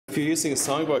you're using a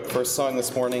songbook, first song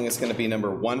this morning is going to be number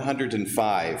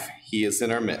 105, He is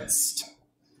in Our Midst.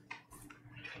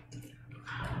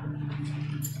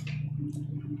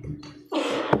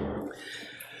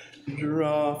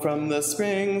 Draw from the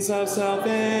springs of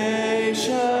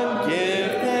salvation,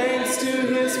 give thanks to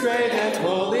his great and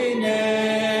holy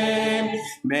name.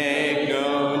 Make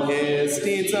known his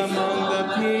deeds among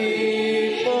the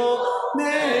people,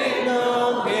 make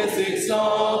known his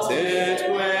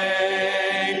exalted way.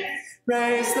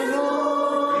 Praise the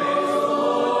Lord,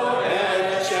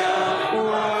 and shout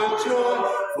for joy,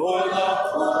 for the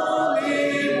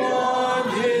Holy One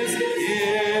is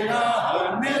in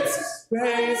our midst.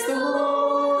 Praise the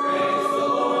Lord,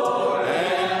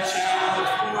 and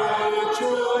shout for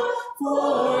joy,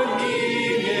 for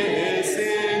he is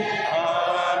in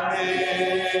our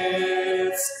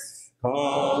midst.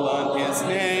 Call on his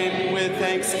name with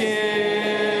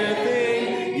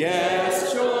thanksgiving,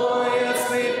 yes,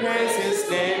 joyously praise his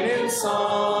name in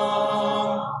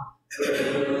song.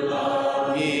 Through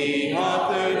love he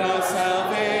authored our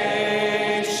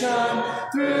salvation,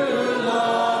 through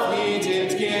love he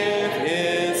did give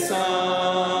his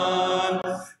Son.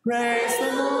 Praise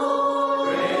the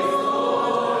Lord,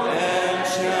 and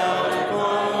shout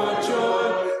for joy,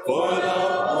 for the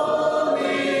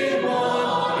Holy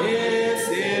One is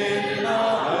in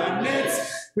our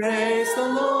midst. Praise the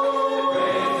Lord,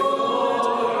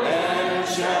 and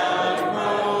shout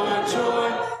for joy,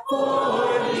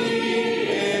 for he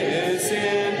is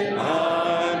in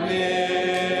our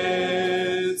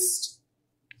midst.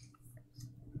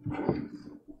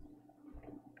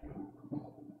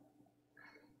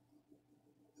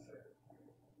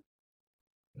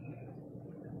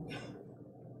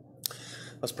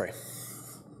 Let's pray.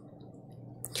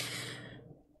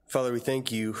 Father, we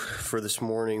thank you for this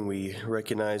morning. We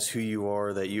recognize who you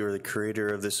are, that you are the creator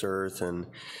of this earth, and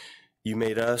you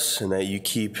made us, and that you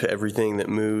keep everything that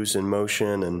moves in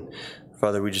motion. And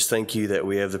Father, we just thank you that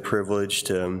we have the privilege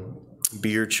to be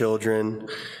your children,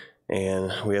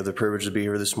 and we have the privilege to be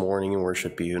here this morning and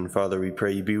worship you. And Father, we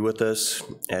pray you be with us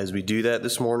as we do that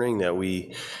this morning, that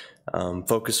we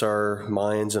focus our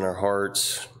minds and our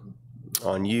hearts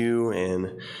on you,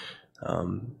 and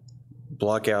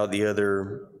block out the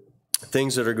other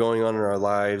things that are going on in our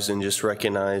lives, and just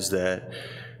recognize that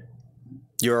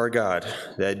you're our God,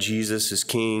 that Jesus is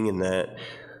King, and that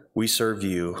we serve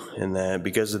you, and that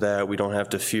because of that we don't have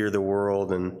to fear the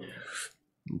world and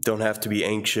don't have to be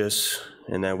anxious,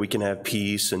 and that we can have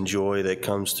peace and joy that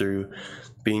comes through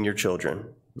being your children.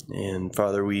 And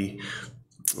Father, we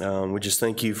just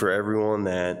thank you for everyone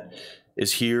that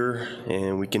is here,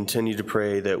 and we continue to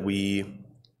pray that we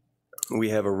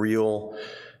have a real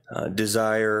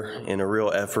desire and a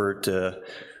real effort to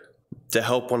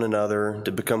help one another,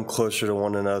 to become closer to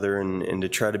one another, and to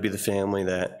try to be the family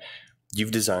that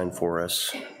you've designed for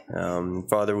us.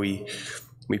 Father, we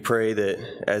pray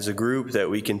that as a group that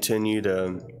we continue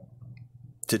to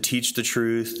teach the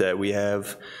truth, that we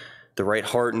have the right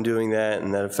heart in doing that,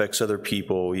 and that affects other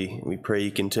people. We pray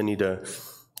you continue to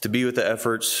be with the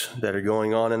efforts that are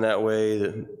going on in that way,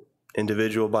 the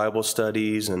individual Bible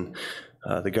studies and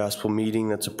the gospel meeting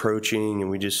that's approaching, and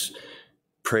we just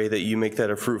pray that you make that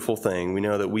a fruitful thing. We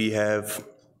know that we have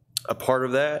a part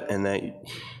of that, and that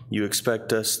you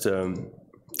expect us to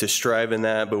strive in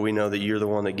that, but we know that you're the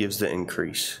one that gives the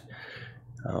increase.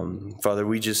 Father,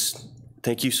 we just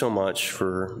thank you so much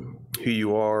for who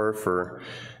you are, for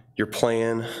your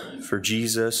plan, for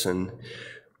Jesus and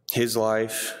his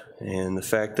life, and the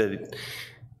fact that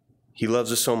he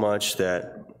loves us so much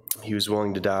that he was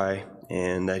willing to die,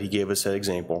 and that he gave us that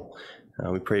example.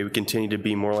 We pray we continue to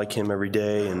be more like him every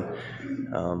day, and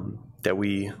that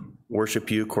we worship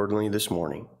you accordingly this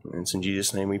morning. And it's in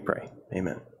Jesus' name we pray.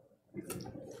 Amen.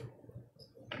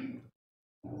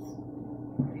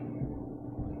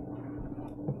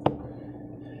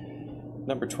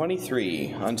 Number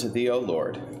 23, Unto Thee, O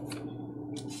Lord.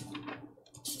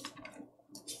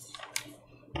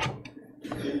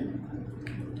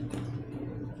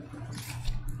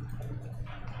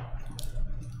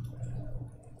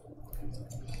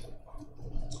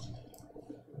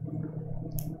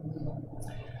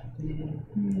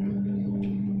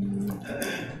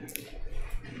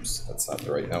 Oops, that's not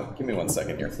the right note. Give me 1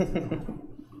 second here.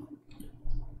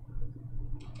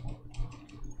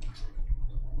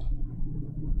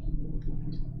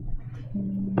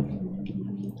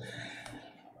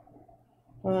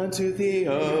 Unto Thee,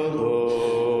 O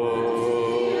Lord,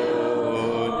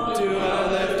 do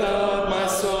I lift up my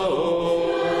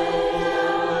soul.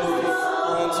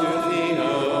 Unto Thee, O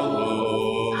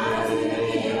Lord,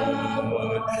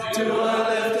 do I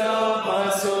lift up my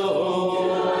soul.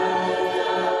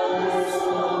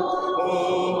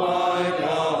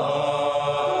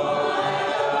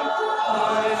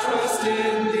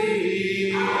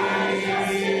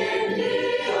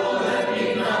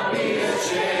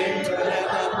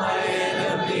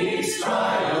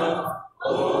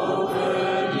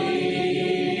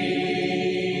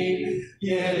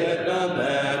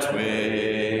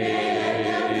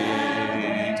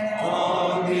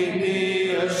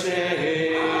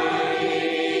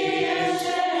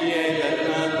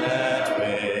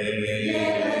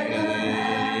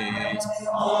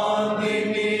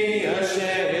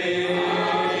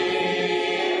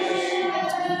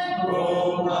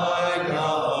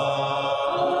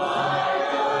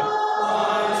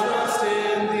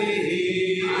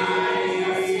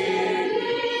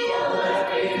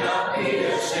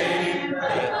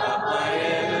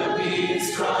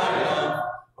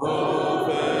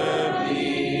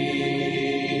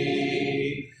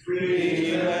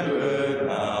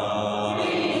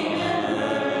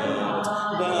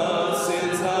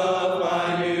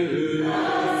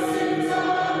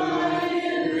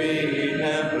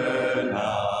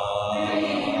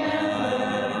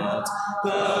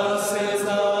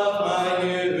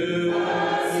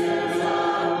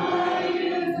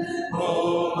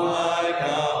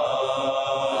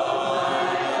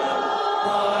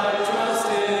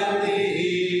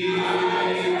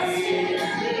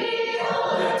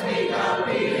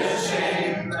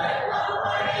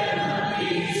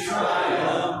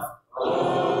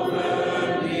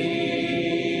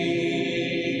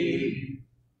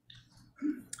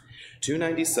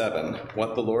 297,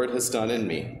 What the Lord Has Done in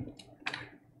Me.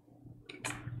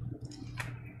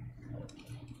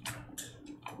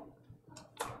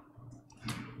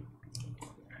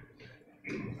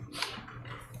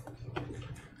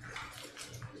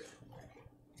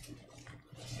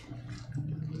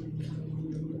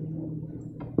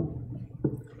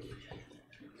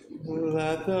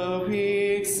 Let the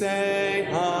weak say,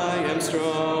 I am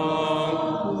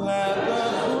strong. Let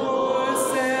the poor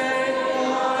say,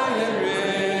 I am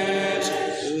rich.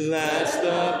 Let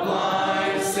the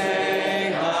blind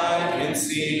say, I can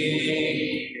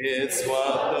see. It's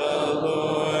what the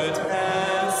Lord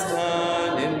has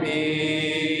done in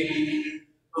me.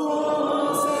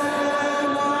 Hosanna,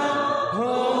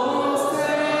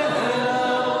 Hosanna,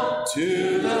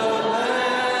 to the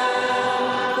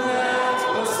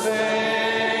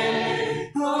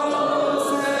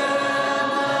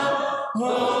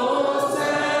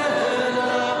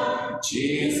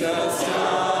Jesus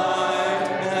died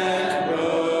and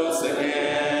rose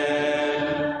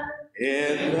again.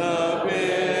 In the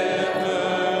river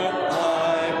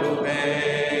I will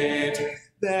wade.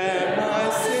 There my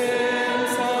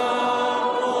sins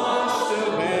are washed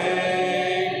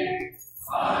away.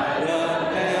 By the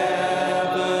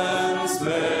heavens'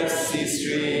 mercy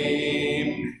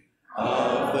stream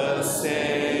of the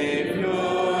Savior's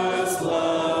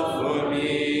love for me.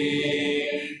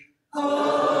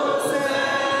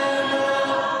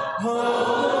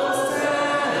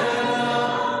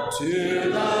 To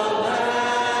the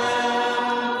Lamb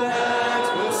that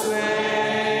was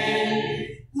slain,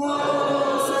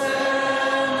 Hosanna,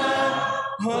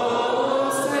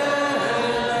 Hosanna,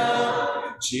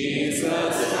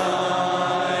 Jesus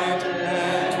died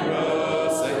and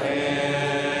rose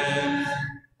again.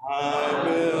 I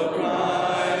will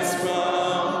rise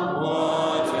from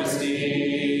waters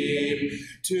deep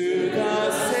to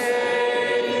the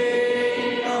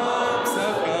saving arms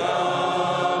of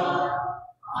God.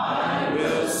 I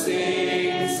will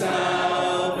sing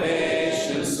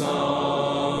salvation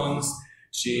songs.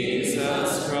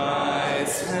 Jesus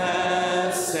Christ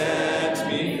has set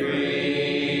me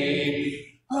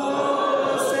free.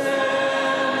 Hosanna,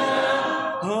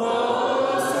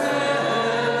 Hosanna,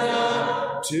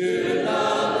 to the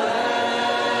Lamb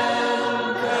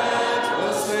that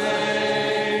was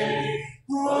slain.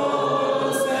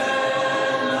 Hosanna,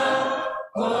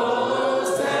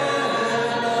 Hosanna,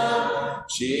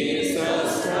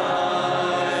 Jesus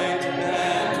died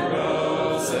and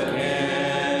rose again.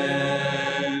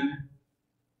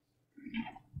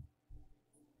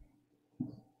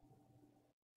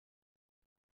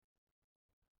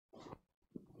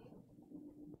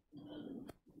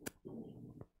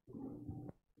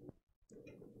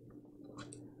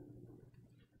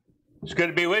 It's good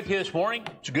to be with you this morning.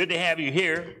 It's good to have you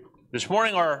here. This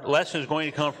morning our lesson is going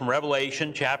to come from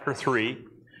Revelation chapter 3,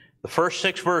 the first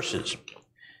 6 verses.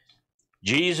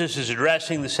 Jesus is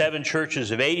addressing the 7 churches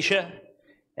of Asia,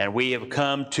 and we have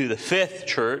come to the 5th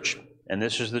church, and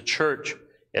this is the church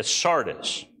at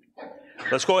Sardis.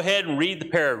 Let's go ahead and read the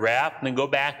paragraph and then go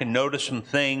back and notice some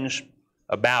things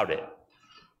about it.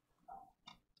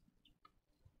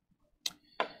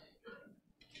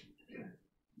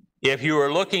 If you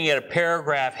are looking at a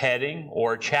paragraph heading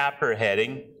or a chapter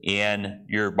heading in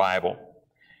your Bible,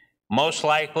 most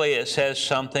likely it says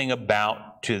something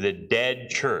about to the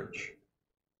dead church.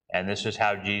 And this is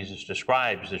how Jesus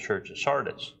describes the church of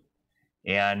Sardis.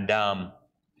 And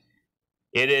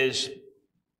it is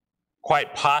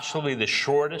quite possibly the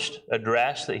shortest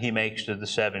address that he makes to the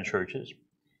 7 churches.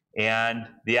 And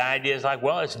the idea is like,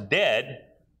 well, it's dead.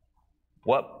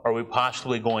 What are we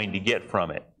possibly going to get from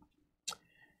it?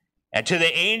 And to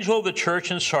the angel of the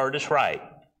church in Sardis write,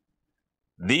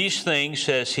 these things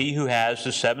says he who has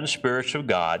the 7 spirits of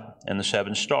God and the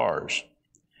 7 stars.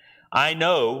 I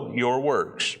know your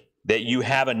works, that you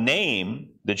have a name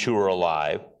that you are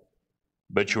alive,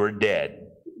 but you are dead.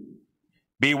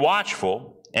 Be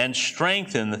watchful and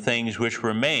strengthen the things which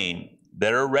remain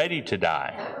that are ready to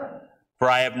die. For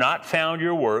I have not found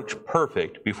your works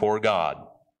perfect before God.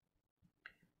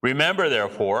 Remember,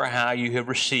 therefore, how you have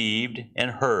received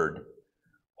and heard.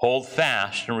 Hold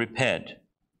fast and repent.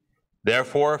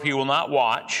 Therefore, if you will not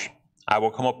watch, I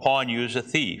will come upon you as a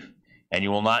thief, and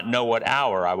you will not know what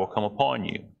hour I will come upon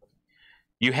you.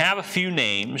 You have a few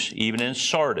names, even in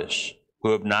Sardis,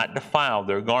 who have not defiled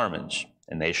their garments,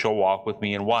 and they shall walk with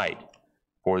me in white,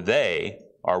 for they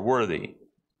are worthy.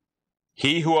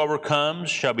 He who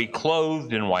overcomes shall be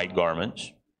clothed in white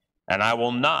garments, and I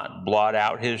will not blot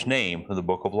out his name from the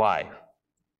book of life,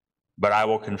 but I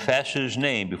will confess his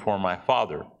name before my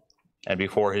Father and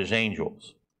before his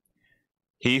angels.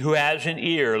 He who has an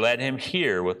ear, let him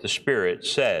hear what the Spirit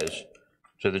says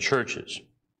to the churches.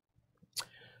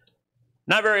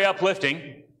 Not very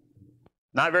uplifting,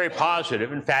 not very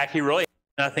positive. In fact, he really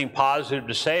has nothing positive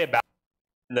to say about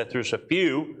it, that there's a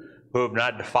few who have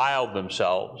not defiled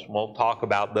themselves. We'll talk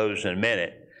about those in a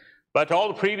minute. But to all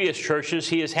the previous churches,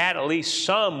 he has had at least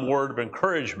some word of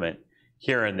encouragement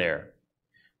here and there.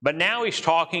 But now he's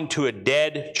talking to a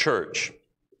dead church.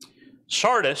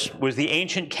 Sardis was the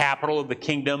ancient capital of the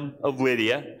kingdom of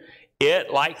Lydia.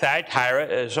 It, like Thyatira,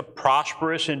 is a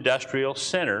prosperous industrial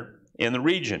center in the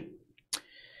region.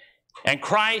 And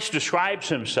Christ describes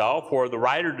himself, or the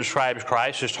writer describes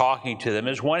Christ as talking to them,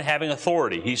 as one having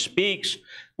authority. He speaks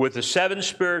with the seven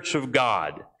spirits of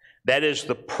God. That is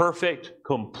the perfect,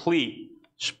 complete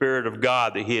Spirit of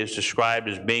God that he has described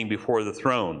as being before the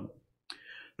throne.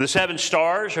 The seven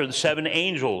stars are the seven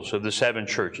angels of the seven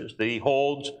churches that he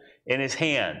holds in his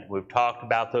hand. We've talked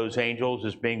about those angels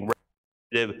as being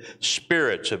representative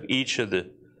spirits of each of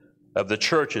the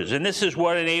churches. And this is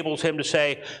what enables him to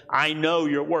say, I know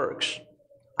your works.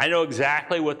 I know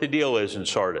exactly what the deal is in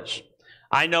Sardis.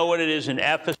 I know what it is in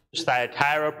Ephesus,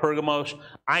 Thyatira, Pergamos.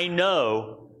 I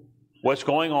know what's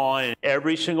going on in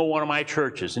every single one of my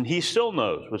churches. And he still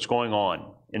knows what's going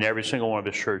on in every single one of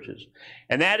his churches.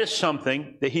 And that is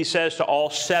something that he says to all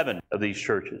seven of these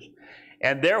churches.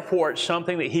 And therefore, it's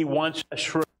something that he wants us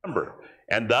to remember.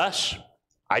 And thus,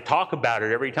 I talk about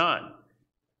it every time.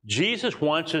 Jesus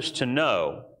wants us to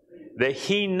know that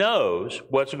he knows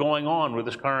what's going on with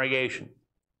this congregation.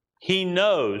 He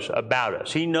knows about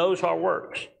us. He knows our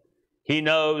works. He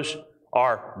knows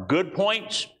our good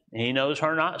points, and he knows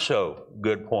our not so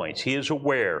good points. He is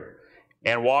aware.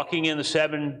 And walking in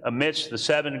amidst the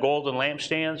seven golden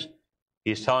lampstands,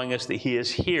 he's telling us that he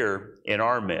is here in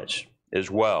our midst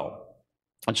as well.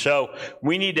 And so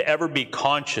we need to ever be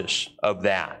conscious of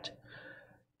that.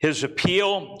 His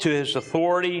appeal to his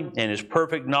authority and his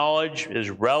perfect knowledge is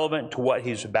relevant to what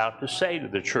he's about to say to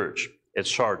the church at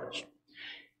Sardis.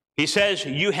 He says,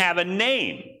 you have a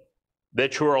name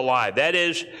that you're alive. That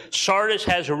is, Sardis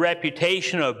has a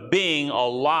reputation of being a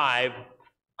live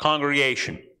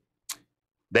congregation.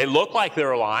 They look like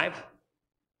they're alive.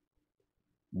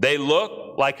 They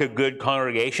look like a good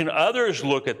congregation. Others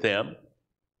look at them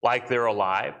like they're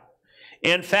alive.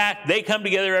 In fact, they come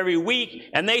together every week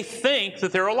and they think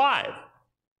that they're alive.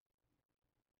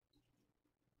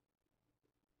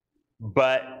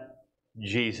 But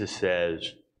Jesus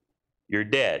says, you're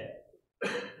dead.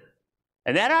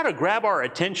 And that ought to grab our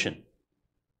attention.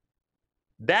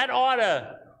 That ought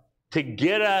to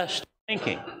get us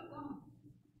thinking.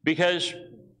 Because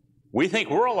we think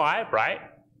we're alive, right?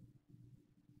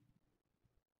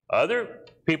 Other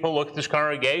people look at this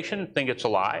congregation and think it's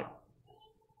alive.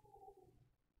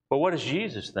 But what does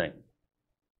Jesus think?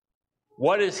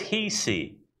 What does he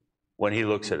see when he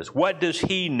looks at us? What does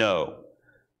he know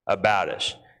about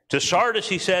us? To Sardis,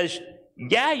 he says,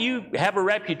 yeah, you have a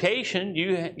reputation.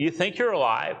 You think you're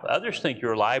alive. Others think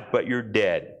you're alive, but you're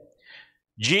dead.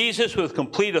 Jesus, with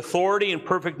complete authority and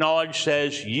perfect knowledge,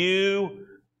 says, you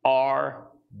are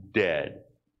dead.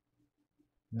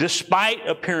 Despite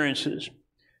appearances,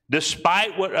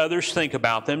 despite what others think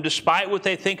about them, despite what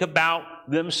they think about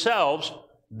themselves,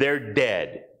 they're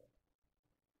dead.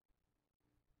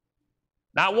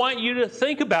 Now, I want you to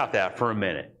think about that for a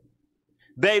minute.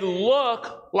 They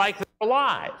look like they're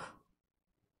alive.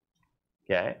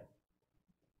 Okay?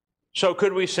 So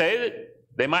could we say that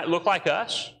they might look like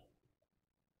us?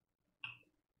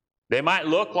 They might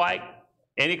look like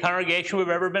any congregation we've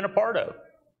ever been a part of.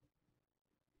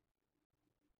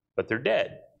 But they're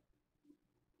dead.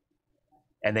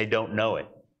 And they don't know it.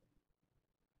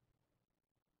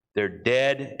 They're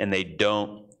dead and they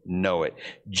don't know it.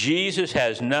 Jesus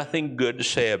has nothing good to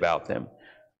say about them.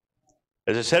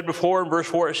 As I said before, in verse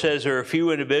 4 it says there are a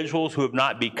few individuals who have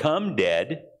not become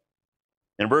dead.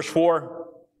 In verse 4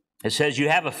 it says you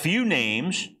have a few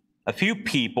names, a few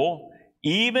people,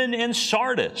 even in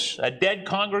Sardis, a dead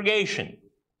congregation.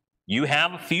 You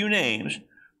have a few names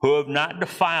who have not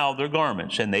defiled their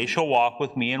garments, and they shall walk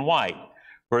with me in white,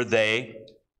 for they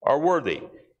are worthy.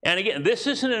 And again, this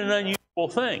isn't an unusual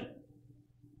thing.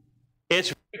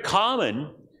 It's very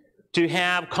common to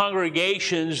have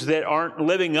congregations that aren't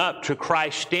living up to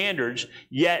Christ's standards,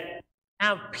 yet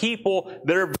have people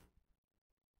that are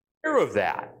aware of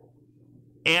that.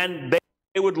 And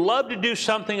they would love to do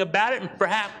something about it, and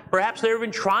perhaps they're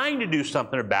even trying to do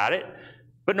something about it,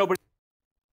 but nobody,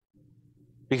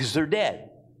 because they're dead.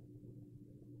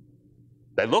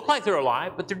 They look like they're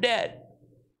alive, but they're dead.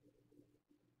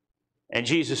 And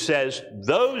Jesus says,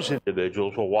 those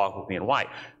individuals will walk with me in white.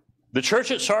 The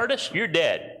church at Sardis, you're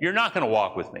dead. You're not going to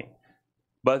walk with me.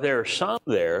 But there are some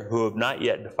there who have not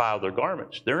yet defiled their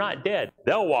garments. They're not dead.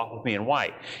 They'll walk with me in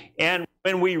white. And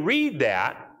when we read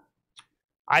that,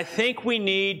 I think we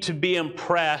need to be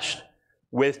impressed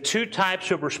with two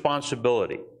types of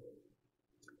responsibility.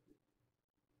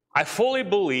 I fully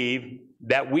believe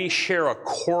that we share a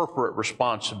corporate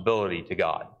responsibility to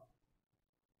God.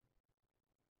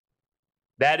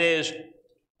 That is,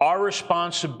 our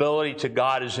responsibility to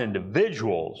God as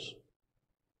individuals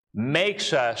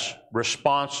makes us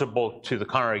responsible to the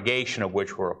congregation of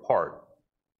which we're a part.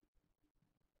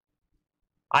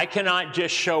 I cannot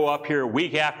just show up here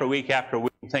week after week after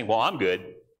week and think, well, I'm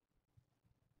good.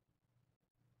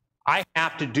 I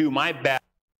have to do my best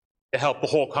to help the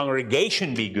whole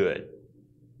congregation be good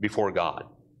before God.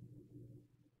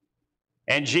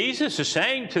 And Jesus is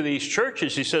saying to these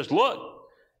churches, he says, look,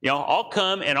 I'll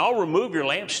come and I'll remove your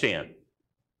lampstand.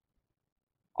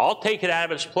 I'll take it out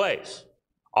of its place.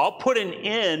 I'll put an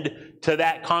end to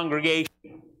that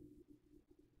congregation.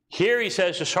 Here he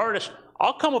says to Sardis,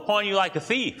 I'll come upon you like a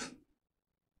thief.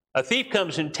 A thief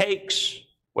comes and takes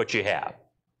what you have.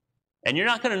 And you're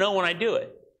not going to know when I do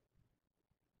it.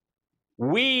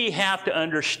 We have to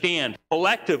understand,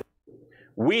 collectively,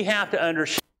 we have to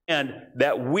understand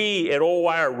that we at Old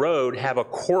Wire Road have a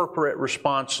corporate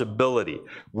responsibility.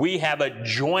 We have a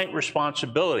joint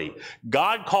responsibility.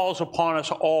 God calls upon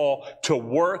us all to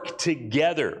work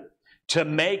together to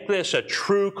make this a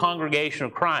true congregation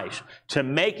of Christ, to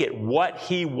make it what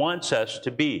He wants us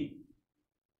to be.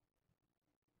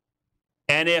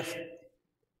 And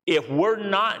if we're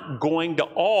not going to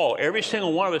all, every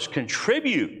single one of us,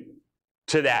 contribute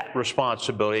to that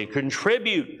responsibility,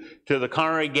 contribute to the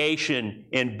congregation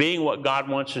in being what God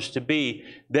wants us to be,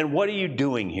 then what are you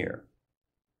doing here?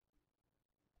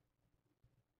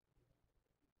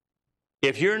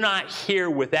 If you're not here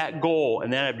with that goal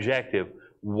and that objective,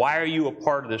 why are you a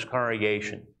part of this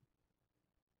congregation?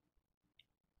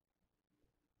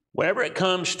 Whenever it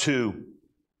comes to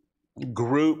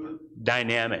group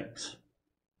dynamics,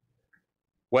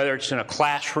 whether it's in a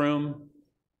classroom,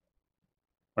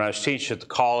 when I was teaching at the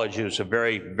college, it was a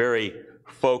very, very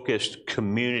focused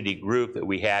community group that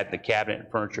we had in the Cabinet and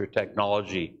Furniture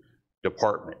Technology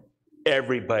department.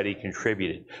 Everybody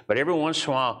contributed. But every once in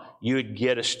a while, you would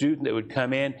get a student that would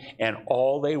come in, and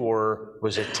all they were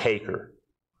was a taker.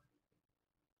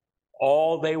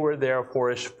 All they were there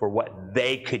for is for what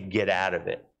they could get out of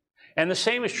it. And the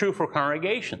same is true for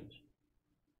congregations.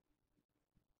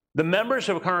 The members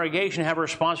of a congregation have a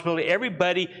responsibility.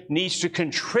 Everybody needs to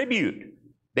contribute.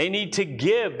 They need to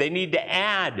give. They need to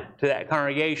add to that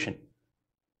congregation.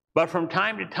 But from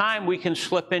time to time, we can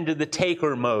slip into the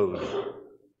taker mode,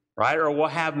 right? Or we'll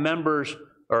have members,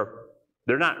 or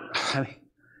they're not,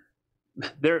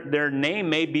 their name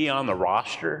may be on the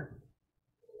roster,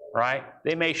 right?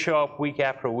 They may show up week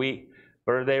after week,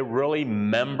 but are they really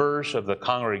members of the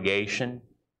congregation?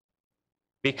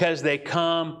 Because they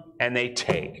come and they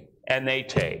take, and they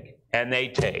take, and they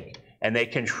take, and they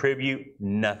contribute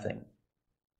nothing.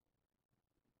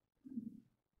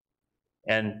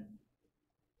 And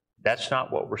that's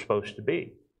not what we're supposed to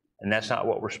be. And that's not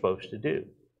what we're supposed to do.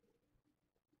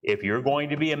 If you're going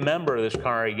to be a member of this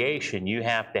congregation, you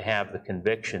have to have the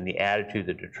conviction, the attitude,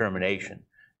 the determination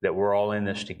that we're all in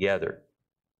this together.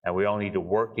 And we all need to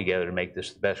work together to make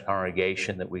this the best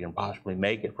congregation that we can possibly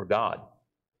make it for God.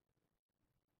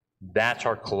 That's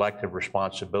our collective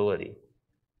responsibility.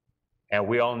 And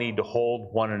we all need to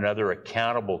hold one another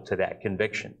accountable to that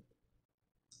conviction.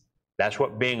 That's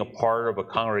what being a part of a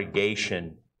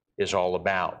congregation is all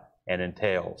about and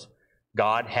entails.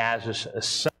 God has us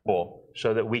assemble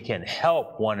so that we can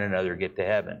help one another get to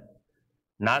heaven,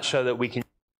 not so that we can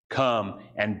come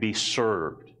and be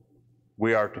served.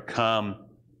 We are to come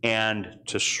and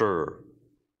to serve.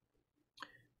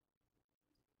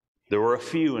 There were a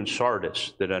few in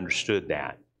Sardis that understood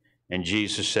that. And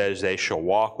Jesus says, they shall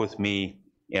walk with me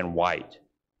in white.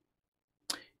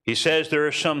 He says there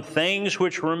are some things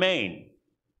which remain.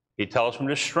 He tells them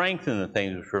to strengthen the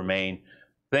things which remain,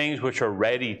 things which are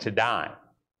ready to die.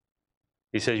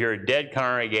 He says you're a dead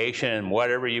congregation and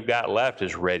whatever you've got left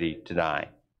is ready to die.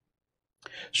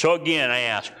 So again, I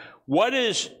ask, what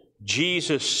does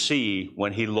Jesus see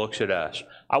when he looks at us?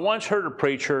 I once heard a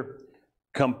preacher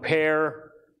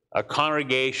compare a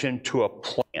congregation to a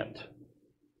plant,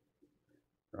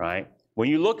 right? When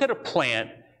you look at a plant,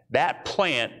 that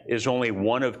plant is only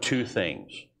one of two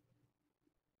things.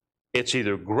 It's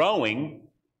either growing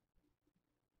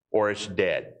or it's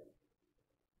dead.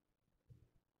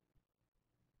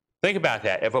 Think about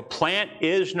that. If a plant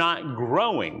is not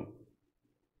growing,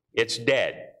 it's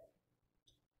dead.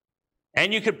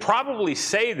 And you could probably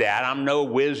say that, I'm no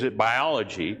whiz at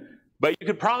biology, but you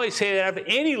could probably say that of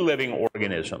any living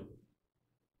organism.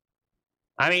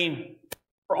 I mean,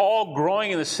 we're all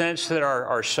growing in the sense that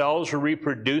our cells are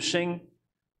reproducing,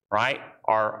 right?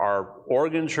 Our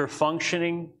organs are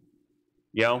functioning.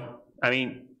 You know, I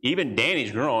mean, even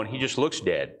Danny's growing, he just looks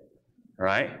dead,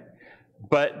 right?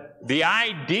 But the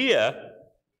idea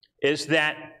is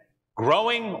that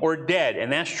growing or dead,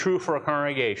 and that's true for a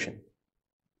congregation.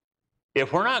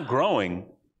 If we're not growing,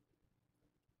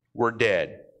 we're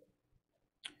dead.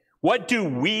 What do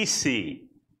we see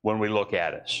when we look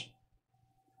at us?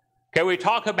 Okay, we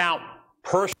talk about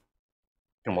personal,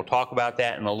 and we'll talk about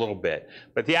that in a little bit.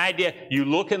 But the idea, you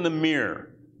look in the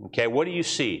mirror, okay, what do you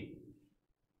see?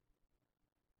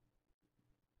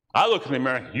 I look in the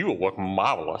mirror, you look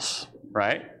marvelous,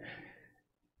 right?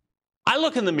 I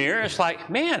look in the mirror, it's like,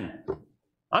 man,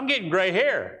 I'm getting gray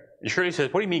hair. And Shirley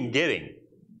says, what do you mean getting?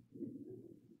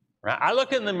 Right? I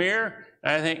look in the mirror,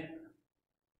 and I think,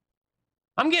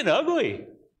 I'm getting ugly.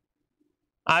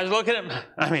 I was looking at,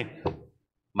 I mean,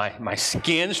 my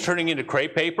skin's turning into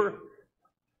crepe paper,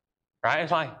 right?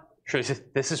 It's like, Shirley says,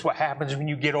 this is what happens when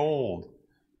you get old.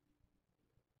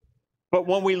 But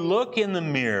when we look in the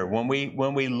mirror, when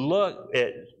we look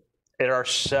at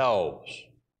ourselves,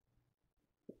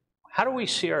 how do we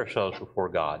see ourselves before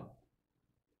God?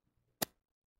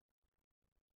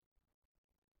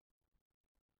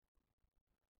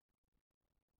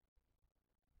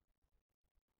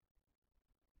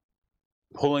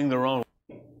 Pulling their own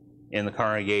in the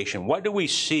congregation. What do we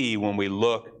see when we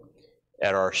look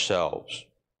at ourselves?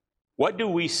 What do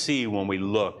we see when we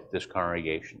look at this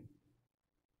congregation?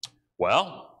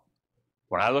 Well,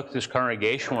 when I look at this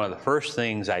congregation, one of the first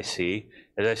things I see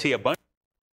is I see a bunch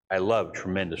I love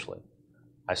tremendously.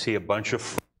 I see a bunch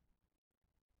of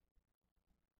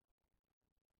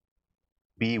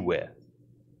be with.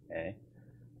 Okay?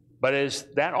 But is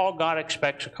that all God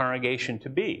expects a congregation to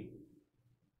be?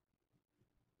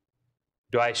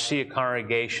 Do I see a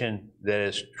congregation that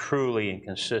is truly and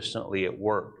consistently at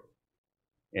work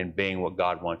in being what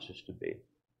God wants us to be?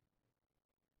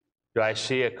 Do I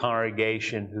see a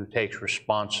congregation who takes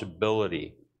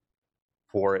responsibility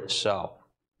for itself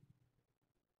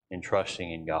in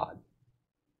trusting in God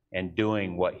and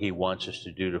doing what He wants us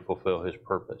to do to fulfill His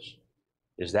purpose?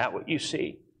 Is that what you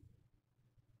see?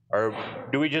 Or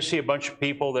do we just see a bunch of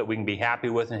people that we can be happy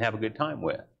with and have a good time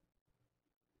with?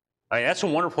 I mean, that's a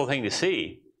wonderful thing to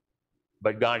see,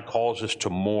 but God calls us to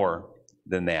more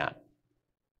than that.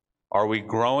 Are we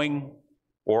growing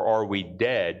or are we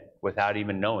dead without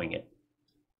even knowing it?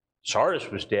 Sardis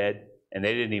was dead and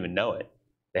they didn't even know it.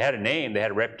 They had a name, they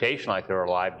had a reputation like they were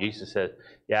alive. Jesus said,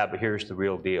 yeah, but here's the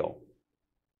real deal.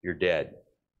 You're dead.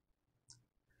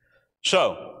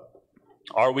 So,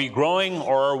 are we growing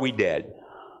or are we dead?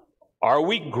 Are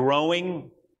we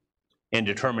growing in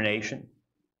determination?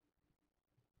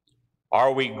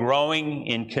 Are we growing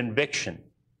in conviction?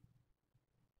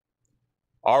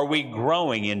 Are we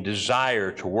growing in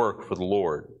desire to work for the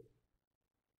Lord?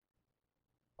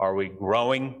 Are we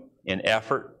growing in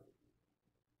effort?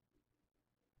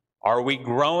 Are we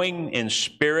growing in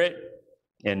spirit,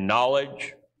 in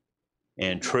knowledge,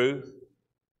 in truth?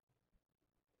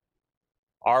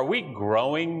 Are we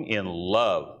growing in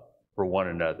love for one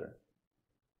another?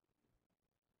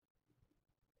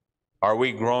 Are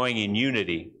we growing in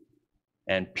unity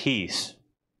and peace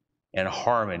and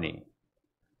harmony?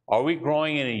 Are we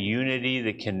growing in a unity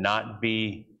that cannot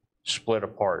be split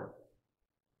apart?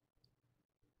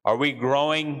 Are we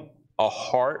growing a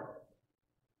heart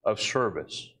of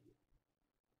service?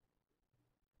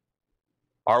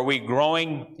 Are we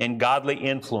growing in godly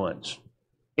influence?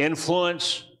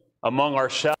 Influence among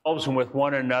ourselves and with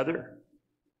one another?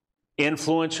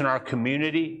 Influence in our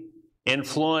community?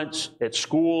 Influence at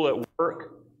school, at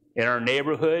work, in our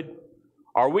neighborhood?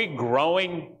 Are we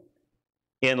growing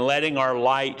in letting our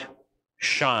light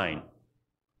shine?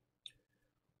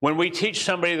 When we teach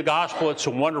somebody the gospel, it's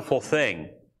a wonderful thing.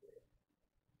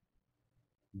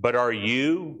 But are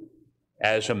you,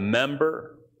 as a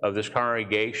member of this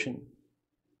congregation,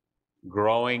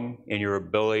 growing in your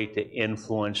ability to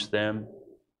influence them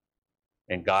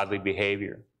in godly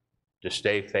behavior, to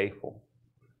stay faithful?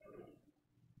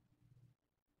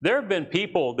 There have been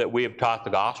people that we have taught the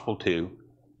gospel to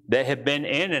that have been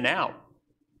in and out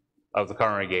of the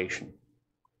congregation.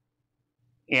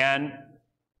 And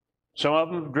some of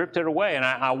them have drifted away. And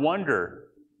I wonder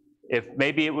if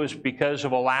maybe it was because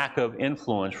of a lack of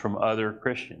influence from other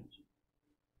Christians,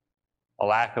 a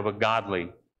lack of a godly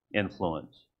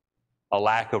influence, a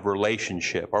lack of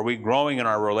relationship. Are we growing in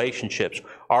our relationships?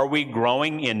 Are we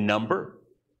growing in number?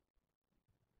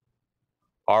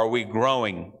 Are we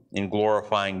growing in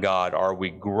glorifying God? Are we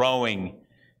growing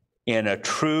in a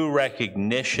true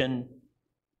recognition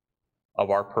of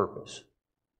our purpose?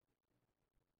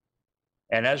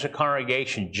 And as a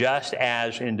congregation, just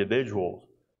as individuals,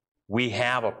 we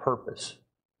have a purpose.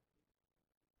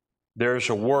 There's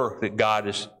a work that God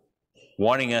is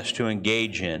wanting us to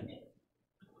engage in.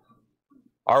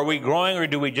 Are we growing, or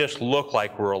do we just look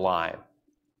like we're alive?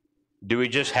 Do we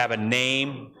just have a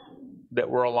name that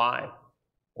we're alive,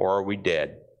 or are we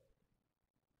dead?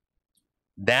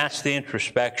 That's the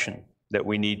introspection that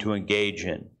we need to engage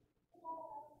in,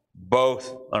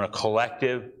 both on a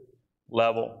collective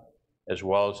level as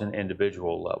well as an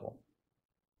individual level.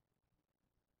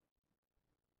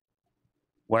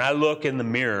 When I look in the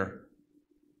mirror,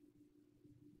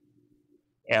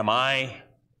 am I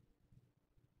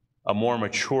a more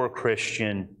mature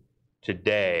Christian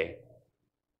today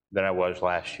than I was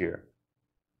last year?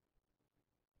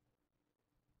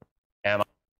 Am I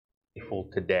faithful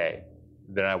today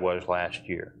than I was last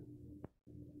year?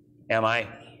 Am I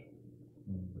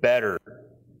better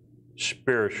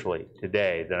spiritually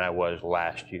today than I was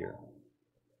last year?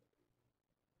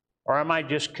 Or am I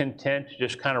just content to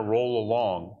just kind of roll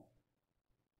along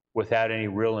without any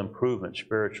real improvement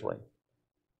spiritually?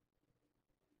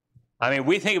 I mean,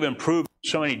 we think of improvement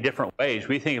so many different ways.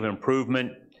 We think of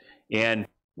improvement in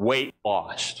weight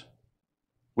loss.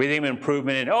 We think of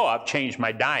improvement in, oh, I've changed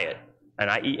my diet and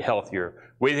I eat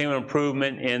healthier. We think of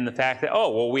improvement in the fact that,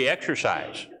 oh, well, we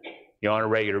exercise, on a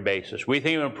regular basis. We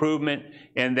think of improvement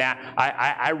in that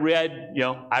I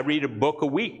read a book a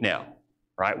week now,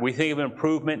 right? We think of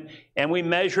improvement, and we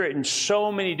measure it in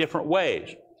so many different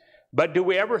ways. But do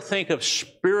we ever think of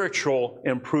spiritual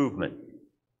improvement?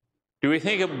 Do we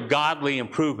think of godly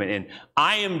improvement? And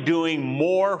I am doing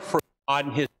more for God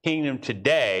and His kingdom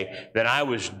today than I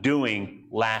was doing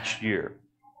last year.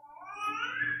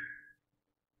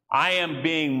 I am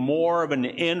being more of an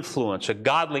influence, a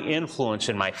godly influence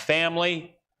in my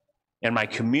family, in my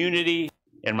community,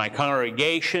 in my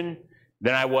congregation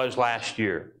than I was last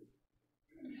year.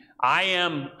 I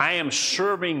am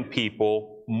serving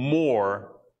people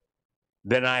more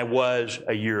than I was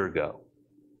a year ago.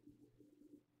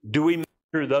 Do we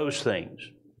measure those things?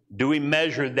 Do we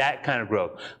measure that kind of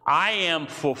growth? I am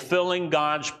fulfilling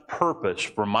God's purpose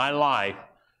for my life.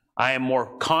 I am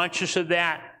more conscious of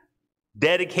that,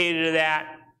 dedicated to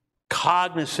that,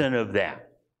 cognizant of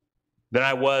that than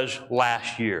I was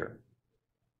last year.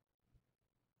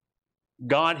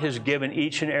 God has given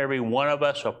each and every one of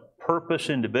us a purpose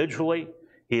individually.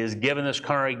 He has given this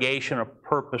congregation a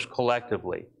purpose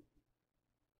collectively.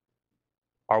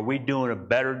 Are we doing a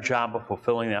better job of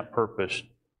fulfilling that purpose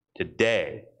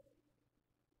today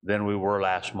than we were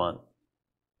last month?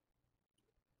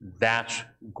 That's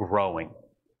growing.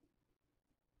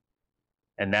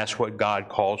 And that's what God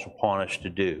calls upon us to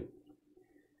do.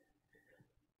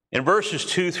 In verses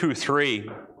 2 through 3,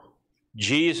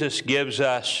 Jesus gives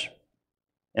us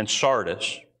and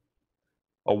Sardis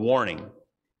a warning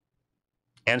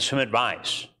and some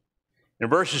advice. In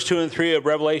verses 2 and 3 of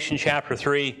Revelation chapter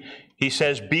 3, he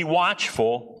says, "Be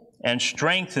watchful and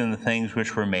strengthen the things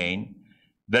which remain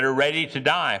that are ready to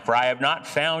die, for I have not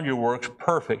found your works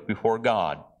perfect before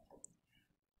God.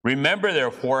 Remember,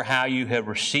 therefore, how you have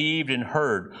received and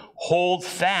heard. Hold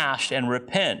fast and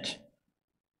repent.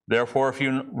 Therefore, if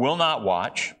you will not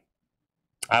watch,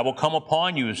 I will come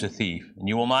upon you as a thief, and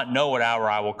you will not know what hour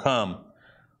I will come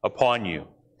upon you."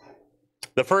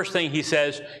 The first thing he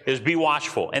says is be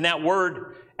watchful. And that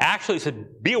word actually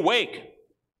said, be awake,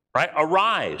 right?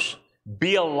 Arise.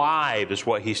 Be alive is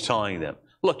what he's telling them.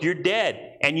 Look, you're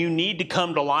dead, and you need to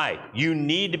come to life. You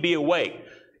need to be awake.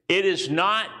 It is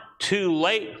not too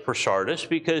late for Sardis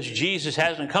because Jesus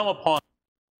hasn't come upon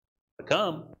to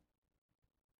come.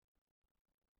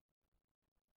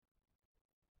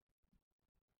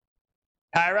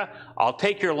 Tyra, I'll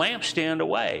take your lampstand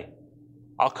away.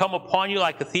 I'll come upon you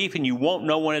like a thief, and you won't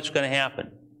know when it's going to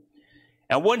happen.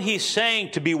 And when he's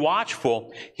saying to be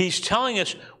watchful, he's telling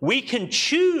us we can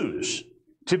choose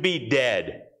to be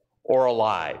dead or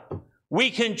alive.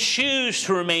 We can choose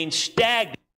to remain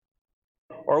stagnant,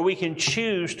 or we can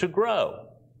choose to grow.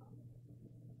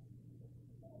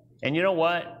 And you know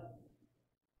what?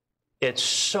 It's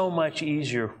so much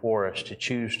easier for us to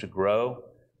choose to grow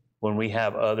when we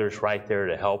have others right there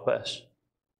to help us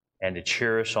and to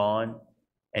cheer us on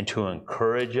and to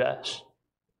encourage us.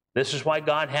 This is why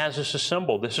God has us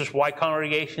assembled. This is why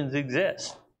congregations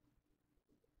exist,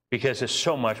 because it's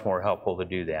so much more helpful to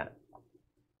do that.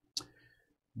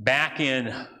 Back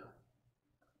in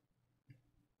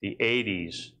the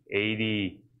 80s,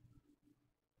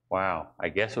 I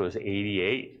guess it was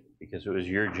 88, because it was the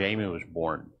year Jamie was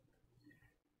born.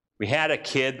 We had a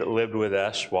kid that lived with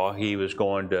us while he was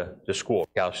going to school,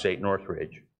 Cal State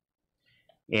Northridge.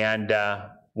 And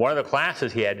one of the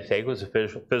classes he had to take was a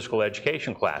physical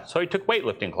education class. So he took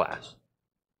weightlifting class,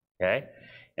 okay?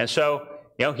 And so,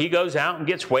 you know, he goes out and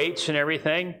gets weights and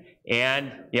everything,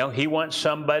 and, you know, he wants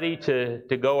somebody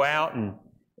to go out and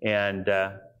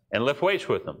lift weights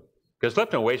with him. Because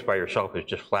lifting weights by yourself is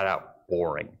just flat out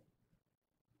boring.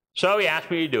 So he asked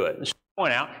me to do it. And so I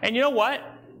went out, and you know what?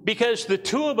 Because the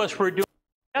two of us were doing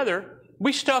it together,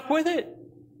 we stuck with it,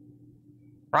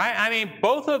 right? I mean,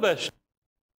 both of us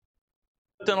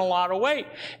lifting a lot of weight.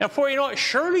 And before you know it,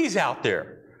 Shirley's out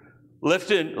there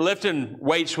lifting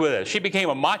weights with us. She became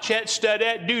a machette,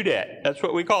 studette, dudette. That's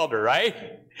what we called her, right?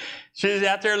 She was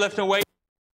out there lifting weights.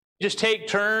 Just take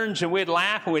turns, and we'd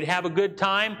laugh, and we'd have a good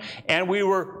time, and we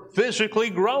were physically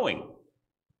growing.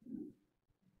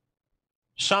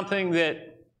 Something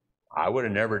that I would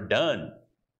have never done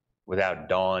without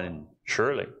Dawn and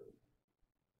Shirley.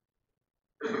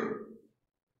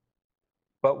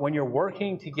 But when you're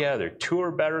working together, two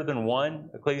are better than one,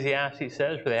 Ecclesiastes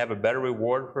says, for they have a better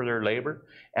reward for their labor.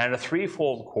 And a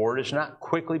threefold cord is not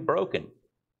quickly broken,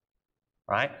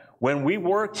 right? When we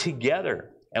work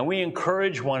together and we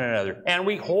encourage one another and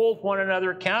we hold one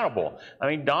another accountable. I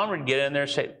mean, Dawn would get in there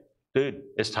and say, dude,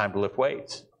 it's time to lift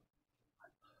weights.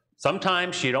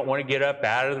 Sometimes you don't want to get up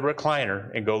out of the recliner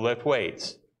and go lift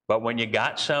weights. But when you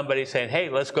got somebody saying, hey,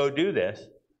 let's go do this,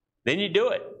 then you do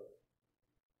it.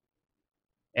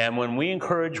 And when we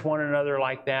encourage one another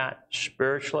like that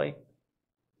spiritually,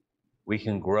 we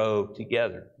can grow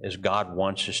together as God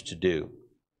wants us to do.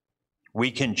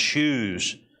 We can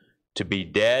choose to be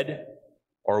dead,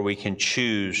 or we can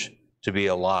choose to be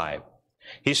alive.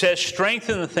 He says,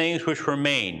 strengthen the things which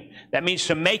remain. That means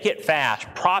to make it fast,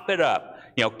 prop it up,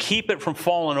 you know, keep it from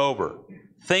falling over.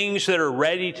 Things that are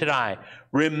ready to die.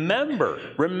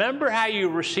 Remember how you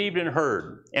received and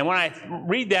heard. And when I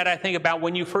read that, I think about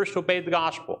when you first obeyed the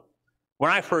gospel.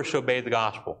 When I first obeyed the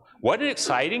gospel. Wasn't it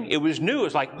exciting? It was new. It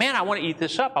was like, man, I want to eat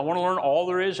this up. I want to learn all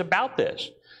there is about this.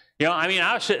 You know, I mean,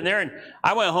 I was sitting there and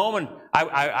I went home and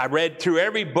I read through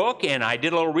every book and I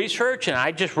did a little research and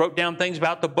I just wrote down things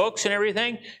about the books and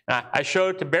everything. And I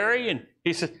showed it to Barry and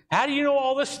he says, how do you know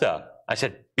all this stuff? I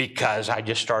said, because I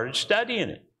just started studying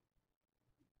it.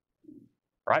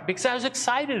 Right? Because I was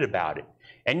excited about it.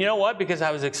 And you know what? Because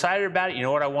I was excited about it, you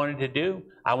know what I wanted to do?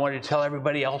 I wanted to tell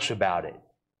everybody else about it.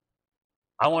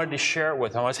 I wanted to share it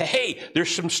with them. I wanted to say, hey,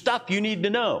 there's some stuff you need to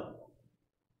know.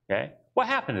 Okay? What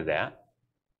happened to that?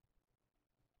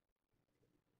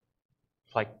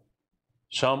 It's like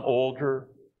some older,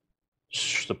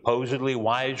 supposedly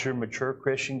wiser, mature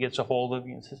Christian gets a hold of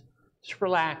you and says, just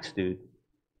relax, dude.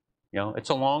 You know, it's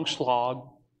a long slog.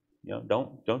 You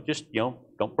know, don't just, you know,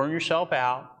 don't burn yourself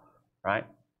out, right?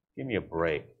 Give me a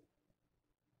break.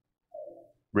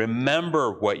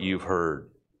 Remember what you've heard.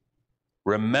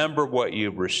 Remember what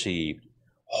you've received.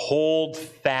 Hold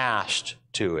fast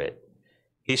to it.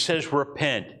 He says,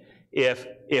 repent. If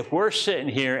we're sitting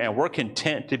here and we're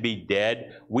content to be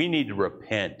dead, we need to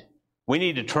repent. We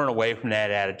need to turn away from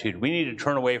that attitude. We need to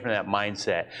turn away from that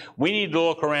mindset. We need to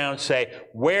look around and say,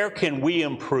 where can we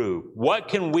improve? What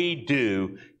can we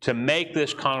do to make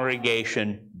this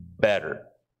congregation better?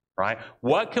 Right?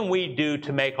 What can we do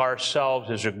to make ourselves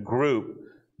as a group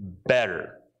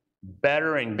better?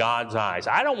 Better in God's eyes.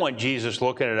 I don't want Jesus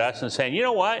looking at us and saying, you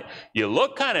know what? You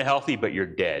look kind of healthy, but you're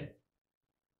dead.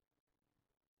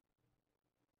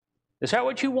 Is that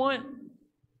what you want?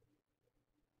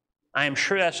 I am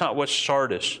sure that's not what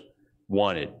Sardis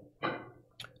wanted.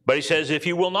 But he says, if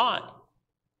you will not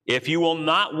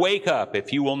wake up,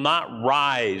 if you will not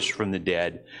rise from the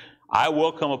dead, I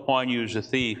will come upon you as a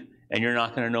thief, and you're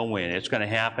not going to know when. It's going to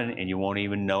happen, and you won't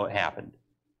even know it happened.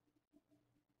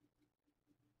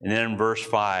 And then in verse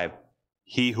 5,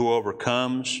 he who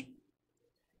overcomes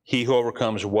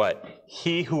what?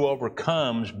 He who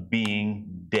overcomes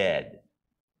being dead.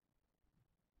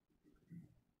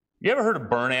 You ever heard of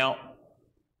burnout?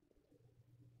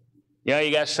 You know,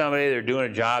 you got somebody, they're doing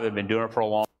a job, they've been doing it for a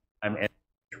long time, and it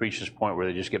reaches this point where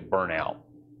they just get burnt out.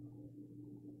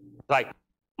 Like,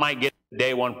 might get to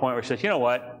day one point where it says, you know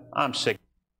what, I'm sick.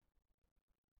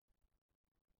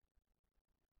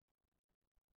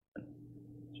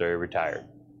 So you're retired,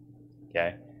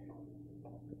 okay?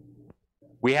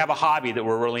 We have a hobby that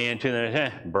we're really into,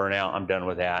 and burn out, I'm done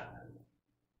with that.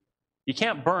 You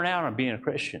can't burn out on being a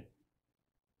Christian.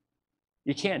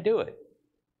 You can't do it.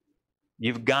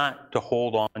 You've got to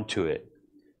hold on to it.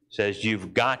 It says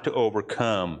you've got to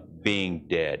overcome being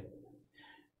dead.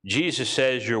 Jesus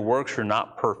says your works are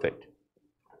not perfect.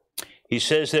 He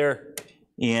says there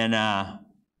in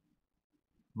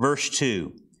verse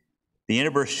 2, the end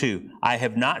of verse 2, I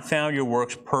have not found your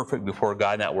works perfect before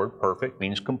God. And that word perfect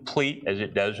means complete, as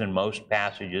it does in most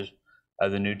passages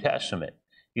of the New Testament.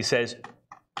 He says,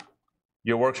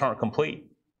 your works aren't complete.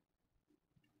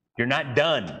 You're not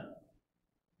done.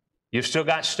 You've still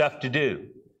got stuff to do.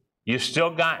 You've still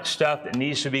got stuff that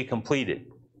needs to be completed.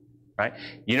 Right?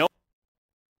 You know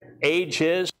what age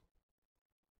is?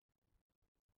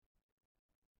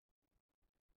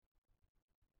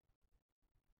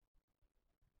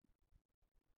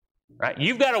 Right?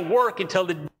 You've got to work until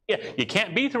you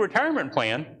can't beat the retirement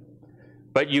plan,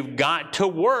 but you've got to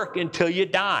work until you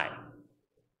die.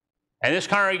 And this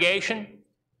congregation,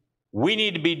 we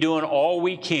need to be doing all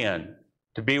we can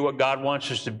to be what God wants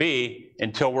us to be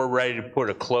until we're ready to put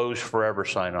a closed forever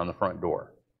sign on the front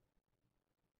door.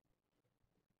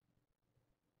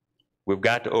 We've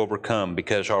got to overcome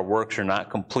because our works are not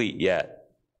complete yet.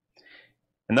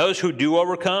 And those who do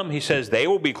overcome, he says, they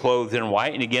will be clothed in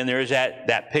white. And again, there is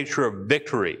that picture of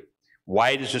victory.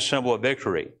 White is a symbol of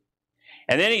victory.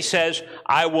 And then he says,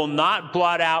 I will not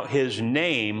blot out his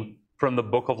name from the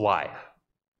book of life.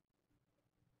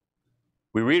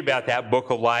 We read about that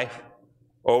book of life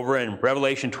over in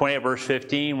Revelation 20, verse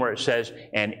 15, where it says,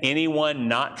 and anyone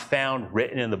not found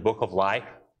written in the book of life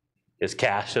is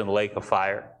cast in the lake of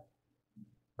fire.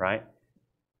 Right?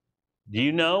 Do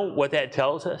you know what that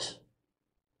tells us?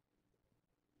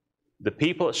 The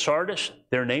people at Sardis,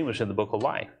 their name was in the book of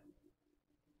life.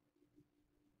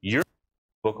 You're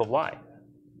in the book of life.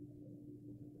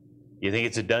 You think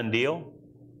it's a done deal?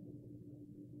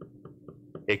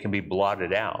 It can be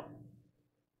blotted out.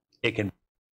 It can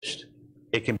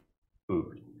be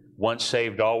moved. Once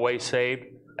saved, always saved.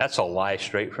 That's a lie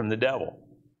straight from the devil.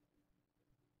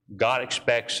 God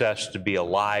expects us to be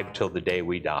alive till the day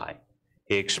we die.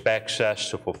 He expects us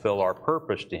to fulfill our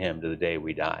purpose to him to the day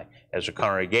we die, as a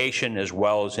congregation as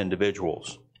well as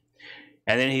individuals.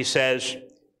 And then he says,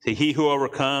 to he who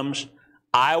overcomes,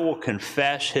 I will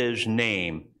confess his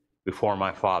name before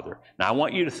my Father. Now I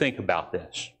want you to think about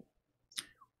this.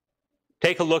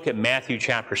 Take a look at Matthew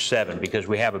chapter 7, because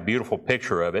we have a beautiful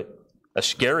picture of it, a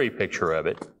scary picture of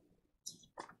it,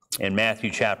 in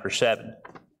Matthew chapter 7.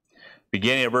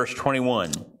 Beginning of verse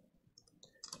 21,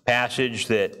 passage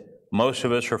that most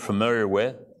of us are familiar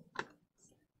with.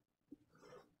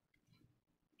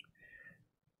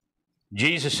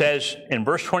 Jesus says in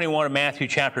verse 21 of Matthew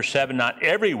chapter 7, not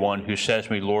everyone who says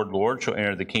to me, Lord, Lord, shall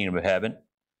enter the kingdom of heaven,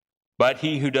 but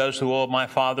he who does the will of my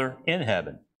Father in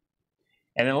heaven.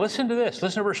 And then listen to this.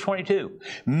 Listen to verse 22.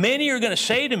 Many are going to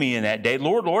say to me in that day,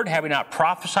 Lord, Lord, have we not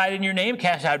prophesied in your name,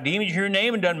 cast out demons in your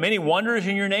name, and done many wonders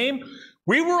in your name?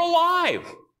 We were alive.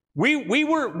 We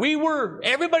were,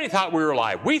 everybody thought we were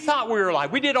alive. We thought we were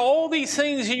alive. We did all these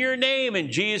things in your name, and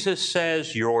Jesus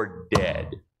says, you're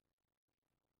dead.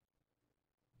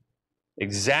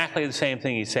 Exactly the same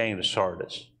thing he's saying to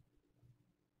Sardis.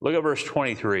 Look at verse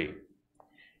 23.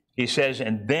 He says,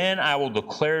 and then I will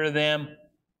declare to them,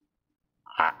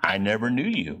 I never knew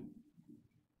you.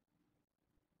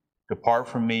 Depart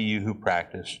from me, you who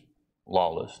practice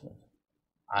lawlessness.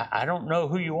 I don't know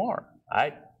who you are.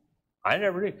 I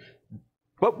never knew.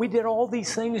 But we did all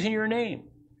these things in your name.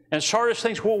 And Sardis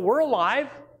thinks, well, we're alive.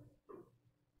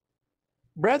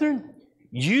 Brethren,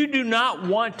 you do not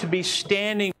want to be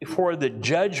standing before the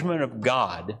judgment of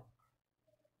God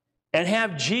and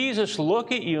have Jesus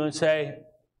look at you and say,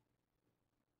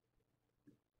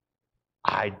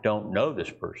 I don't know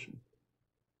this person.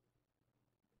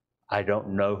 I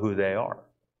don't know who they are.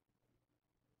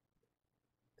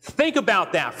 Think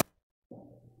about that.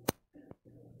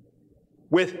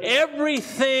 With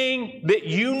everything that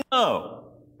you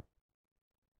know,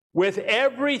 with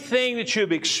everything that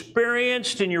you've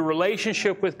experienced in your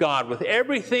relationship with God, with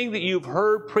everything that you've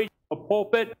heard preached in a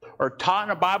pulpit or taught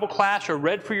in a Bible class or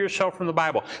read for yourself from the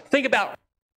Bible, think about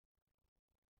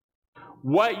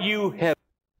what you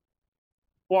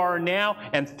are now,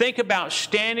 and think about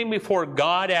standing before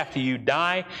God after you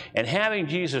die and having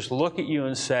Jesus look at you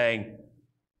and saying,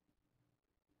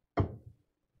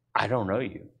 I don't know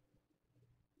you.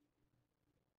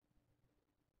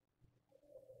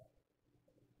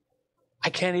 I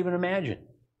can't even imagine.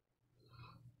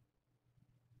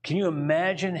 Can you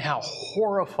imagine how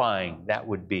horrifying that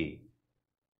would be?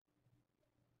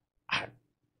 I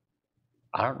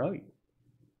don't know you.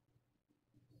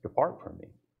 Depart from me.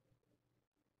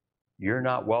 You're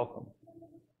not welcome.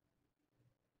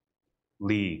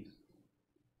 Leave.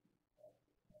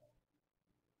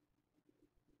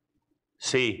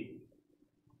 See,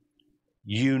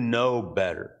 you know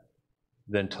better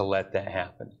than to let that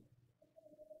happen.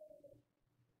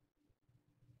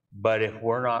 But if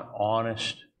we're not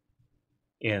honest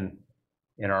in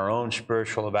our own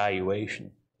spiritual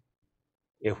evaluation,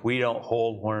 if we don't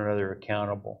hold one another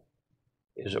accountable,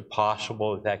 is it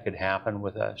possible that that could happen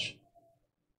with us?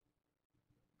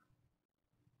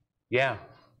 Yeah,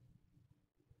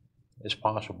 it's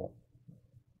possible.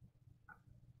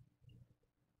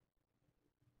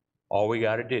 All we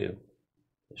got to do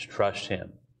is trust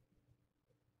Him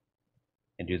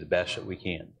and do the best that we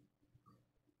can.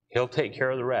 He'll take care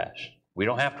of the rest. We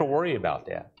don't have to worry about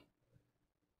that.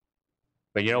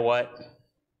 But you know what?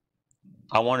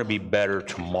 I want to be better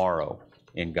tomorrow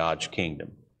in God's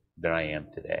kingdom than I am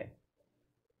today.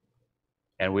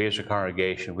 And we as a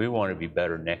congregation, we want to be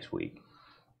better next week,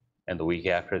 and the week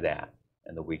after that,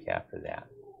 and the week after that.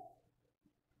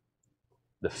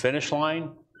 The finish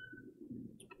line,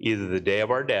 either the day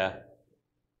of our death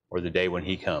or the day when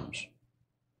He comes.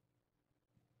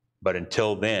 But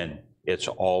until then, it's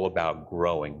all about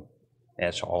growing, and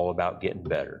it's all about getting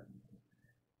better.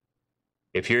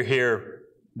 If you're here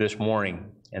this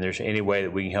morning and there's any way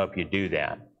that we can help you do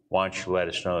that, why don't you let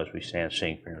us know as we stand and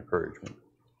sing for your encouragement.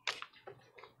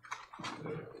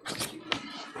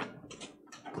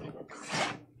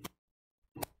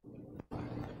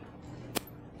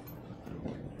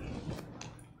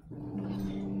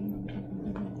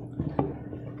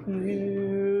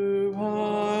 You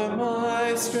are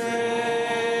my strength.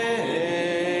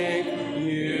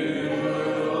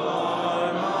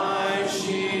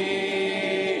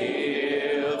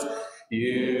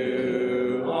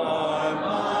 You are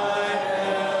my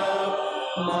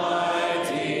help, my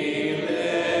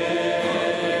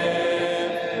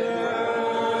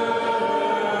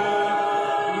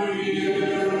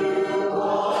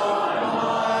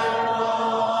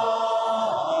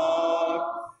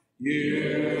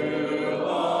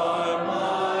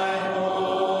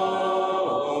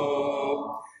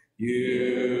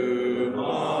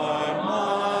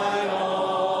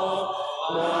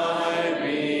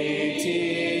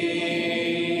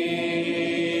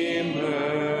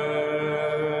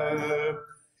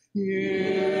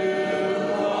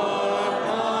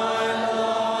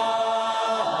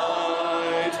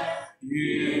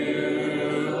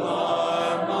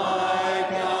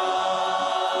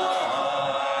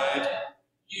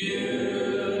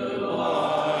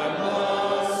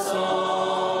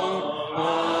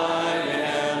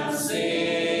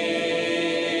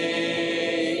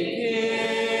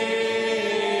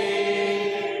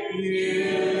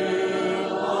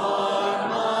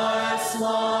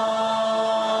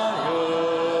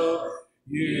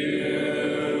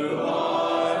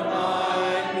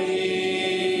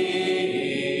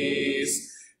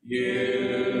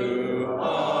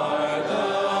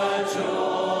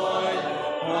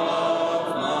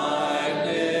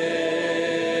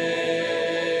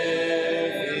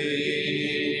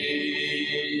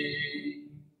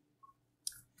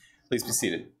Please be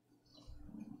seated.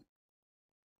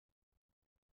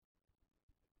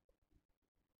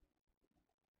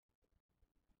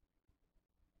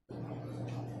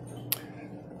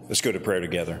 Let's go to prayer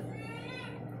together.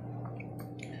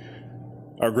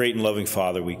 Our great and loving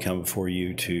Father, we come before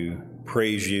you to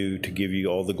praise you, to give you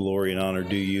all the glory and honor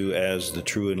due you as the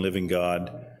true and living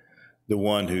God, the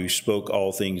one who spoke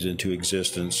all things into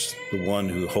existence, the one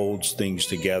who holds things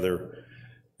together,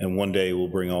 and one day will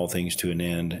bring all things to an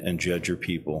end and judge your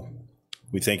people.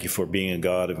 We thank you for being a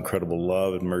God of incredible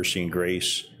love and mercy and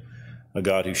grace, a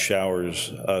God who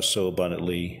showers us so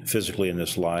abundantly physically in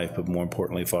this life, but more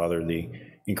importantly, Father, the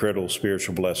incredible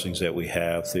spiritual blessings that we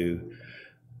have through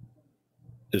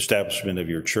the establishment of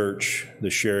your church,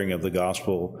 the sharing of the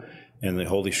gospel, and the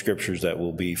Holy Scriptures that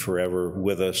will be forever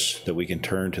with us, that we can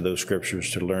turn to those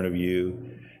Scriptures to learn of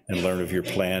you and learn of your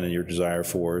plan and your desire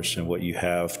for us and what you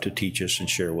have to teach us and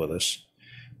share with us.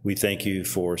 We thank you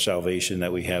for salvation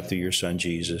that we have through your Son,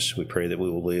 Jesus. We pray that we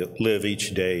will live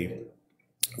each day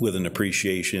with an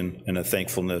appreciation and a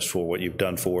thankfulness for what you've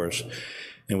done for us,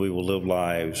 and we will live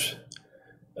lives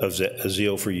of a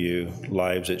zeal for you,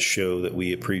 lives that show that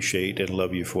we appreciate and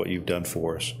love you for what you've done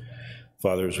for us.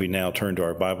 Father, as we now turn to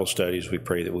our Bible studies, we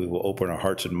pray that we will open our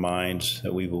hearts and minds,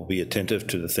 that we will be attentive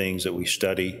to the things that we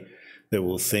study, that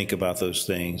we'll think about those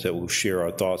things, that we'll share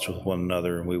our thoughts with one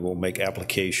another, and we will make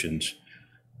applications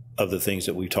of the things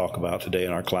that we talk about today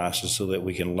in our classes so that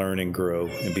we can learn and grow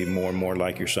and be more and more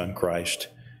like your Son, Christ,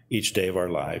 each day of our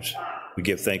lives. We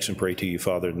give thanks and pray to you,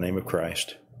 Father, in the name of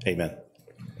Christ. Amen.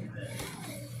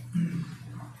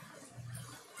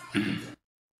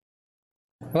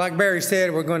 Like Barry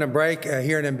said, we're going to break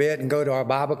here in a bit and go to our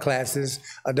Bible classes.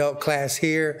 Adult class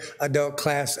here, adult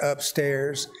class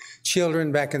upstairs,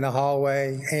 children back in the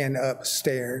hallway and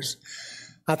upstairs.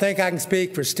 I think I can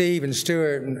speak for Steve and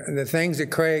Stuart, and the things that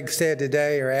Craig said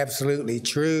today are absolutely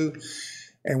true.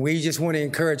 And we just want to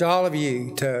encourage all of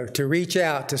you to reach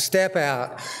out, to step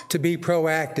out, to be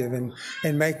proactive,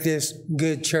 and make this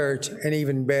good church an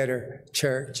even better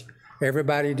church.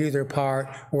 Everybody do their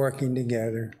part, working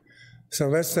together. So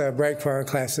let's break for our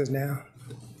classes now.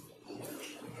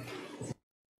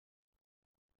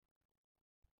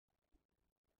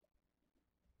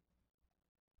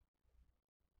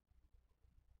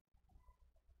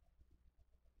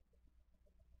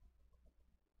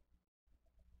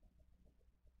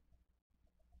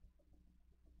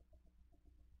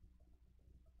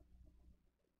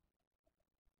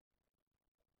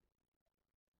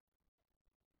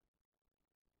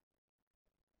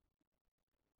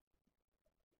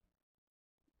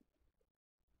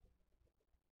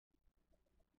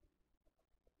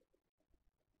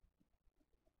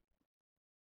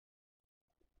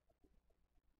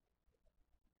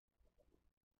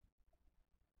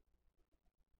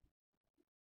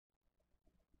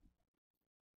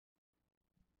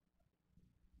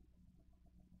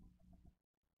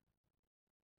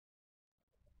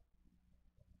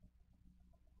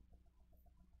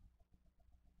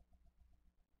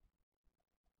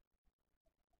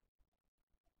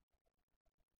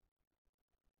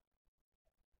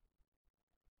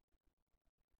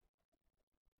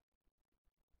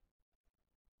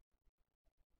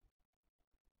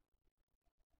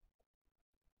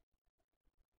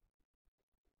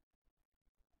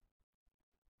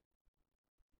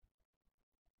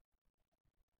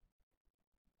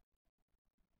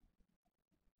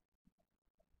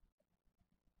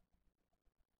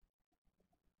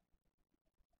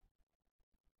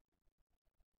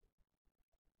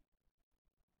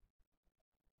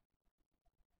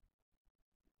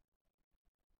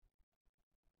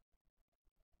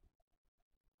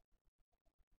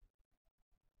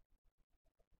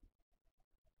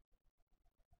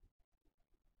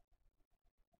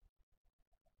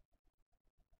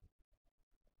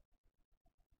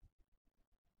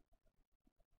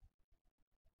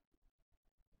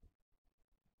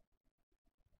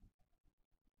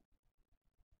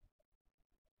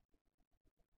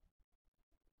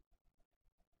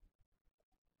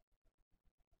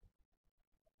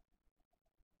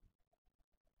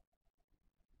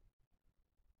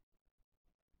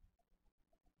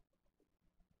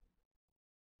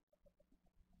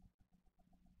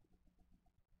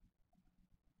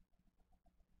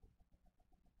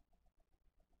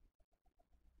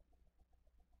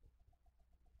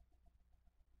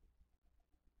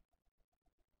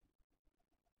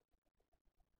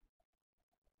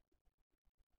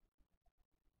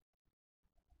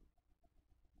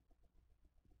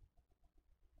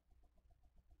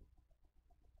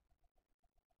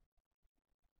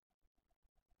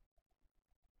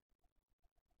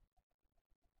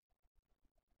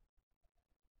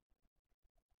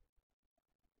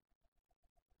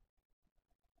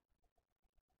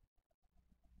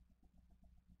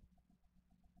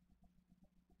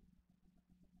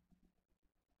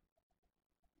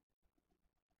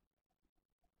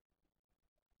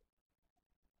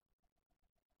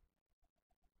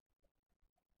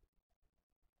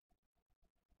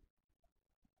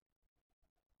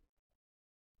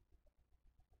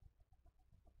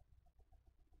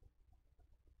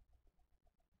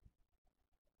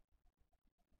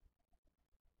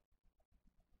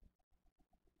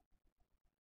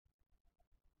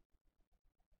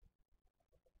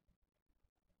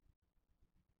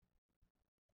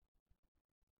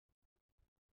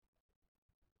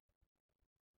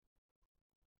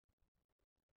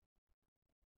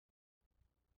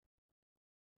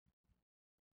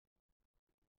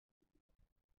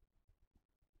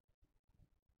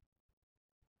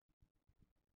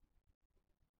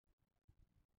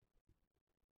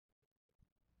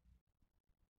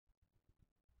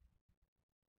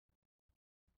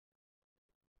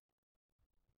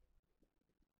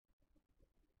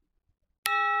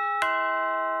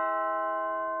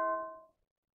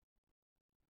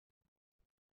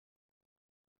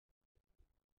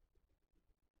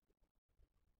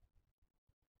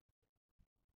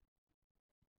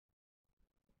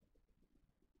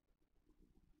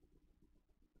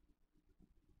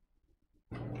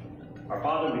 Our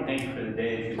Father, we thank you for the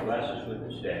day that you bless us with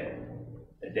this day,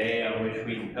 a day on which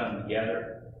we can come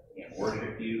together and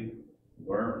worship you,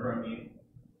 learn from you,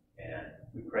 and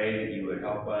we pray that you would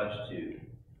help us to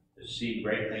see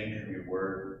great things from your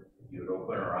word. You would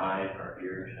open our eyes and our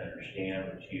ears to understand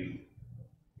what you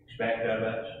expect of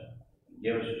us, and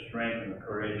give us the strength and the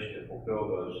courage to fulfill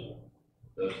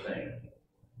those things.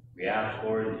 We ask,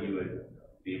 Lord, that you would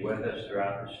be with us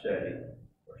throughout the study.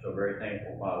 so very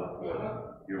thankful, Father,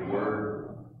 for your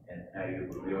word and how you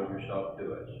revealed yourself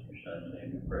to us. In your Son's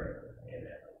name we pray.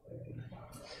 Amen.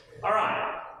 All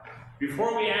right.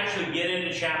 Before we actually get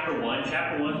into chapter 1 is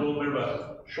a little bit of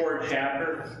a short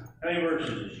chapter. How many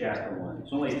verses is chapter 1?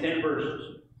 It's only 10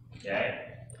 verses.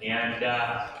 Okay? And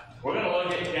we're going to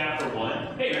look at chapter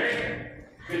 1. Hey, Mary.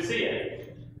 Good to see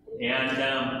you.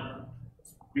 And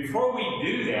before we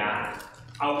do that,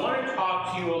 I want to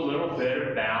talk to you a little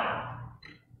bit about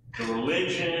the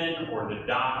religion or the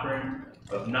doctrine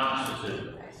of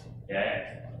Gnosticism.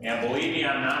 Okay? And believe me,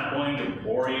 I'm not going to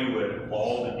bore you with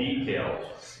all the details.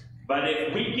 But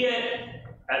if we get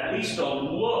at least a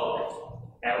look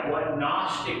at what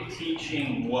Gnostic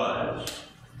teaching was,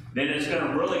 then it's going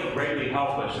to really greatly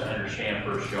help us to understand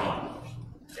 1 John.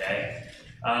 Okay?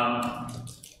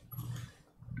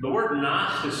 The word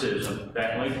Gnosticism, in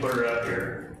fact, let me put it up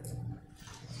here.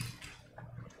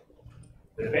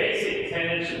 The basic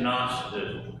tenets of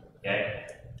Gnosticism. Okay?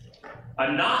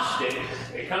 A Gnostic,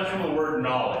 it comes from the word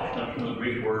knowledge. It comes from the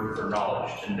Greek word for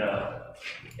knowledge, to know.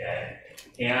 Okay?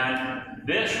 And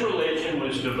this religion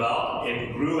was developed,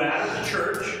 it grew out of the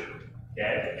church,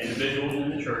 okay? Individuals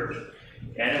in the church,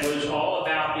 and it was all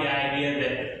about the idea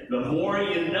that the more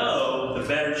you know, the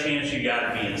better chance you got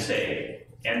of being saved.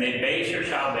 And they base their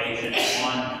salvation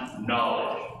on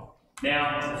knowledge.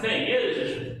 Now, the thing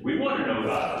is we want to know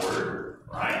God's Word,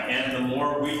 right? And the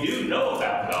more we do know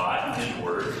about God and His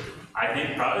Word, I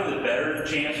think probably the better the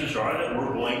chances are that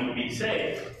we're going to be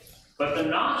saved. But the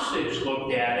Gnostics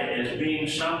looked at it as being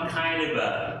some kind of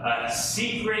a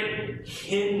secret,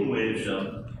 hidden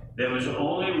wisdom that was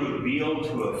only revealed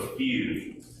to a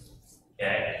few.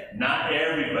 Okay? Not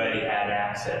everybody had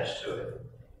access to it.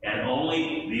 And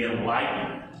only the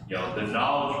enlightened, the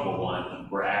knowledgeable ones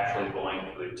were actually going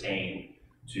to attain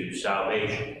to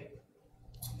salvation.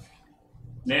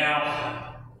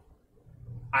 Now,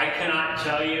 I cannot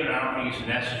tell you, and I don't think it's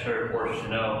necessary for us to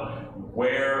know,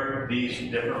 where these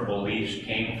different beliefs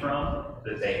came from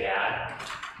that they had.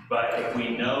 But if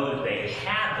we know that they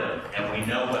had them and we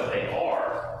know what they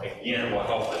are, again, it will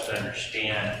help us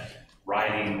understand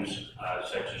writings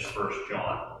such as 1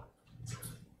 John.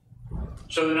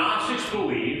 So the Gnostics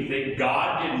believed that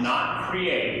God did not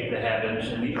create the heavens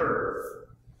and the earth.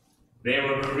 They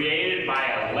were created by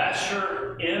a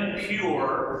lesser,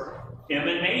 impure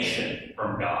emanation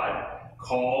from God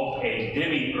called a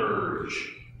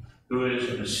demiurge, who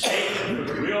is mistaken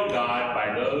for the real God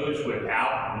by those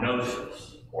without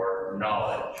gnosis, or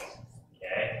knowledge.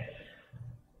 Okay?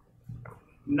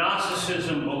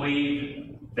 Gnosticism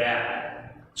believed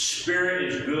that spirit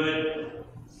is good,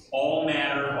 all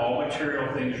matter, all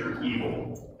material things are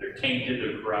evil. They're tainted,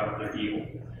 they're corrupt, they're evil.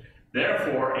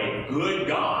 Therefore, a good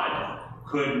God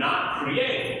could not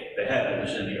create the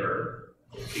heavens and the earth,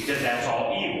 because that's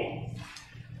all evil.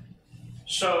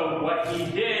 So what he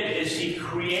did is he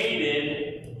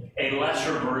created a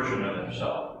lesser version of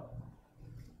himself,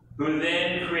 who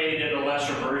then created a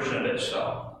lesser version of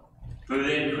itself, who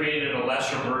then created a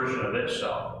lesser version of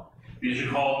itself. These are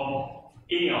called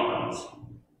eons,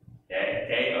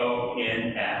 okay?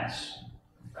 A-O-N-S,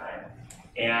 right?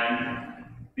 And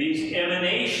these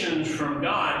emanations from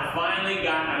God finally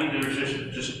got,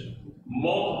 there's just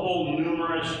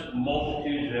numerous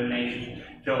multitudes of emanations,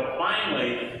 till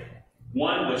finally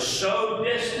one was so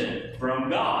distant from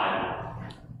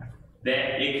God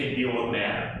that it could deal with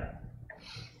matter.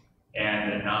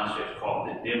 And the Gnostics called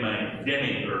it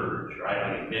demiurge,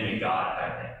 right? Like a demigod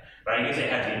type thing. But I guess they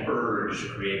had the urge to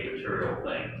create material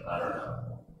things. I don't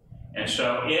know. And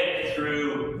so it,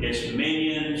 through its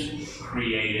minions,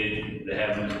 created the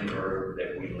heavens and the earth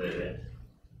that we live in.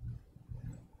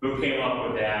 Who came up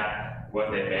with that?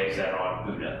 What they based that on?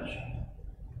 Who knows?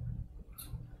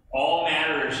 All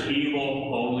matter is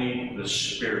evil, only the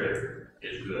Spirit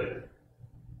is good.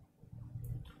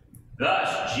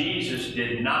 Thus, Jesus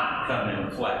did not come in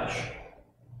the flesh,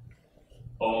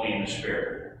 only in the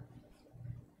Spirit.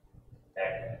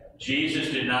 Okay?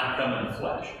 Jesus did not come in the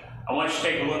flesh. I want you to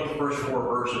take a look at the first 4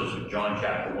 verses of John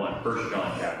chapter 1, 1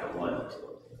 John chapter 1.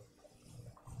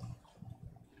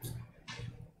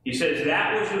 He says,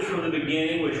 that which was from the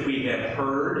beginning, which we have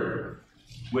heard,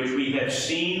 which we have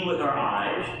seen with our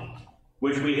eyes,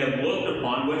 which we have looked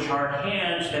upon, which our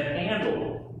hands have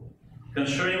handled.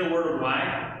 Concerning the word of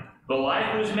life, the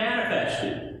life was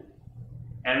manifested,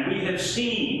 and we have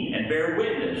seen and bear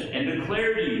witness and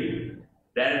declare to you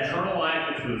that eternal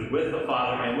life which was with the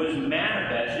Father and was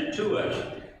manifested to us.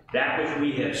 That which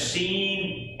we have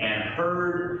seen and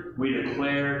heard, we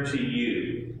declare to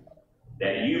you,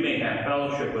 that you may have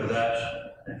fellowship with us,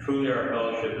 and truly our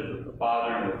fellowship is with the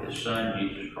Father and with His Son,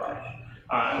 Jesus Christ.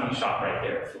 Let me stop right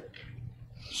there.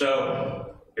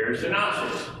 So, here's the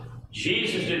Gnostics.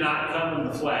 Jesus did not come in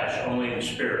the flesh, only in the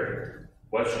spirit.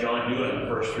 What's John doing in the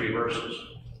first 3 verses?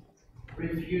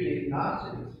 Refuting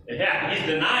Gnostics. Yeah, he's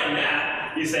denying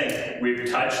that. He's saying, we've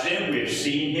touched him, we've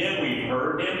seen him, we've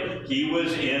heard him. He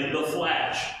was in the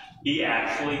flesh. He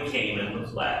actually came in the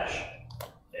flesh.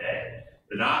 Okay?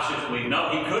 The Gnostics believe, no,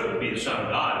 he couldn't be the Son of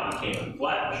God if he came in the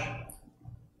flesh.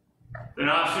 The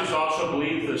Gnostics also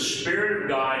believe the Spirit of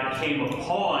God came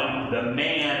upon the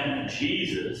man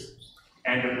Jesus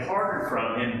and departed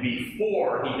from him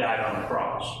before he died on the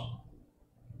cross.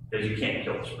 Because you can't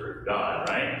kill the Spirit of God,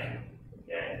 right?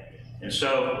 Okay. And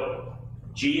so,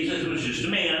 Jesus was just a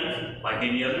man, like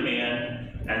any other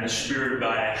man, and the Spirit of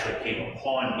God actually came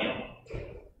upon him.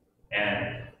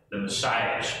 And the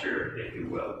Messiah Spirit, if you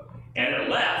will. And it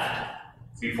left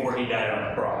before he died on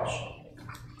the cross.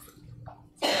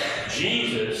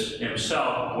 Jesus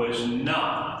himself was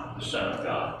not the Son of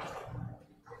God.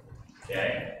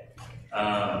 Okay?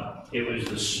 It was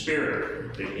the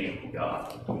Spirit that came from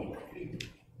God.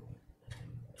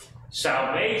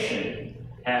 Salvation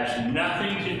has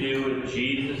nothing to do with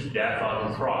Jesus' death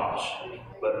on the cross,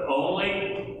 but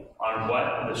only on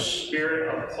what the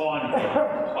Spirit upon him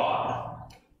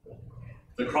taught.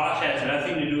 The cross has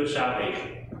nothing to do with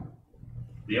salvation.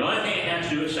 The only thing it has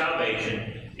to do with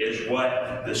salvation is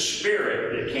what the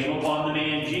Spirit that came upon the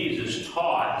man Jesus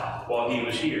taught while he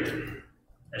was here.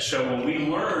 And so when we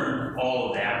learn all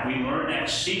of that, we learn that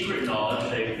secret knowledge,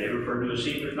 they refer to as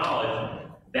secret knowledge,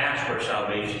 that's where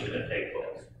salvation is going to take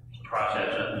place. The cross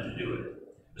has nothing to do with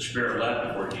it. The Spirit left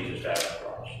before Jesus died on the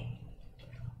cross.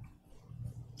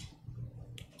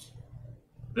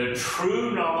 The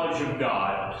true knowledge of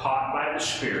God taught by the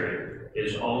Spirit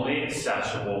is only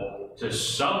accessible to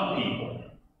some people,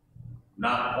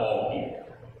 not all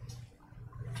people.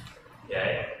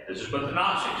 Okay? This is what the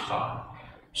Gnostics taught.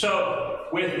 So,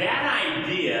 with that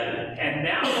idea, and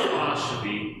now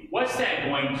philosophy, what's that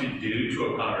going to do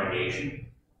to a congregation?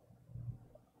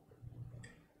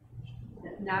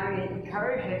 Not really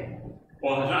encouraging.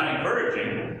 Well, it's not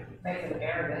encouraging. Make them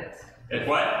arrogant. It's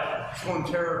what? It's going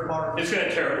to tear it apart. It's going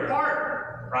to tear it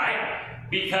apart, right?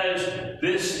 Because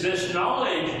this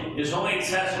knowledge is only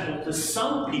accessible to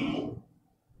some people,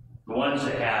 the ones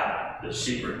that have the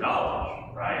secret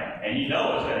knowledge, right? And you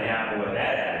know what's going to happen with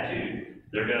that attitude.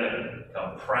 They're going to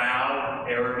become proud,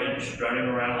 arrogant, strutting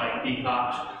around like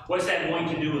peacocks. What's that going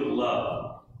to do with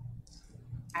love?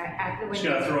 It's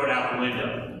going to throw it out the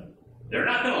window. They're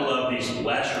not going to love these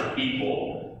lesser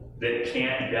people that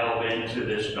can't delve into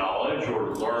this knowledge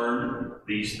or learn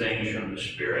these things from the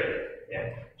Spirit.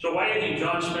 Yeah. So why do you think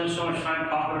John spends so much time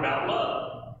talking about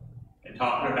love and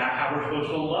talking about how we're supposed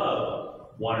to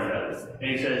love one another? And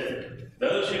he says,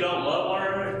 those who don't love one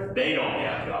another, they don't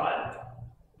have God.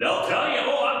 They'll tell you,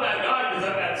 oh, I've got God because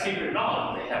I've got secret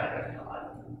knowledge. They haven't got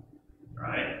God.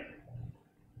 Right?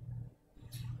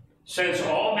 Since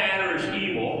all matter is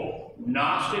evil,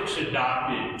 Gnostics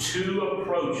adopted 2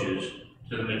 approaches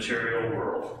to the material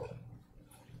world.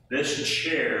 This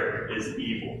chair is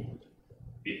evil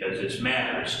because it's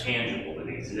matter, it's tangible,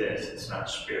 it exists, it's not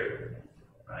spirit.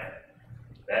 Right?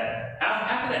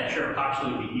 How could that chair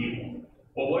possibly be evil?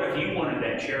 Well, what if you wanted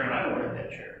that chair and I wanted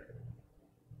that chair?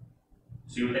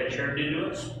 See what that chair did to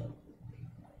us?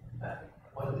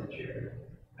 What is the chair?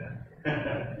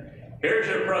 Here's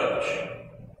your approach.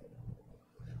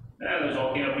 Now, those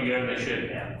all came up together, they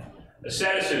shouldn't have.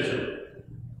 Asceticism.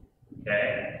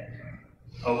 Okay?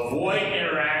 Avoid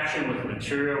interaction with the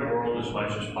material world as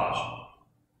much as possible.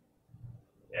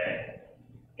 Okay?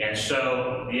 And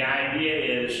so the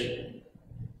idea is,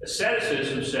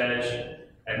 asceticism says,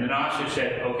 and the Gnostics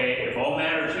said, okay, if all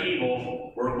matter is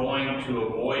evil, we're going to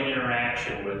avoid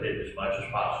interaction with it as much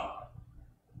as possible.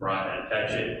 We're not going to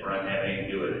touch it, we're not going to have anything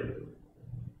to do with it.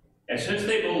 And since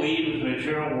they believed the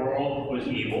material world was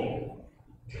evil,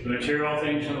 the material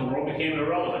things in the world became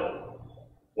irrelevant.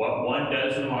 What one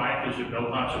does in life is of no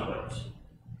consequence.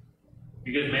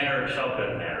 Because matter itself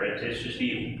doesn't matter, it's just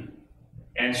evil.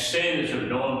 And sin is of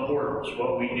no importance.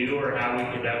 What we do or how we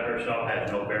conduct ourselves has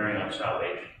no bearing on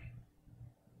salvation.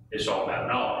 It's all about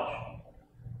knowledge.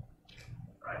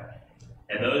 Right?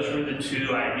 And those were the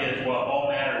 2 ideas. Well, all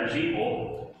matter is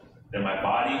evil, then my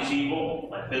body is evil,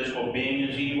 my physical being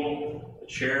is evil, the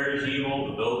chair is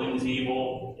evil, the building is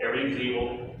evil, everything's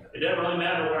evil. It doesn't really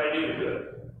matter what I do to it.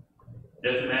 It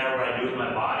doesn't matter what I do with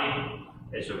my body,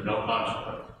 it's of no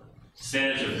consequence.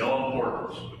 Sin is of no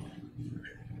importance.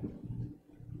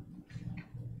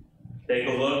 Take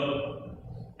a look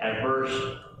at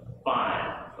verse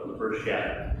 5 of the first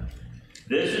chapter.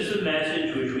 This is the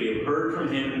message which we have heard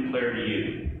from him and declared to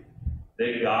you,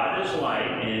 that God is light,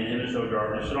 and in him is no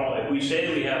darkness at all. If we say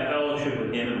that we have fellowship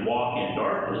with him and walk in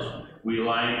darkness, we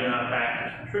lie and do not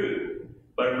practice the truth.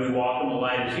 But if we walk in the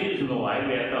light as he is in the light,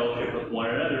 we have fellowship with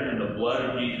one another, and the blood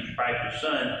of Jesus Christ, his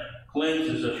Son,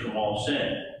 cleanses us from all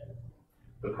sin.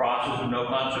 The cross is of no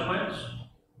consequence.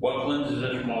 What cleanses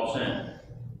us from all sin?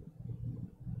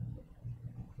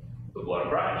 The blood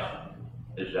of Christ.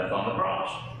 His death on the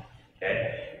cross.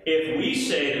 Okay? If we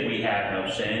say that we have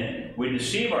no sin, we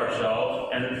deceive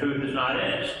ourselves, and the truth is not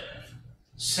in us.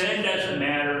 Sin doesn't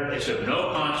matter. It's of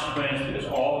no consequence because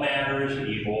all matter is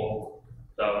evil.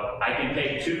 So I can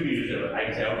take two views of it. I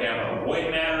can say, okay, I'm going to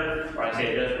avoid matter, or I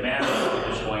say it doesn't matter, so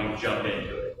I'm just going to jump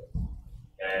into it.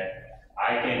 Okay?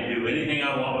 I can do anything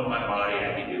I want with my body.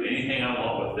 I can do anything I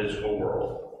want with the physical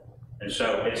world. And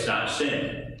so it's not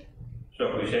sin. So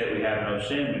if we say that we have no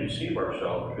sin, we deceive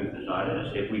ourselves. The truth is not in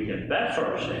us. If we confess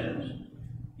our sins,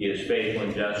 he is faithful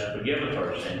and just to forgive us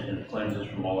our sins and to cleanse us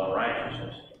from all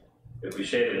unrighteousness. If we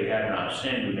say that we have not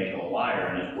sinned, we make him a liar,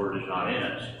 and his word is not in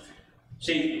us.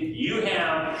 See, you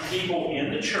have people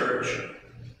in the church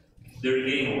that are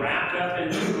getting wrapped up in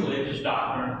religious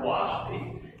doctrine and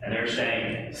philosophy, and they're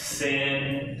saying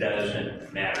sin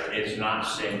doesn't matter. It's not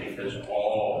sin because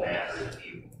all matter is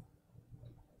evil.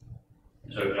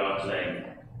 So John's saying,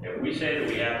 if we say that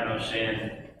we have no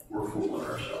sin, we're fooling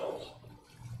ourselves.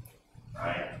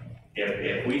 Right?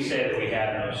 If we say that we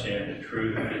have no sin, the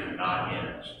truth is not in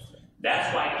us.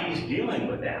 That's why he's dealing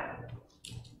with that.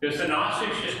 Because the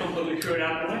Gnostics just completely threw it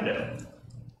out the window.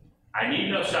 I need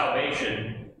no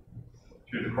salvation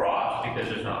through the cross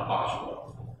because it's not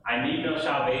possible. I need no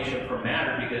salvation from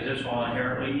matter because it's all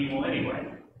inherently evil anyway.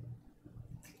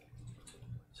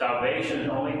 Salvation is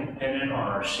only dependent on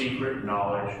our secret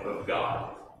knowledge of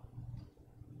God.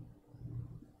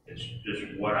 It's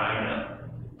just what I know,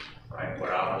 right?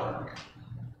 What I've learned.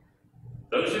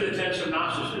 Those are the tenets of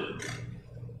Gnosticism.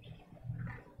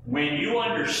 When you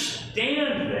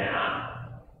understand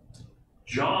that,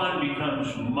 John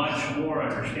becomes much more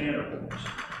understandable.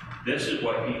 This is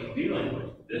what he's dealing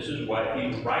with. This is what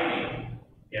he's writing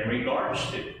in regards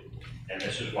to. And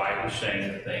this is why he's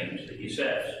saying the things that he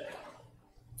says.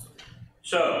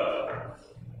 So,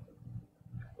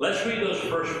 let's read those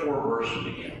first 4 verses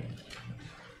again.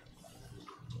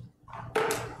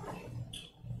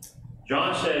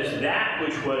 John says, that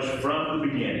which was from the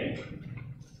beginning,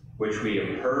 which we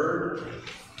have heard,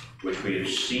 which we have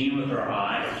seen with our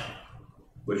eyes,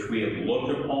 which we have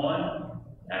looked upon,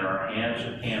 and our hands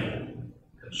have handled,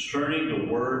 concerning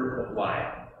the word of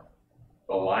life.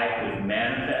 The life was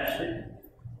manifested,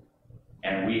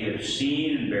 and we have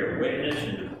seen and bear witness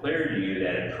and declare to you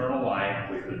that eternal life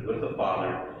which was with the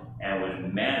Father and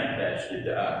was manifested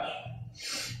to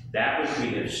us. That which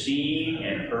we have seen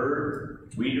and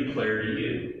heard, we declare to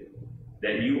you,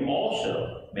 that you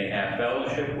also may have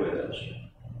fellowship with us.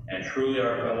 And truly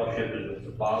our fellowship is with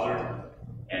the Father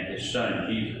and his Son,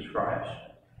 Jesus Christ.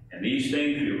 And these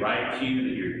things we write to you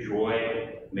that your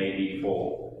joy may be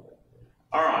full.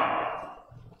 All right.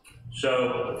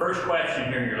 So the first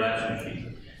question here in your lesson sheet.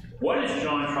 What is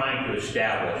John trying to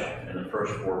establish in the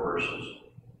first 4 verses?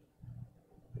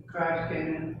 Christ came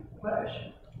in flesh.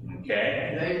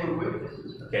 Okay. They were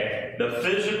witnesses. Okay. The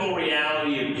physical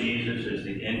reality of Jesus is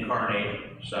the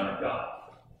incarnate Son of God.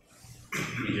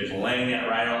 He's just laying that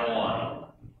right on the line.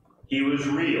 He was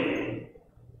real.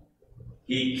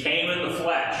 He came in the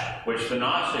flesh, which the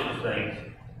Gnostics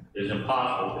think is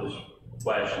impossible because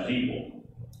flesh is evil.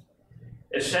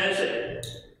 It says that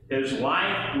his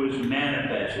life was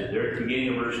manifested. There at the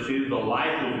beginning of verse 2, the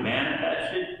life was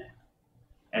manifested.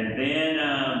 And then,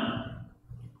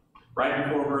 right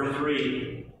before verse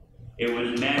 3, it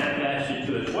was manifested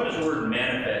to us. What does the word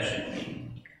manifested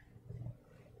mean?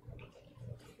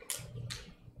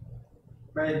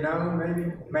 Made known,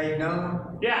 maybe? Made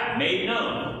known? Yeah, made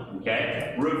known.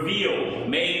 Okay? Revealed,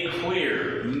 made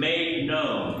clear, made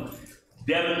known,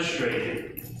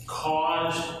 demonstrated,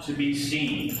 caused to be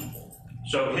seen.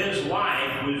 So his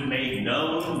life was made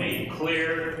known, made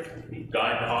clear.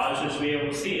 God caused us to be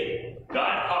able to see it.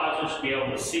 God caused us to be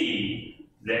able to see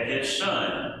that his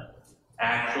Son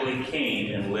actually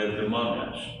came and lived among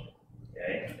us.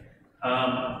 Okay?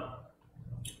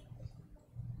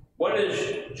 What does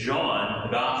John,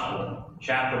 the Gospel,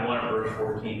 chapter 1, verse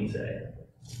 14 say?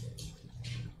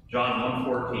 John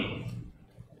 1:14.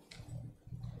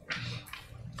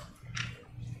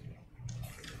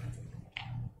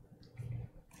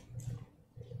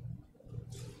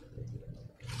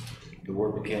 The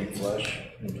Word became flesh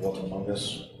and dwelt among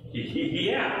us.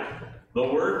 Yeah. The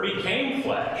Word became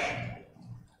flesh.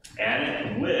 And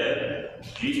it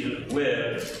lived, Jesus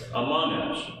lived among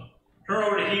us. Turn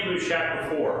over to Hebrews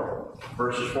chapter 4,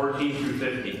 verses 14 through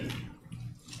 15.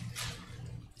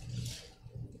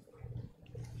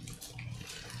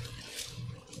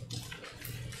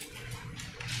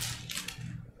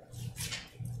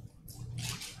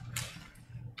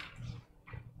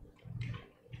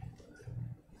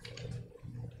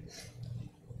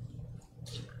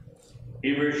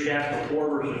 Hebrews chapter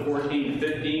 4, verses 14 to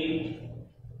 15.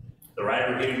 The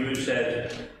writer of Hebrews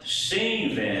says,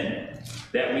 "Seeing then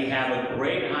that we have a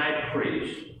great high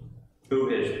priest who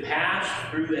has passed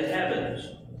through the heavens,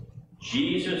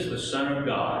 Jesus the Son of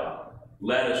God,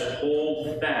 let us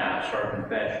hold fast our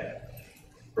confession.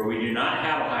 For we do not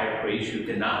have a high priest who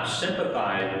cannot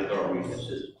sympathize with our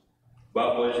weaknesses,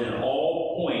 but was in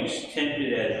all points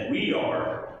tempted as we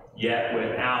are, yet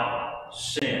without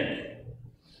sin."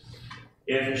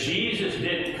 If Jesus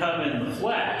didn't come in the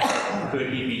flesh,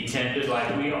 could he be tempted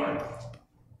like we are?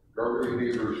 Go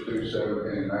read Hebrews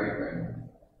 2:17 and 18.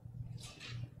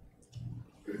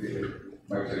 It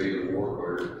makes it even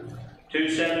more clear.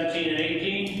 2:17 and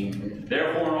 18.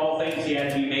 Therefore, in all things he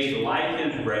had to be made like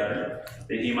his brethren,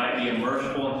 that he might be a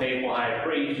merciful and faithful high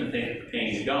priest, and things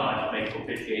pertaining to God, to make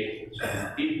propitiation for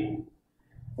the people.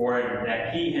 For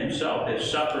that he himself has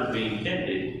suffered being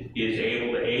tempted, he is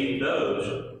able to aid those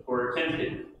who are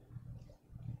tempted.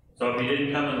 So if he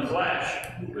didn't come in the flesh,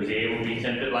 was he able to be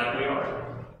tempted like we are?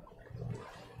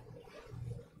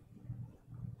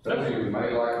 Says he was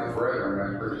made like his brethren,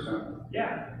 that's pretty simple.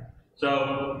 Yeah.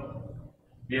 So,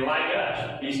 be like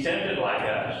us. He's tempted like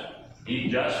us.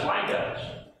 He's just like us.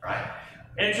 Right?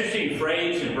 Interesting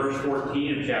phrase in verse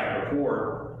 14 of chapter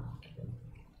 4.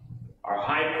 Our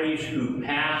high priest who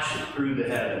passed through the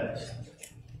heavens.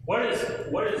 What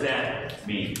does that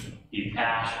mean? He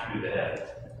passed through the heavens.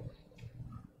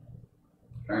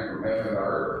 Came from heaven to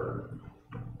earth.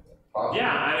 Possibly.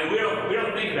 Yeah, I mean, we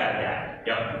don't think about that.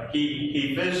 You know,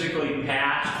 he physically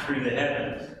passed through the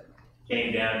heavens,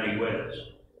 came down to be with us,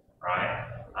 right?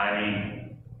 I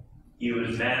mean, he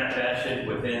was manifested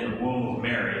within the womb of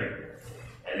Mary,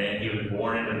 and then he was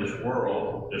born into this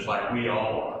world, just like we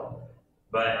all are.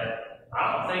 But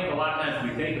I don't think a lot of times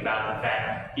we think about the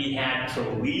fact he had to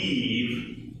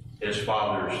leave his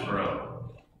Father's throne,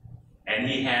 and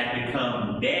he had to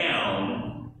come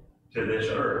down to this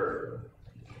earth.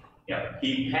 Yeah,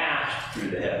 he passed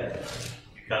through the heavens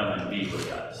to come and be with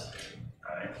us.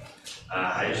 Right?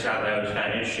 I just thought that was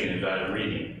kind of interesting as I was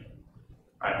reading.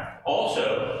 Right.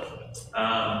 Also,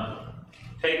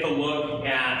 take a look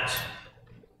at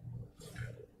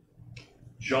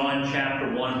John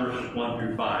chapter 1, verses 1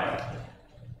 through 5.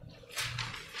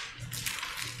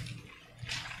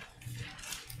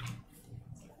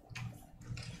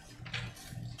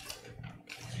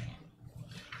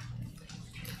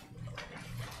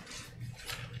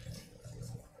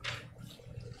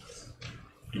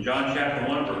 In John chapter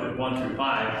 1, verses 1 through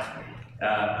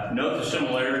 5, note the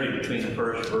similarity between the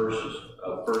first verses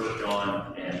of 1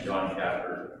 John and John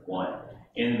chapter 1.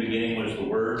 In the beginning was the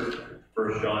Word.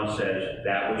 1 John says,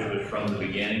 that which was from the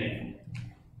beginning.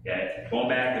 Okay, going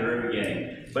back to the very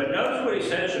beginning. But notice what he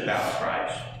says about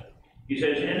Christ. He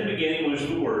says, in the beginning was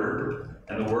the Word,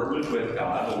 and the Word was with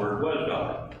God, the Word was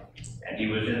God. And he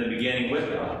was in the beginning with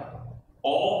God.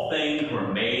 All things were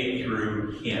made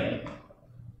through him.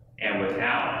 And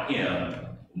without him,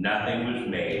 nothing was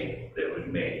made that was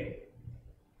made.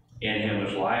 In him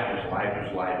was life was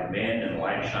light of men, and the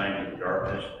light shined in the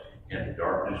darkness, and the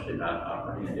darkness did not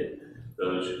comprehend it.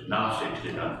 Those Gnostics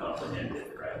did not comprehend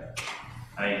it, right?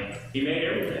 I mean, he made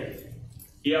everything.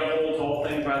 He upholds all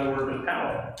things by the word of his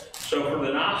power. So for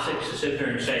the Gnostics to sit there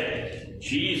and say,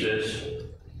 Jesus,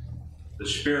 the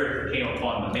Spirit that came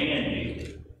upon the man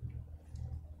Jesus,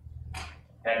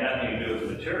 had nothing to do with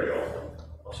the material.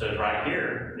 It says right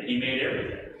here that he made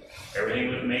everything. Everything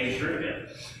was made through him.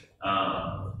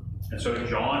 And so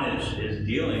John is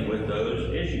dealing with those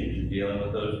issues and dealing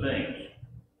with those things.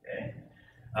 Okay?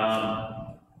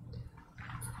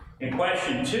 In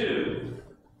question 2,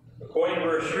 according to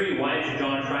verse 3, why is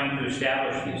John trying to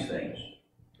establish these things?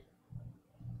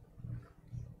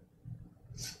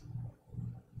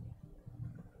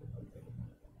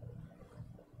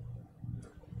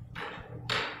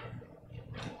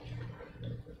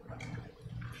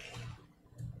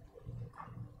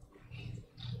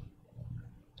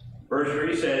 Verse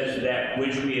 3 says, that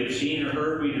which we have seen or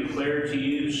heard we declare to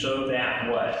you, so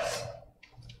that what?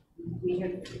 We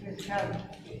have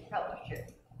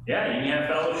fellowship. Yeah, you can have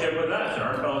fellowship with us, and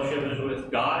our fellowship is with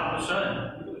God and the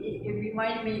Son. It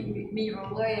reminds me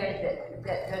of a lawyer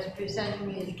that's presenting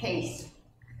me his case.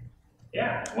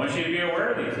 Yeah, I want you to be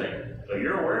aware of these things. So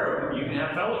you're aware of them, you can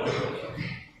have fellowship with them.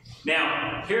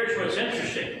 Now, here's what's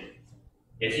interesting.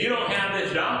 If you don't have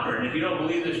this doctrine, if you don't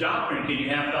believe this doctrine, can you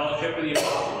have fellowship with the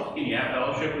apostles? Can you have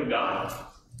fellowship with God?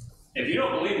 If you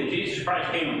don't believe that Jesus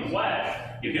Christ came in the flesh,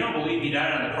 if you don't believe he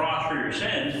died on the cross for your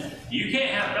sins, you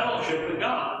can't have fellowship with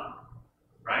God.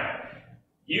 Right?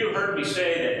 You have heard me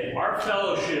say that our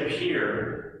fellowship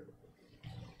here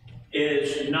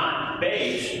is not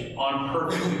based on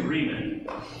perfect agreement,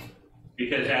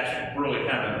 because that's really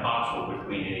kind of impossible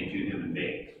between any two human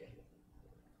beings.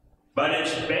 But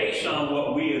it's based on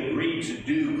what we agree to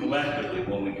do collectively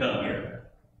when we come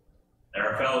here. And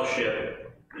our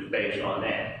fellowship is based on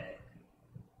that.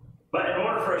 But in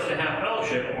order for us to have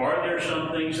fellowship, are there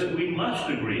some things that we must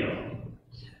agree on?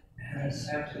 Yes,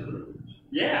 absolutely.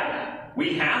 Yeah.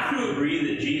 We have to agree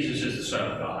that Jesus is the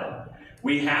Son of God.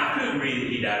 We have to agree that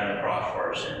he died on the cross for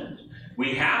our sins.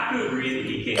 We have to agree that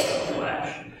he came in the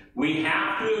flesh. We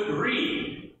have to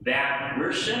agree that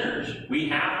we're sinners. We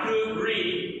have to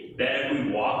agree that if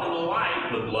we walk in the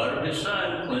light, the blood of his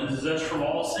Son cleanses us from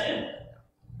all sin.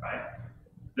 Right?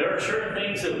 There are certain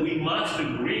things that we must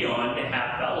agree on to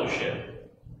have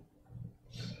fellowship.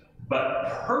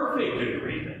 But perfect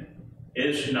agreement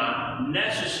is not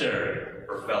necessary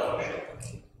for fellowship.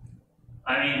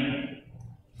 I mean,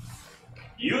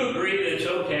 you agree that it's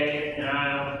okay, and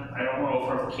I don't want to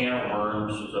open up a can of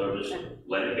worms, so just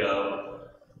let it go.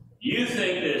 You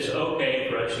think that it's okay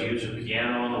for us to use a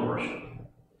piano in the worship.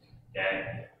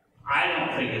 Okay? I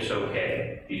don't think it's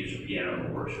okay to use a piano in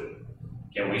the worship.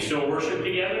 Can we still worship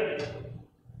together?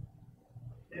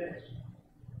 Yes.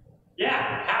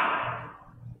 Yeah, how?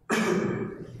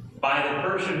 By the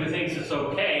person who thinks it's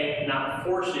okay, not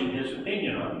forcing his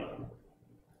opinion on me,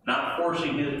 not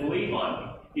forcing his belief on me.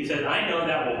 He said, I know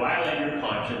that will violate your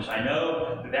conscience. I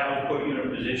know that that will put you in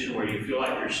a position where you feel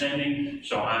like you're sinning,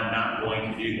 so I'm not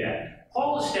going to do that.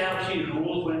 Paul established these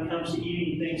rules when it comes to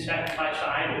eating things sacrificed to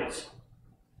idols.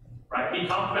 Right? He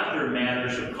talked about their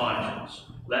matters of conscience.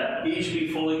 Let each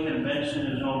be fully convinced in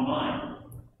his own mind.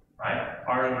 Right?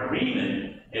 Our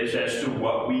agreement is as to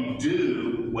what we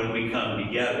do when we come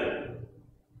together.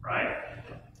 Right?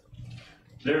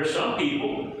 There are some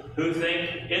people who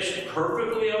think it's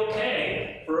perfectly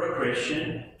okay for a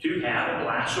Christian to have a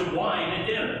glass of wine at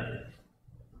dinner.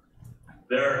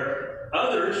 There are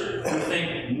others who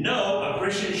think, no, a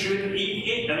Christian shouldn't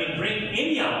drink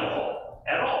any alcohol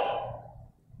at all.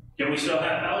 Can we still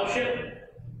have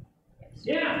fellowship?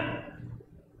 Yeah.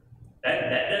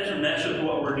 That doesn't mess with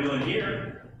what we're doing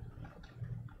here.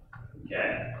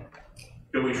 Okay.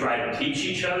 Do we try to teach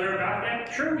each other about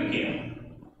that? Sure we can.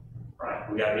 Right?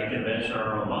 We got to be convinced in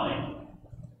our own mind.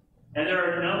 And there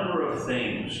are a number of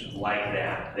things like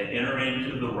that that enter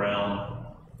into the realm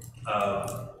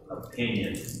of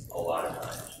opinion a lot of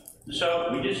times. So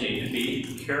we just need to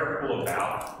be careful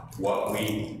about what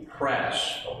we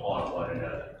press upon one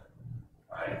another.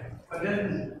 Right? But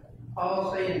doesn't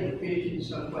Paul say in Ephesians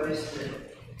someplace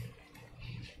that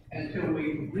until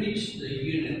we reach the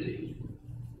unity,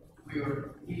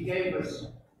 he gave us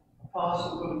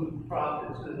apostles and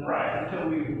prophets, and right. Until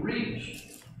we reach,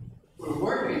 we're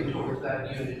working towards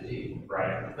that unity.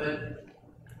 Right. But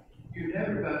you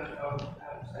never got to, I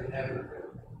would say never.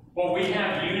 Well, we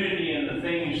have unity in the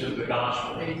things of the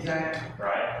gospel. Exactly.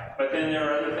 Right? But then there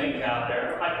are other things out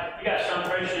there. Like, you got some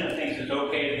Christian that thinks it's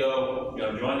okay to go,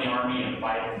 join the army and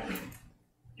fight in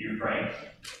Ukraine.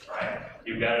 Right?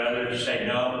 You've got others who say,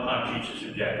 no, I'm Jesus'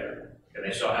 objector. Can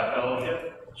they still have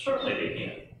fellowship? Certainly they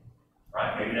can.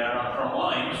 Right? Maybe not on front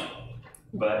lines,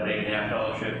 but they can have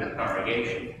fellowship in the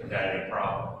congregation without any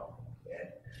problem. Okay?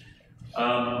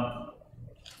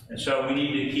 And so we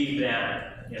need to keep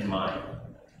that in mind.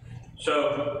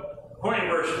 So, according to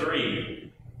verse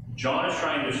 3, John is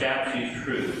trying to establish these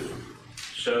truths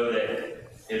so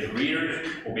that his readers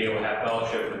will be able to have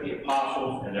fellowship with the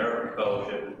apostles, and their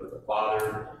fellowship with the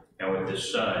Father and with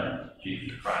his Son,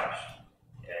 Jesus Christ.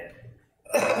 Okay?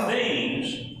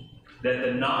 Things that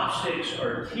the Gnostics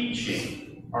are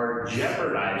teaching are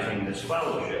jeopardizing this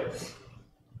fellowship.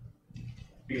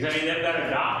 Because, they've got a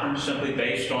doctrine simply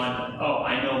based on, oh,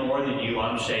 I know more than you,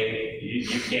 I'm saved.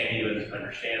 You can't even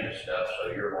understand this stuff,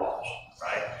 so you're lost,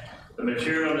 right? The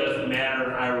material doesn't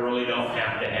matter. I really don't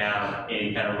have to have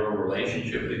any kind of real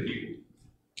relationship with you.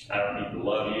 I don't need to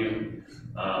love you.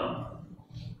 And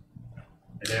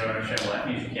they don't understand, well, that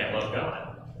means you can't love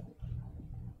God.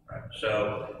 Right?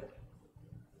 So,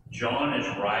 John is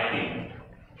writing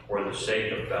for the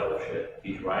sake of fellowship.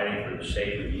 He's writing for the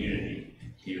sake of unity.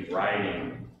 He's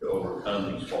writing to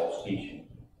overcome these false teachings.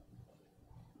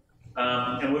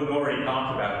 And we've already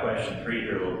talked about question 3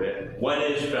 here a little bit. What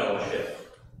is fellowship?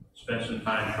 Spend some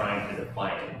time trying to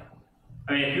define it.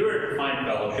 If you were to define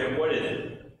fellowship, what is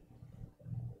it?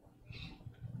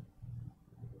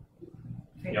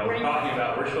 You know, we're talking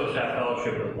about, we're supposed to have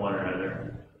fellowship with one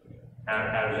another.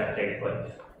 How does that take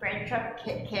place? Friendship,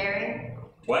 caring.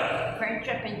 What?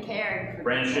 Friendship and caring.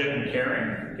 Friendship and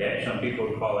caring. Okay, some people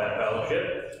would call that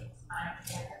fellowship.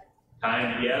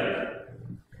 Time together.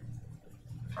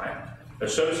 Right.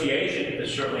 Association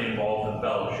is certainly involved in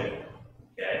fellowship.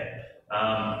 Okay.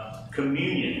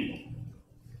 Communion.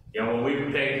 You know, when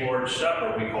we take the Lord's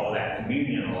Supper, we call that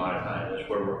communion a lot of times. That's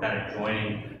where we're kind of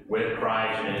joining with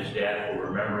Christ in his death. We're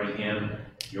remembering him,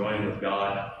 joining with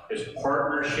God. It's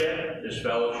partnership, this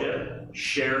fellowship,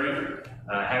 sharing,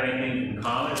 having things in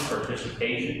common,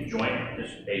 participation, joint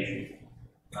participation.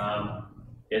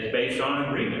 It's based on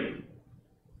agreement,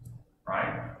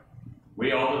 right?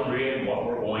 We all agree on what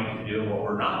we're going to do and what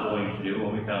we're not going to do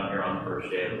when we come here on the first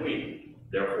day of the week.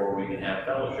 Therefore, we can have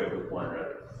fellowship with one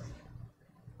another.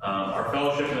 Our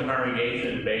fellowship in the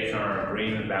congregation is based on our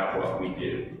agreement about what we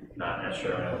do, not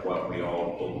necessarily what we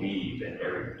all believe in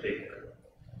every particular.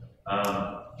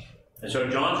 And so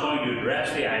John's going to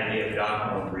address the idea of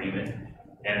doctrinal agreement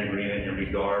and agreement in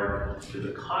regard to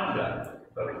the conduct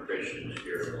of the Christians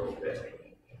here a little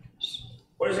bit.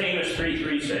 What does Amos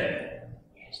 3:3 say?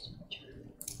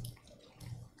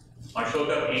 I should look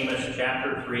up Amos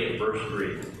chapter 3 at verse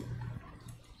 3.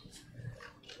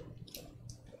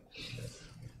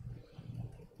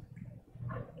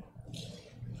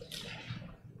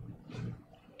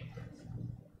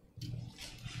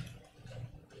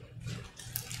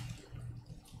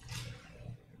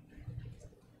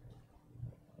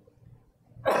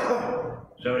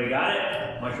 Somebody got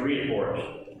it? Why don't you read it for us?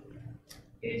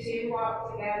 Do two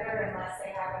walk together unless they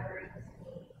have agreed to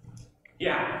meet?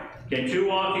 Yeah. Can two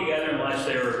walk together unless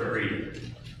they are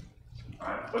agreed? All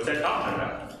right. What's that talking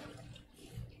about?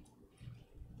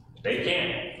 They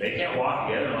can't. They can't walk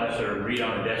together unless they're agreed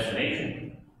on a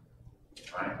destination.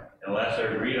 Right? Unless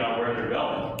they're agreed on where they're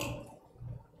going.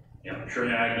 You know, Shirley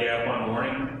and I get up one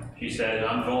morning. She says,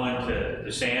 I'm going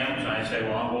to Sam's. And I say,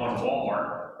 well, I'm going to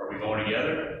Walmart. Are we going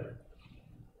together?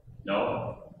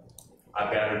 No.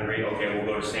 I've got to agree, okay, we'll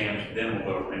go to Sam's, then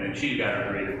we'll go, and then she's got to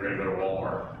agree that we're going to go to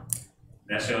Walmart. And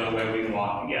that's the only way we can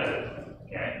walk together.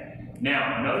 Okay?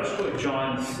 Now, notice what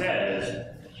John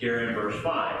says here in verse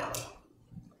 5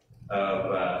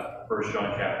 of 1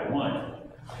 John chapter 1.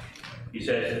 He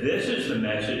says, this is the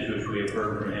message which we have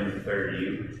heard from him and declared to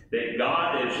you, that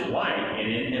God is light,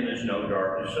 and in him is no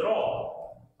darkness at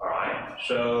all. All right?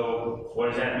 So, what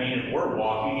does that mean if we're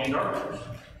walking in darkness?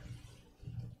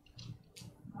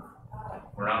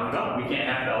 We're not with God. We can't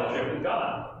have fellowship with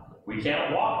God. We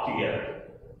can't walk together.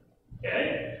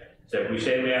 Okay? So if we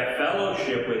say we have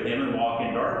fellowship with him and walk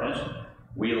in darkness,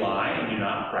 we lie and do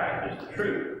not practice the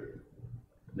truth.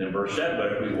 Then verse 7,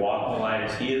 but if we walk in the light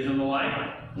as he is in the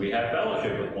light, we have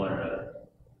fellowship with one another.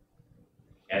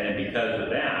 And then because of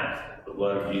that, the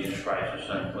blood of Jesus Christ, his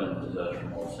Son, cleanses us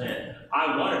from all sin.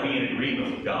 I want to be in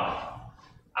agreement with God.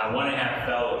 I want to have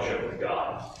fellowship with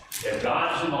God. If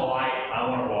God's in the light, I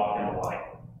want to walk in the light.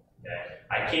 Okay?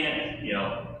 I can't,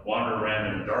 wander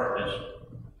around in the darkness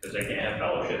because I can't have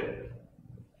fellowship.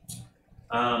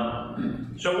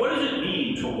 So what does it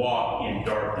mean to walk in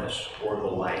darkness or the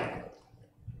light?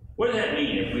 What does that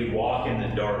mean if we walk in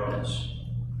the darkness?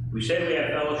 We say we have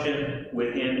fellowship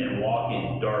with him and walk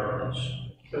in darkness.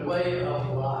 The way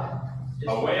of life.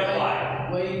 A way of life.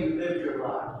 The way you live your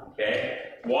life. Okay?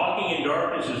 Walking in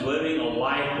darkness is living a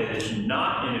life that is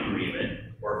not in agreement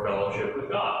or fellowship with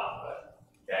God.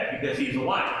 Okay? Because he's a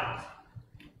light.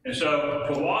 And so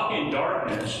to walk in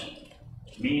darkness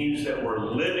means that we're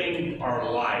living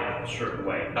our life a certain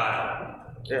way.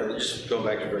 Kyle? Yeah, let's go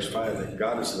back to verse 5, that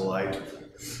God is the light,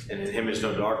 and in him is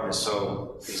no darkness.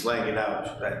 So he's laying it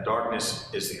out, that darkness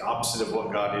is the opposite of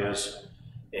what God is.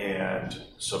 And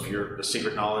so if you're the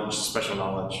secret knowledge, special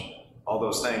knowledge, all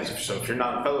those things. So if you're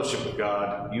not in fellowship with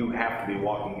God, you have to be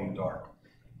walking in the dark.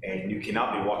 And you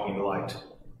cannot be walking in the light.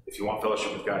 If you want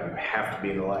fellowship with God, you have to be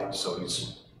in the light. So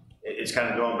it's kind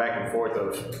of going back and forth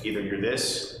of either you're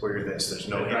this or you're this. There's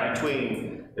no in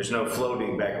between. There's no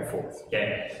floating back and forth.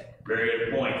 Okay, very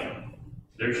good point.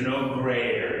 There's no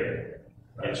gray area.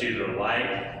 It's either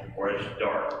light or it's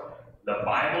dark. The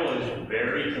Bible is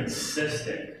very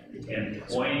consistent in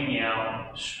pointing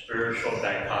out spiritual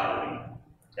dichotomy.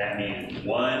 That means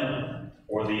one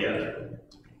or the other,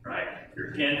 right?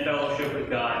 You're in fellowship with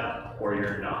God or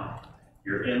you're not.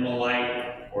 You're in the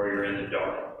light or you're in the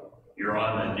dark. You're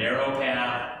on the narrow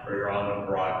path or you're on the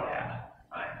broad path,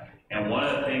 right? And one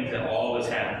of the things that all of us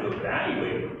have to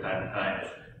evaluate from time to time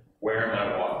is, where am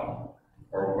I walking?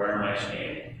 Or where am I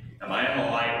standing? Am I in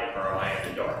the light or am I in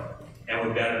the dark? And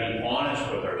we've got to be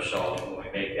honest with ourselves when we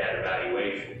make that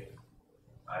evaluation.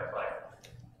 Right? Like,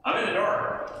 I'm in the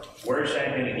dark. Where's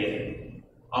that going to get me?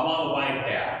 I'm on the right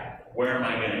path. Where am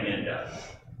I going to end up?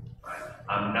 Right?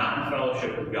 I'm not in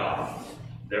fellowship with God.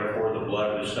 Therefore, the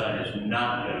blood of His Son is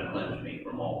not going to cleanse me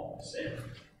from all sin.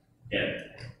 Yeah.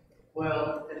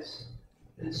 Well, it's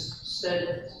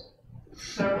said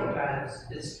several times,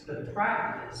 it's the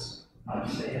practice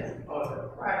of sin or the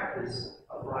practice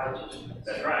of righteousness.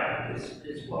 That's right.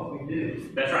 It's what we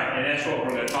do. That's right, and that's what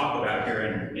we're going to talk about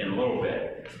here in a little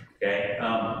bit. Okay?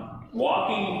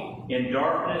 Walking in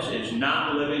darkness is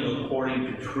not living according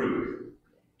to truth,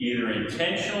 either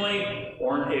intentionally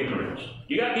or in ignorance.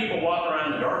 You got people walking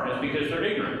around in the darkness because they're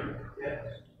ignorant. Yes.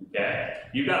 Okay?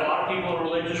 You've got a lot of people in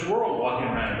the religious world walking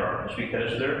around in darkness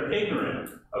because they're ignorant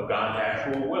of God's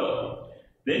actual will.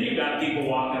 Then you've got people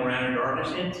walking around in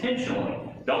darkness intentionally.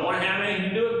 Don't want to have anything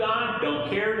to do with God, don't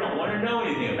care, don't want to know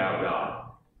anything about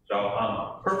God. So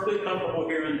I'm perfectly comfortable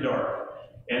here in the dark.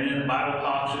 And then the Bible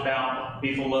talks about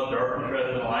people love darkness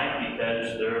rather than light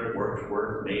because their works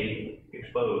were made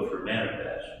exposed or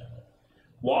manifest.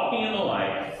 Walking in the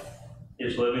light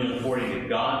is living according to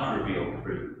God's revealed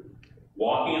truth.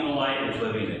 Walking in the light is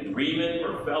living in agreement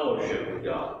or fellowship with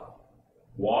God.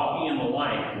 Walking in the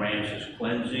light grants us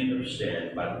cleansing of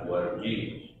sin by the blood of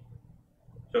Jesus.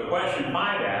 So question 5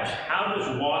 asks, how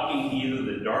does walking either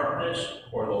the darkness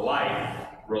or the light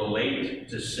relate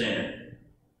to sin?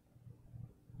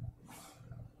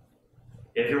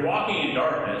 If you're walking in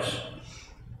darkness,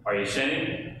 are you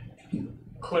sinning?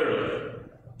 Clearly.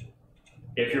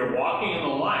 If you're walking in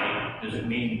the light, does it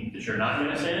mean that you're not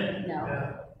going to sin?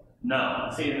 No. No.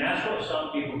 See, and that's what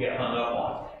some people get hung up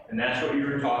on. And that's what you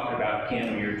were talking about,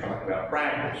 Ken, when you were talking about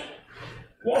practice.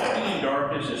 Walking in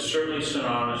darkness is certainly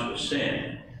synonymous with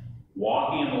sin.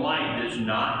 Walking in the light does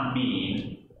not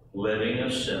mean living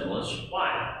a sinless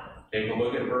life. Take a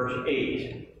look at verse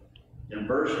 8. In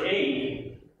verse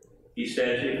 8, he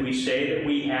says, if we say that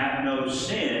we have no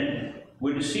sin,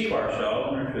 we deceive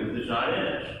ourselves and the truth is not in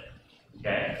us.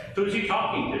 Okay? Who is he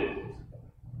talking to?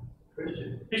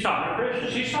 Christian. He's talking to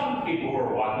Christians. He's talking to people who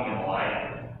are walking in the light.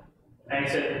 And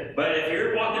he said, but if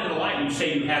you're walking in the light and you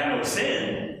say you have no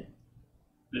sin,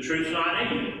 the truth's not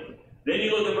in you. Then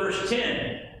you look at verse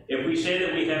 10. If we say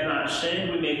that we have not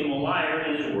sinned, we make him a liar,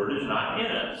 and his word is not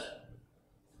in us.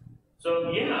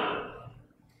 So, yeah.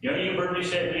 You know, you've heard me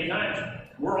say it many times.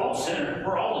 We're all sinners.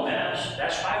 We're all a mess.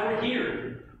 That's why we're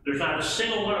here. There's not a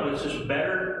single one of us that's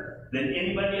better than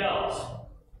anybody else.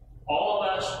 All of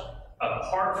us,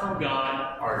 apart from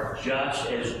God, are just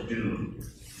as doomed.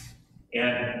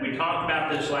 And we talked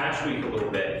about this last week a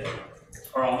little bit,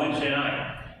 or on Wednesday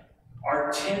night.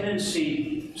 Our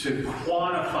tendency to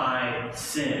quantify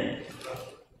sin,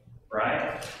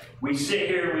 right? We sit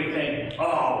here and we think,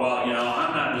 oh, well, you know,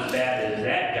 I'm not as bad as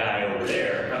that guy over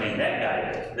there. I mean, that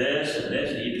guy did this and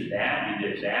this, and he did that, and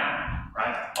he did that,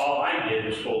 right? All I did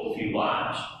was told a few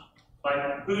lies.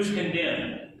 Like, who's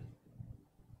condemned?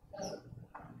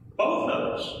 Both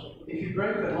of us. If you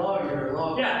break the law, you're a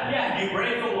law. Yeah, you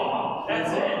break the law.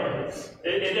 That's it.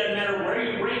 It doesn't matter where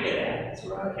you break it at. That's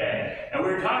right. Okay? And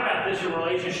we were talking about this in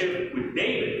relationship with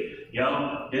David. You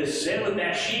know, his sin with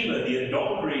Bathsheba, the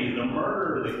adultery, the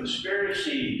murder, the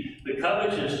conspiracy, the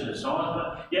covetousness, all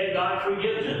that. Yet God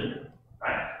forgives him.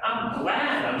 Right?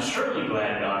 I'm certainly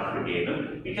glad God forgave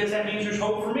him, because that means there's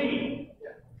hope for me.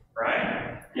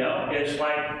 Right? You know, it's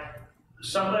like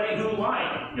somebody who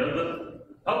lied. You know, the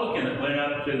publican that went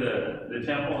up to the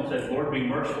temple and said, Lord, be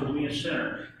merciful to me, a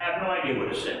sinner. I have no idea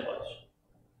what a sin was.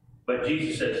 But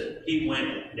Jesus says he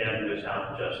went down to his house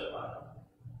and justified him.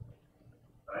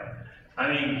 Right?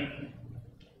 I mean,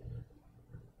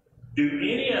 do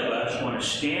any of us want to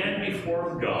stand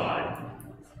before God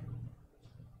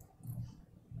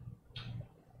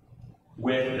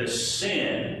with the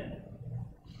sin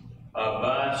of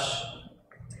us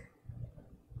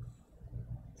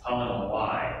telling a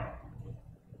lie,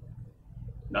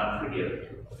 not forgiven?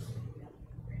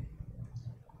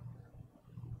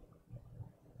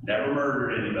 Never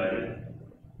murdered anybody,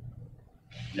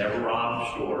 never robbed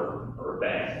a store or a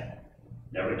bank,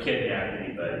 never kidnapped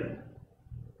anybody,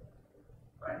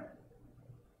 right?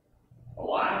 A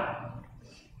lie?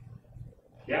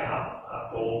 Yeah,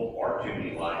 I've told far too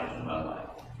many lies in my life.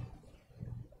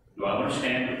 Do I want to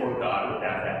stand before God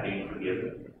without that being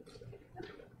forgiven?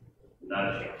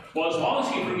 Not a chance. Well, as long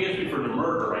as he forgives me for the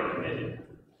murder I committed,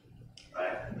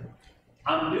 right,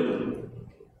 I'm doomed.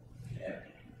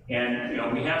 And, you know,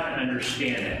 we have to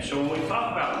understand that. So when we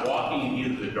talk about walking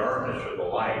in either the darkness or the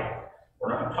light, we're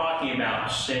not talking about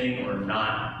sinning or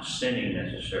not sinning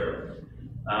necessarily.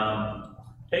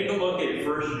 Take a look at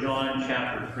 1 John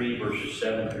chapter 3, verses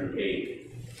 7 through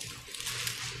 8.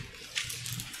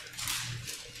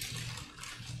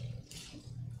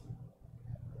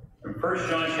 1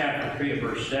 John chapter 3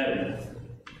 verse 7,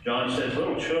 John says,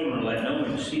 "Little children, let no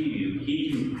one deceive you. He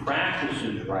who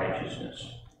practices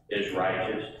righteousness is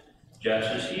righteous, just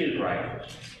as he is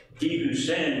righteous. He who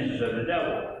sins is of the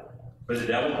devil. For the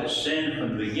devil has sinned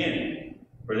from the beginning.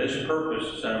 For this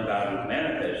purpose the Son of God was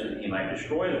manifested, that he might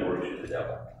destroy the works of the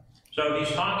devil." So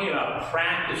he's talking about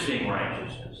practicing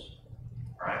righteousness.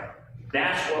 Right?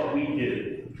 That's what we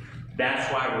do.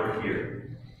 That's why we're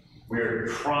here. We're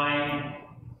trying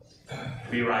to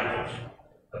be righteous.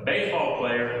 A baseball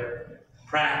player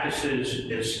practices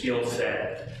his skill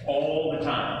set all the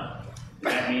time.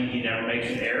 That means he never makes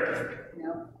an error?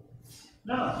 No.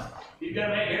 No. He's going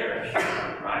to make errors.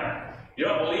 Right? You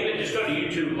don't believe it? Just go to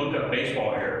YouTube and look up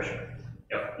baseball errors.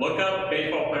 Look up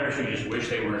baseball players who just wish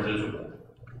they were invisible.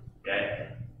 Okay?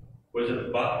 Was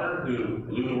it Buckner who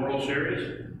blew the World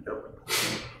Series? Nope.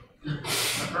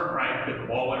 Right? Because the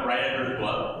ball went right under his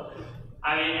glove.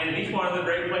 I mean, and he's one of the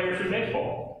great players in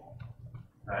baseball.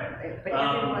 Right? But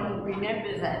everyone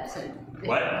remembers that. So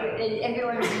what?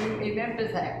 Everyone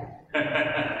remembers that.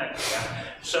 Yeah.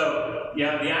 So, the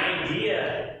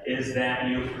idea is that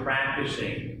you're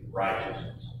practicing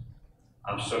righteousness.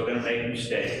 I'm still going to make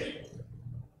mistakes.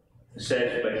 It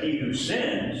says, but he who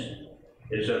sins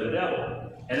is of the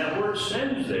devil. And that word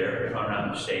sins there, if I'm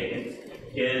not mistaken,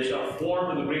 is a form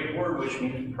of the Greek word which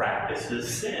means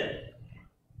practices sin.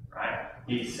 Right?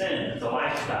 He sins. It's a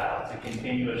lifestyle. It's a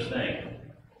continuous thing.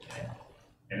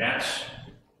 And that's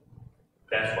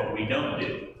what we don't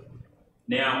do.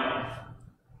 Now,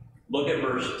 look at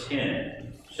verse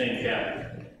 10, same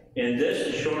chapter. "In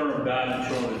this the children of God and the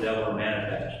children of the devil are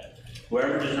manifest.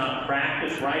 Whoever does not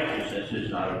practice righteousness is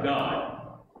not of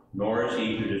God, nor is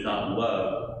he who does not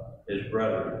love his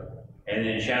brother." And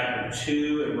in chapter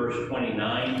 2 at verse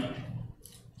 29,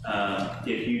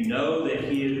 "If you know that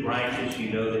he is righteous,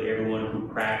 you know that everyone who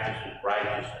practices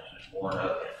righteousness is born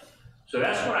of him." So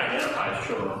that's what identifies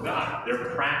children of God. They're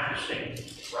practicing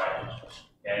righteousness.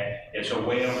 Okay? It's a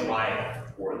way of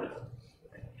life for them.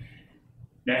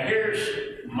 Now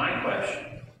here's my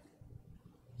question.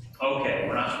 Okay,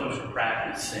 we're not supposed to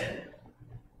practice sin.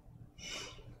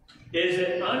 Is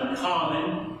it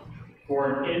uncommon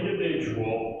for an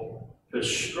individual to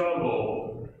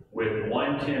struggle with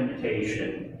one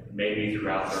temptation maybe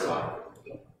throughout their life?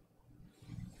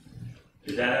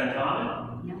 Is that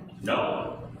uncommon?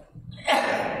 No.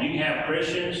 You can have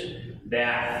Christians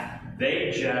that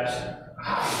they just,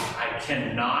 I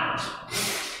cannot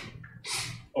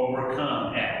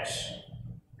overcome X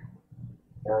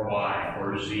or Y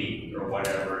or Z or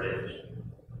whatever it is.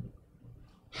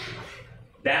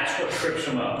 That's what trips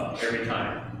them up every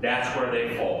time. That's where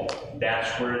they fall.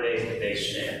 That's where they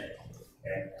sin.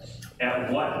 Okay?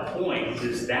 At what point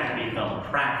does that become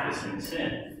practicing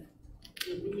sin?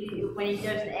 When he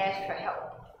doesn't ask for help.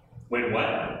 When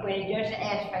what? When he doesn't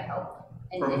ask for help.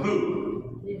 And From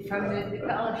who? From the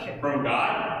fellowship. From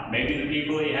God? Maybe the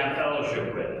people that you have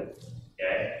fellowship with.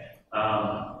 Okay?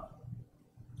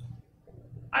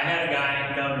 I had a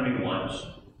guy come to me once,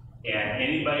 and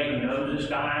anybody who knows this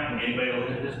guy, and anybody who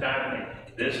looks at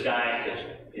this guy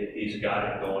he's got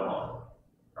it going on.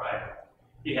 Right?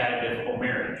 He had a difficult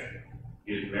marriage.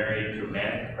 He was married to a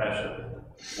manic depressive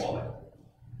woman.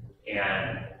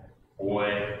 And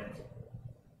boy,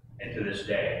 and to this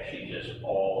day, she's just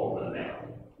all over the map.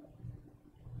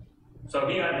 So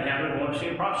he got in the habit of going to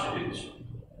see prostitutes.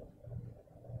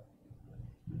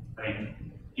 I mean,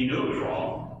 he knew it was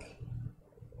wrong.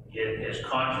 His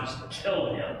conscience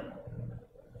killed him.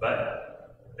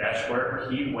 But that's where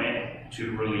he went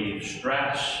to relieve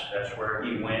stress. That's where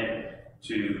he went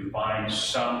to find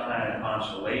some kind of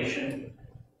consolation.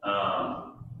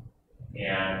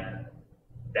 And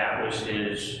that was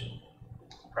his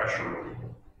pressure relief,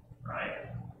 right?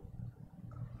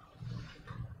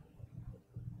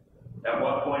 At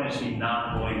what point is he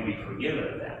not going to be forgiven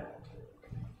of that?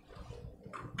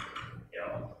 You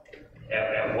know,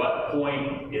 at what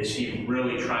point is he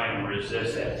really trying to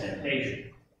resist that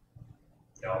temptation?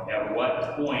 You know, at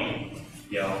what point,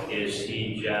 is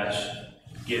he just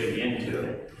giving into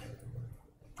it?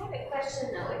 I have a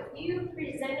question though. If you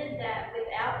presented that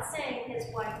without saying his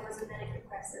wife was a manic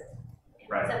depressive,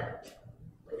 Right.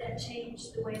 would that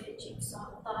change the way that you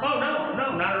thought? Oh, no,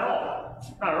 not at all.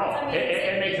 Not at all. I mean,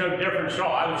 It makes no difference at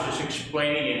all. I was just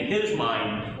explaining in his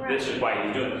mind, Right. This is why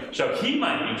he's doing it. So he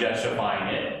might be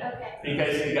justifying it Okay.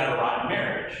 because he's got a rotten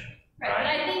marriage. Right. But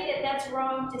I think that that's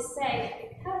wrong to say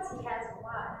because he has a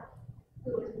wife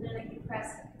who is manic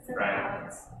depressive.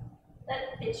 Right.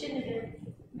 That it shouldn't have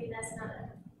been. I mean, that's not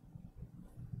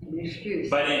An excuse.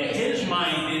 But in his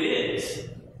mind, it is.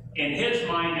 In his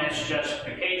mind, that's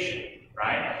justification.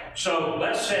 right? So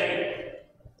let's say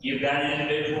you've got an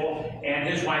individual and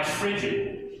his wife's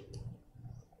frigid,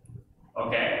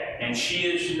 okay? And she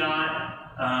is not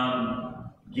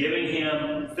giving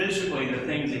him physically the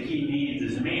things that he needs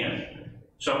as a man.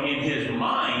 So in his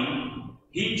mind,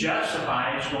 he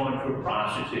justifies going to a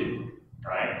prostitute,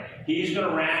 right? He's going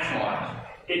to rationalize.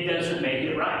 It doesn't make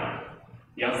it right.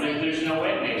 You know, there's no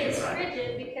way it makes it right. It's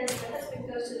frigid because the husband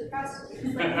goes to the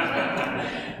prostitute.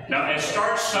 Now, it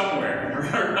starts somewhere,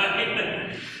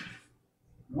 right?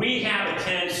 We have a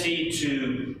tendency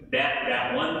to,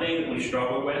 that one thing that we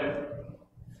struggle with,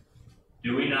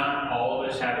 do we not, all of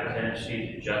us have a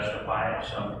tendency to justify it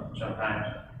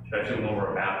sometimes, especially when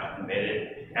we're about to commit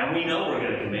it, and we know we're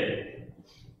going to commit it,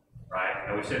 right?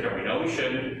 And we sit there, we know we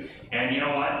shouldn't, and you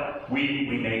know what?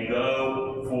 We may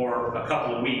go for a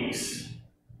couple of weeks.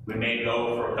 We may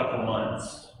go for a couple of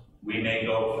months. We may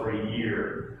go for a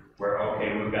year where,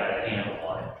 okay, we've got a handle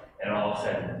on it. And all of a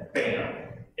sudden, bam,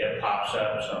 it pops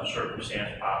up, some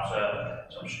circumstance pops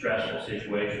up, some stressful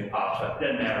situation pops up,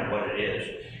 doesn't matter what it is.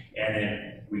 And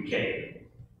then we cave,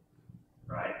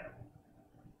 right?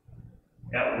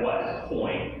 At what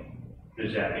point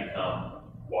does that become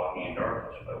walking in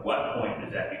darkness? At what point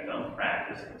does that become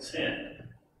practicing sin?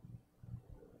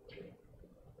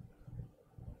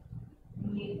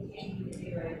 You continue to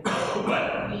do it. What?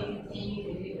 You continue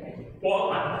to do it.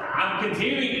 Well, I'm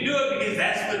continuing to do it because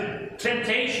that's the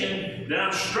temptation that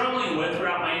I'm struggling with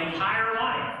throughout my entire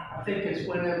life. I think it's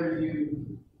whenever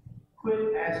you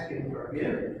quit asking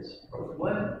forgiveness, for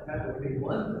one, that would be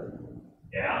one thing.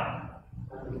 Yeah.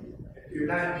 If you're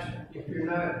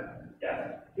not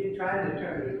Yeah. keep trying to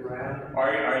turn it around.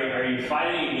 Are you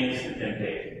fighting against the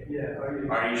temptation? Yeah.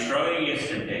 Are you struggling against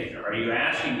temptation? Are you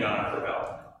asking God for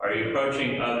help? Are you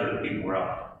approaching other people?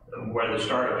 Where the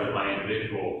start of it, my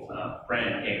individual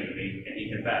friend came to me and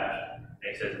he confessed.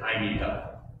 And he says, I need help.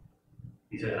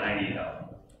 He said, I need help.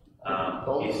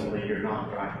 Ultimately, you're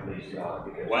not trying to please God.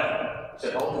 Because what? He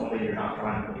said, ultimately, you're not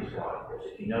trying to please God. Because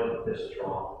if you know that this is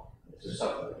wrong, this is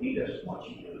something that He doesn't want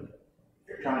you to do,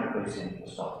 you're trying to please Him, you'll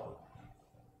stop.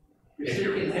 You're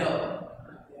seeking help.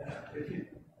 Yeah.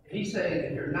 He's saying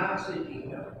that you're not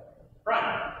seeking help.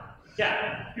 Right.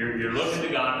 Yeah. You're looking to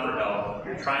God for help.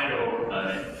 You're trying to overcome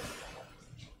it.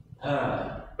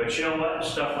 But you know what?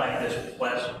 Stuff like this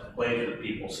plays with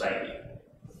people's psyche.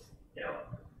 You know,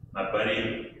 my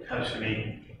buddy comes to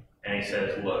me and he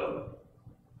says, look,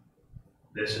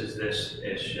 it's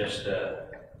just a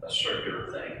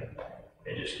circular thing.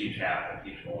 It just keeps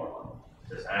happening, keeps going on.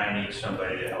 He says, I need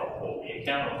somebody to help hold me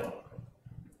accountable.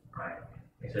 Right?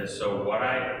 He says, so what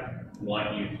I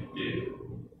want you to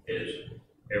do is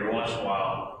every once in a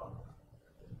while,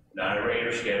 not a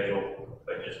regular schedule,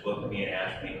 but just look at me and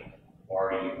ask me,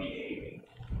 are you behaving?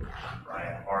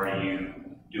 Right? Are you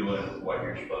doing what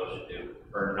you're supposed to do?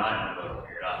 Or not doing what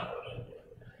you're not supposed to do?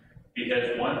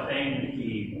 Because one thing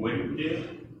he wouldn't do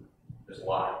is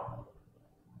lie.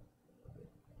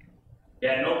 He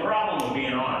had no problem with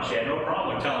being honest. He had no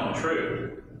problem with telling the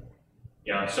truth.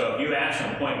 You know, so if you ask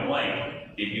him point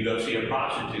blank, did you go see a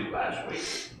prostitute last week?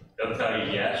 He'll tell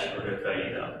you yes, or he'll tell you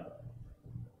no.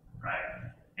 Right?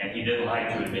 And he didn't like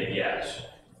to admit yes.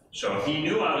 So if he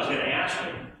knew I was going to ask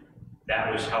him,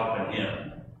 that was helping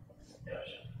him. Yes,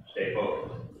 stay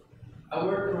focused. I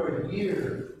worked for a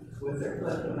year with a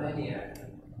kleptomaniac.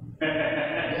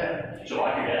 Yeah. Did you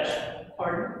lock your desk?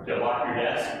 Pardon? Did you lock your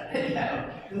desk?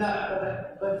 No,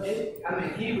 but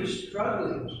he was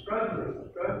struggling.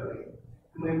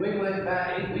 I mean, we went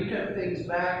back, we took things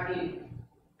back, he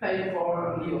paid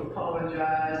for them, he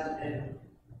apologized, and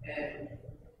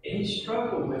he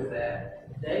struggled with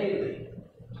that daily.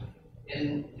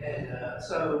 And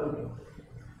so,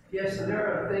 yes, there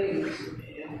are things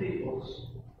in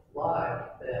people's life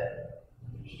that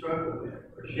you struggle with,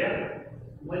 for sure. Yeah.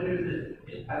 When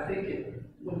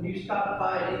you stop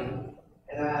fighting,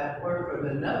 and I worked with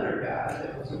another guy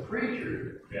that was a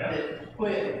preacher that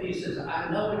quit. He says, I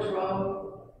know it's wrong,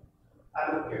 I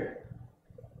don't care.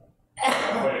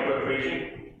 When he quit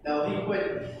preaching? No, he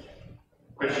quit.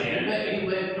 Christianity? He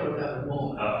went for another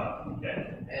woman. Oh, okay.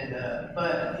 And,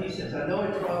 but he says, I know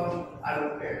it's wrong, I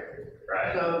don't care.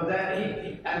 Right. So that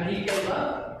he gave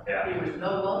up. Yeah. He was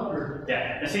no longer.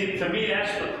 Yeah. And see, to me,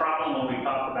 that's the problem when we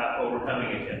talk about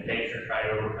overcoming a temptation or try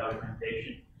to overcome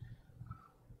temptation.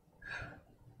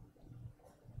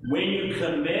 When you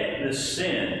commit the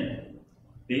sin,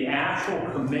 the actual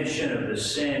commission of the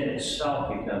sin itself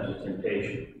becomes a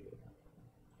temptation.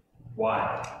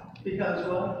 Why? Because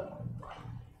what?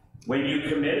 When you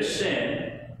commit a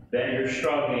sin that you're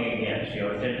struggling against,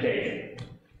 a temptation,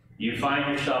 you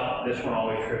find yourself, this one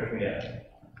always trips me up.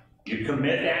 You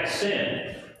commit that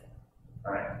sin,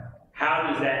 right?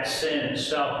 How does that sin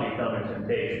itself become a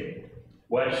temptation?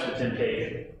 What's the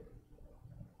temptation?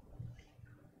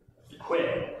 To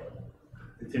quit.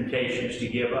 The temptation is to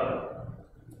give up.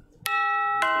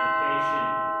 The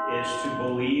temptation is to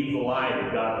believe the lie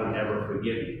that God would never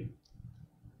forgive you.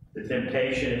 The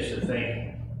temptation is to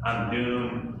think, I'm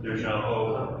doomed, there's no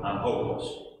hope, I'm hopeless.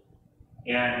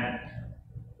 And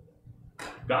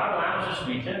God allows us to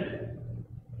be tempted.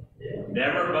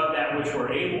 Never above that which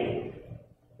we're able.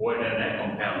 Boy, doesn't that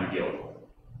compound the guilt,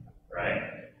 right?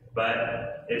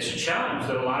 But it's a challenge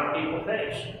that a lot of people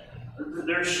face.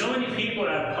 There's so many people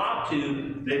that I've talked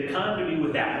to that come to me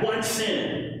with that one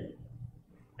sin.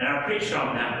 And I preach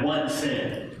on that one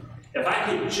sin. If I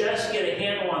could just get a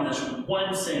handle on this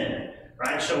one sin,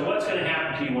 right? So what's going to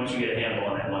happen to you once you get a handle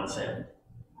on that one sin?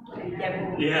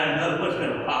 Yeah, another one's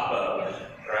going to pop up,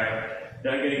 right?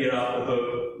 Not going to get off the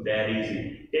hook that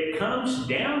easy. It comes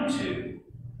down to,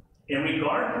 in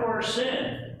regard to our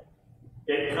sin,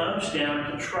 it comes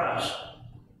down to trust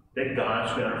that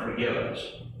God's going to forgive us.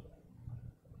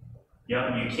 You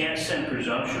know, you can't sin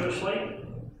presumptuously.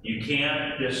 You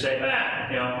can't just say,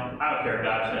 I don't care,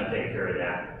 God's going to take care of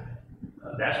that.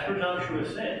 That's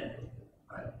presumptuous sin.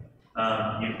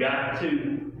 Right? You've got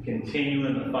to continue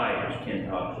in the fight, as Ken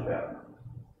talks about.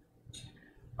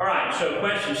 All right, so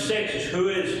question 6 is who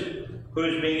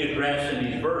is being addressed in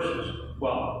these verses?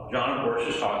 Well, John, of course,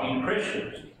 is talking to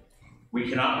Christians. We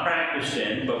cannot practice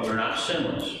sin, but we're not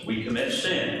sinless. We commit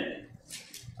sin.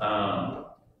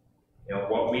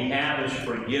 What we have is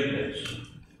forgiveness.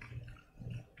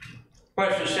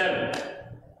 Question 7.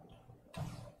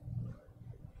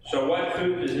 So what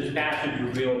truth does this passage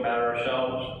reveal about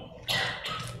ourselves?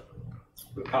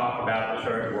 We talk about this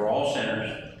earlier. We're all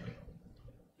sinners.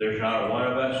 There's not one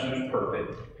of us who's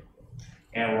perfect.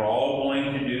 And we're all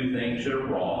going to do things that are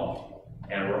wrong.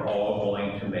 And we're all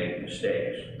going to make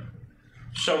mistakes.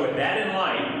 So with that in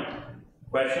light,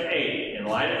 question 8, in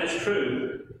light of this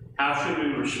truth, how should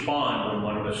we respond when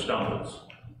one of us stumbles?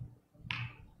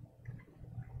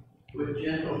 With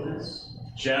gentleness.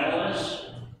 Gentleness.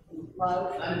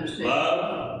 Love. Understanding.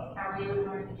 Love. How we would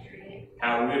want to be treated.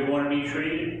 How we would want to be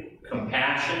treated.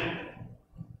 Compassion.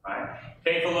 Right.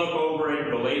 Take a look over at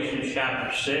Galatians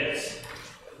chapter 6,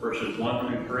 verses 1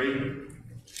 through 3.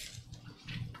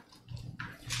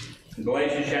 In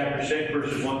Galatians chapter 6,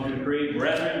 verses 1 through 3,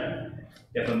 brethren,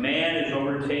 if a man is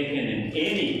overtaken in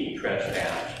any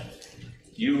trespass,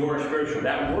 you who are spiritual,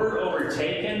 that word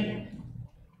overtaken,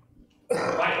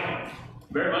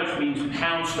 very much means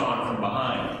pounced on from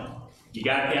behind. You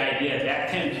got the idea that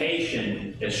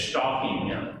temptation is stalking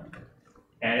him,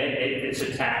 and it's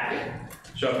attacking.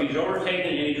 So if he's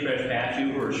overtaken in any trespass,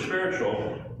 you who are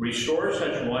spiritual, restore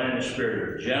such one in a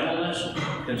spirit of gentleness,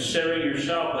 considering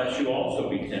yourself, lest you also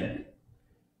be tempted.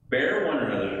 Bear one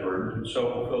another's burdens, and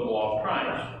so fulfill the law of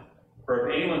Christ. For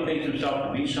if anyone thinks himself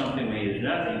to be something when he is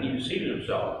nothing, he deceives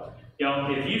himself. You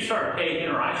know, if you start taking,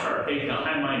 or I start taking a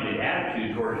high-minded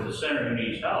attitude towards the sinner who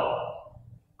needs help,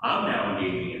 I'm now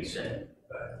engaging in sin,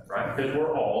 right? Because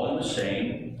we're all in the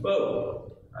same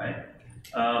boat, right?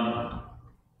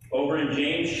 Over in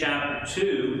James chapter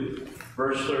 2,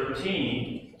 verse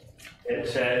 13, it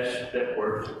says that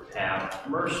we're to have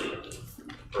mercy.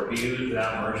 For he who is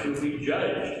without mercy will be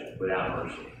judged without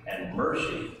mercy, and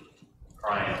mercy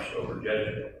triumphs over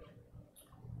judgment.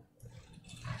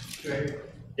 Great.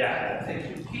 Yeah. I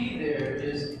think the key there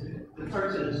is the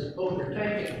person is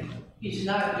overtaken. He's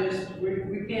not just,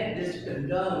 we can't just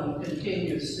condone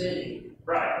continuous sinning.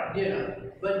 Right. You know,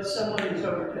 but someone who's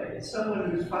overtaken,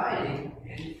 someone who's fighting,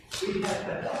 and we have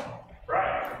to help.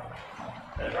 Right.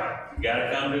 That's right. You got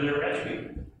to come to their rescue.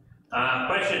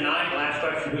 Question 9, last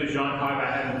question. Who is John talking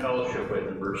about having fellowship with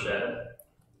in verse 7?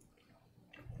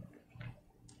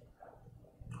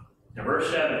 In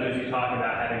verse 7, who's he talking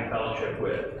about having fellowship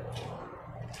with?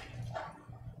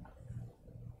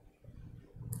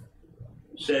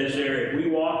 It says there, if we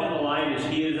walk in the light as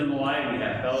he is in the light, we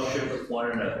have fellowship with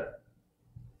one another.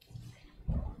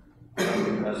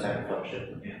 Does have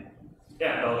fellowship with him.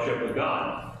 Yeah, fellowship with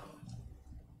God.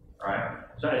 Right?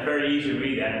 So it's very easy to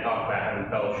read that and talk about having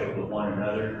fellowship with one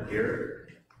another here.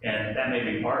 And that may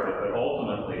be part of it, but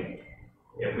ultimately,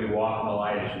 if we walk in the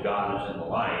light as God is in the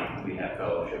light, we have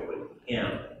fellowship with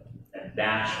him. And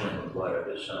that's when the blood of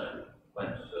his Son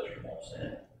cleanses us from all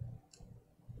sin.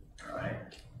 All right?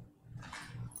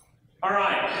 All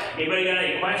right. Anybody got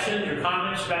any questions or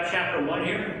comments about chapter 1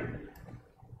 here?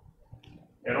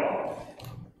 At all?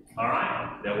 All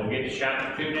right. Then we'll get to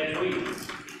chapter 2 next week.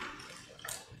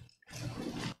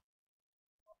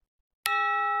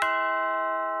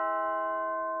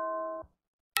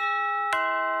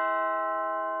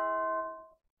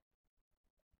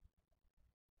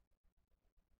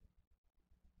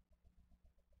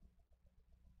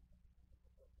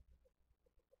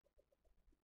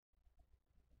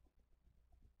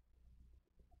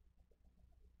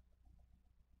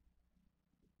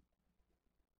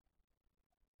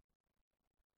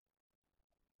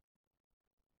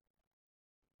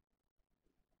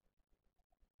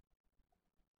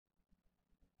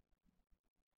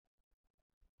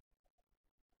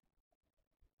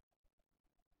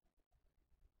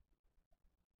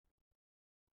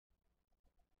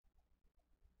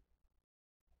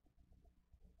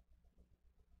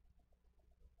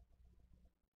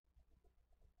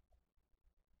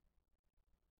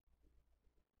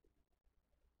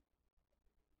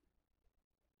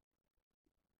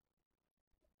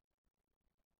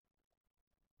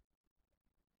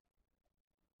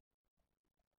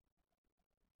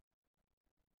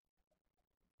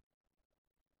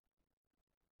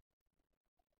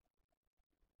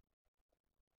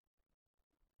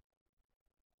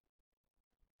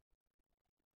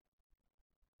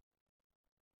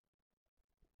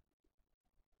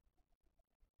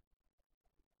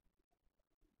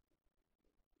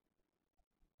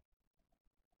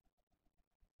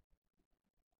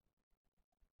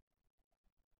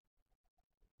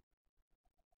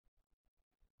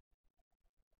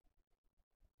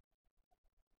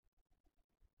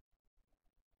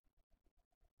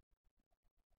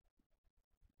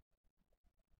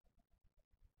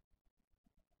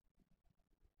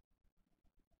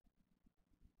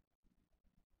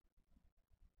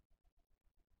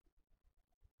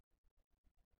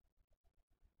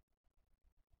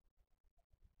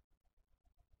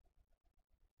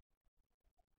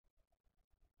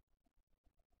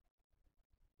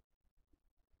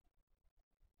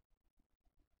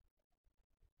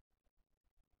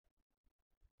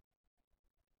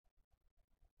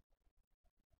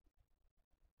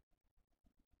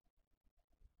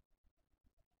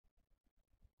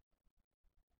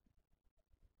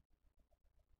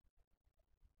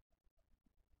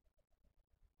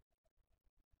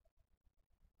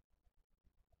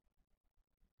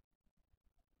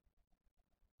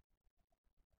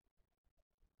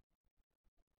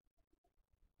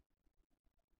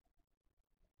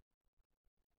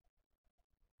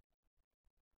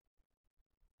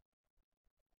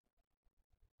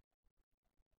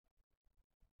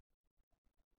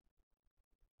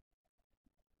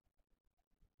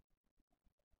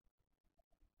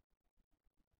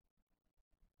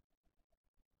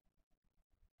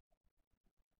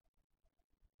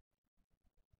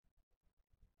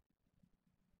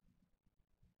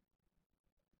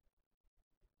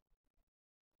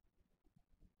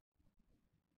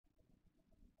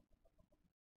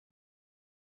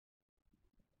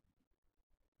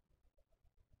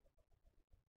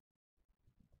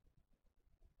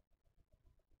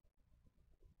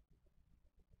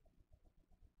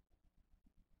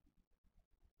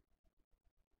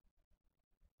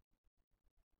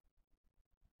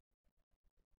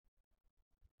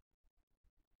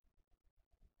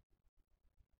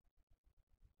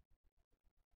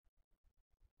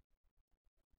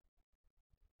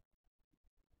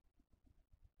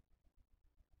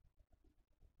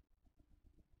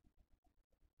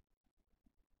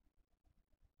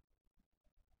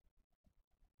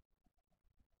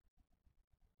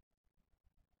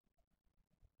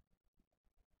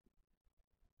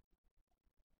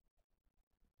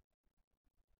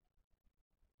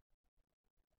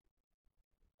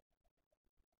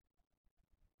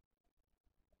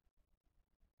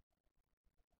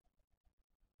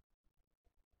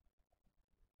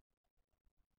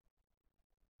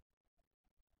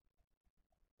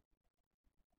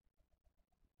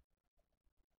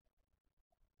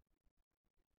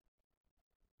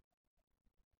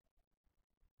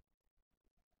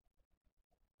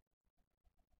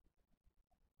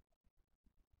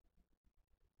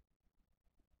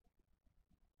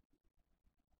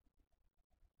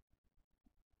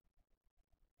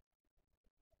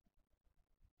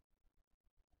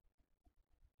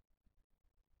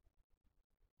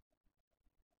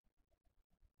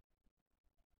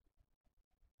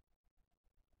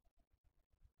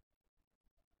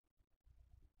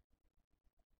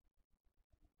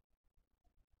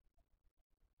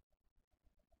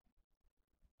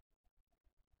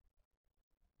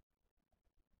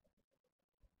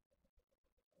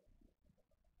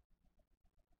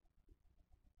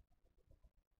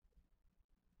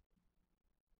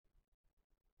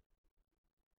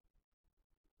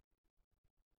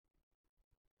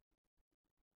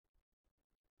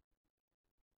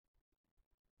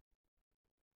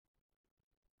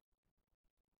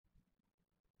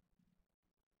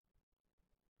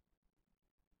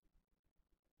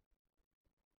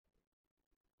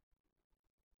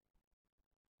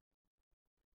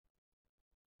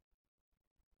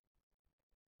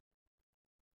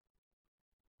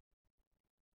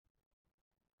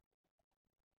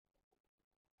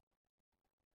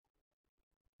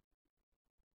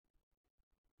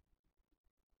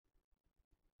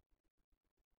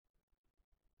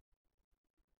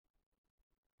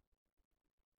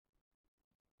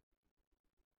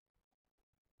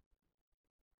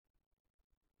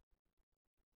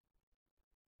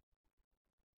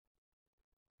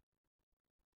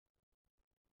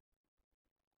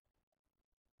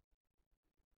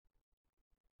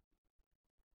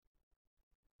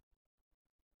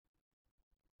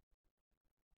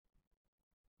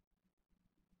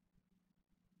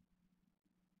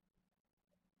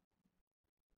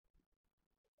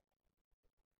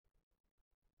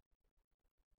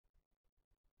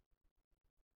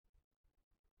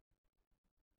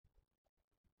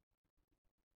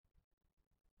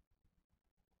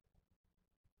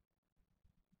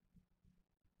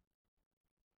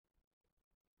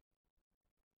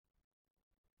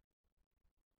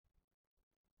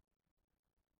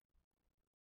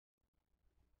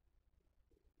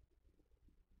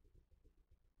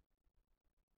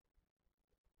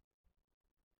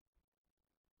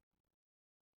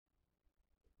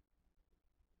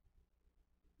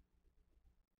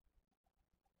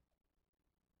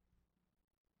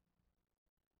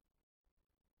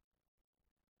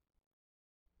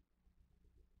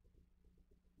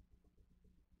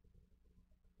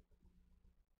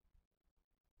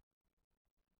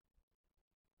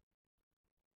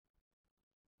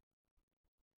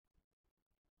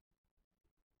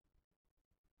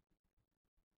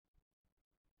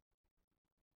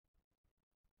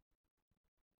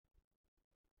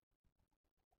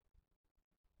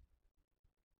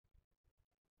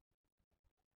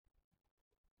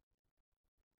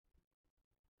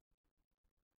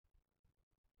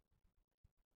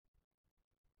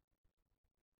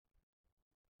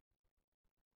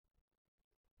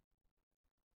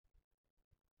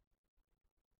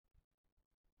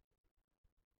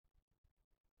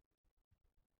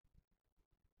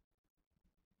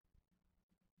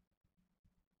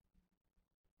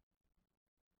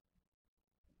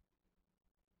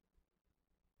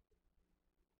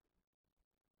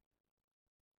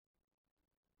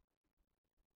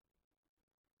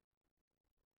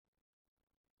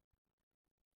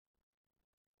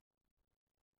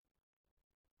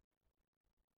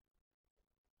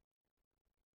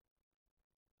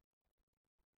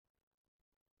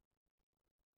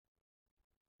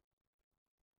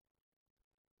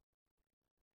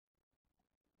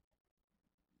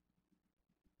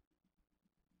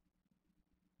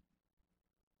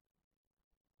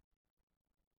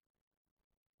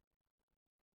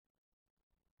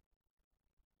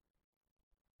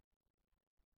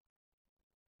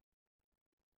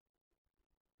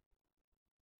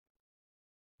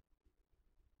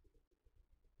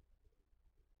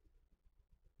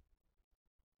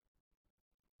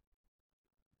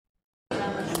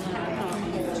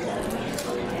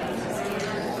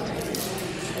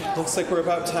 Looks like we're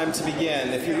about time to begin.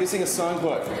 If you're using a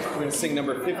songbook, we're going to sing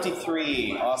number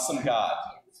 53, Awesome God.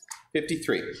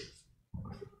 53.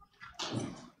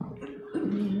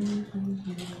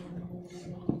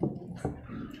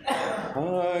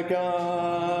 Our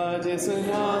God is an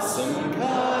awesome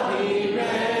God, He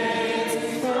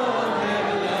reigns from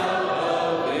heaven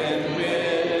above in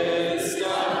wisdom,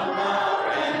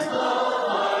 power, and love.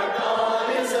 Our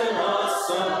God is an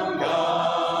awesome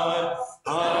God.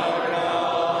 Our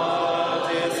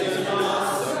God is an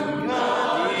awesome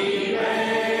God, He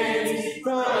reigns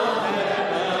from heaven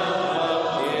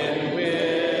above in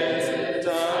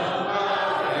wisdom,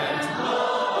 power, and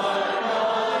love. Our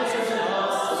God is an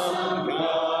awesome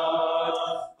God.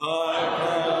 Our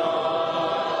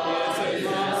God is an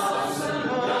awesome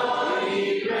God,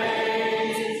 He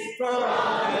reigns from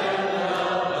heaven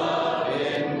above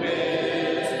in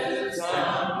wisdom,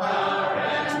 power,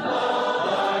 and love.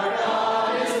 Our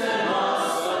God is an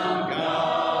awesome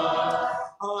God.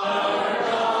 Our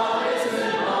God is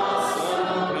an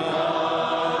awesome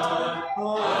God.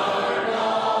 Our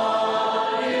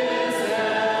God is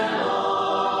an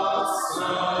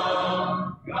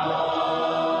awesome God.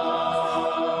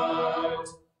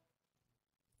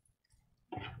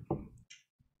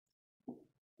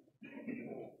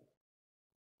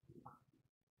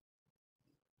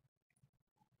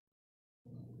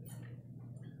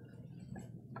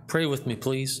 Pray with me,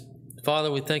 please.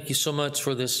 Father, we thank you so much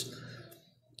for this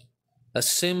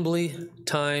assembly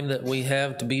time that we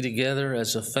have to be together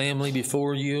as a family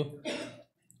before you.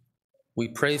 We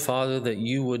pray, Father, that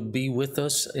you would be with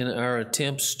us in our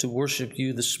attempts to worship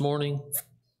you this morning.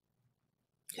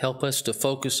 Help us to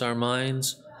focus our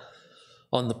minds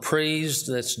on the praise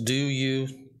that's due you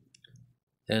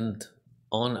and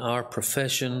on our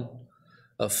profession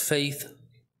of faith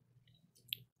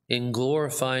in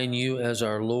glorifying you as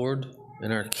our Lord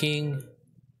and our King.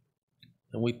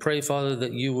 And we pray, Father,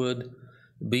 that you would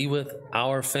be with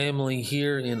our family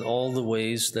here in all the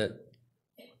ways that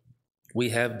we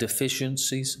have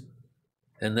deficiencies,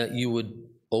 and that you would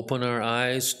open our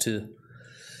eyes to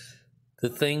the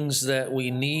things that we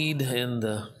need and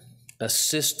the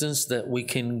assistance that we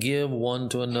can give one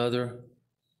to another.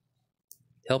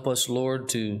 Help us, Lord,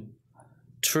 to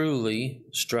truly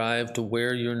strive to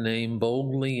wear your name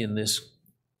boldly in this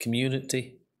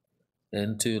community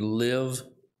and to live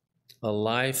a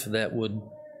life that would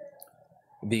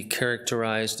be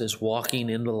characterized as walking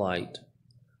in the light.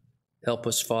 Help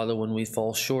us, Father, when we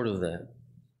fall short of that.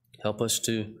 Help us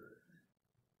to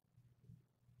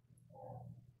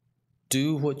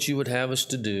do what you would have us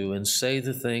to do and say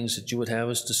the things that you would have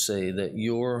us to say, that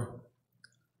your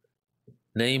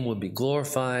name would be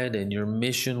glorified and your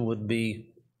mission would be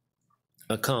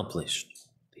accomplished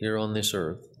here on this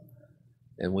earth.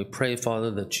 And we pray,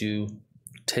 Father, that you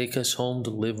take us home to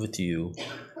live with you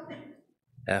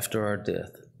after our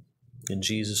death. In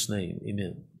Jesus' name,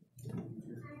 amen.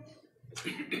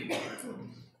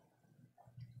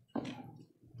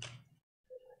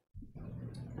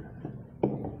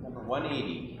 Number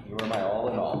 180, You Are My All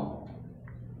in All.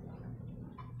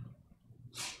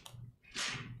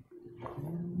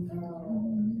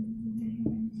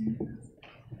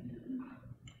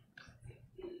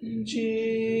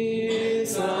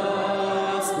 Jesus,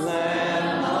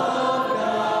 Lamb of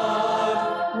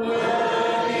God,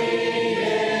 worthy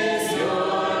is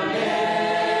your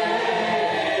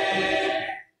name.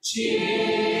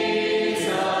 Jesus,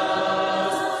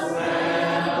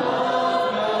 Lamb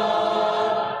of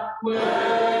God,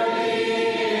 worthy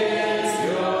is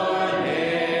your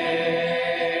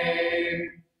name.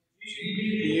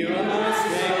 You are my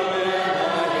Savior,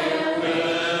 my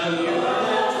Queen, you are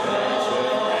my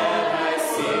treasure, and I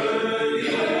sing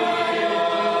you are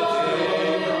your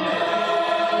name.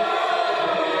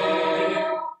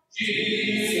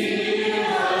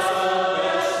 Jesus,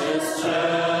 precious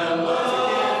gem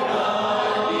of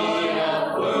God, be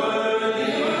not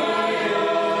worthy of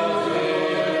your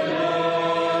name.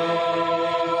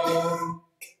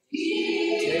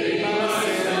 Take my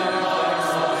sin,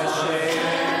 my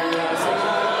shame, as I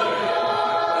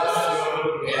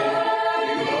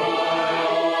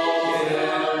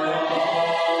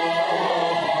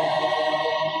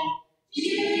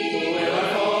when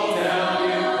I fall down,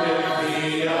 you pick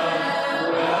me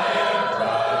up.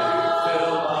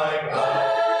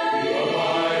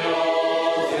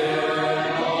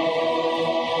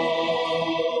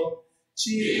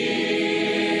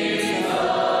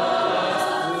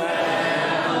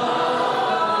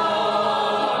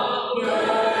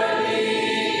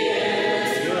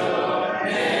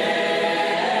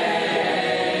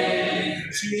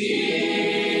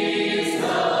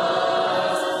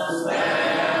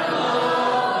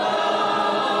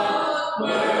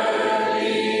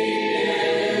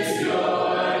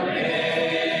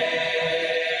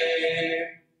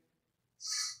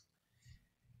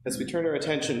 As we turn our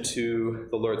attention to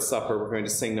the Lord's Supper, we're going to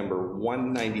sing number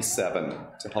 197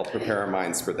 to help prepare our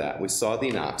minds for that. We saw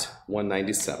thee not,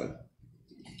 197.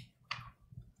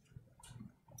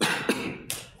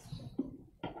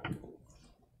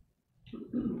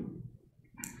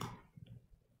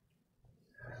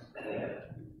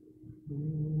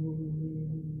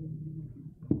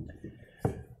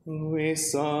 We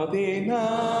saw thee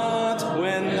not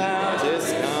when thou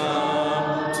didst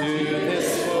come to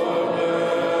this poor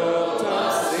world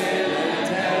of sin and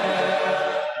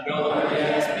death, nor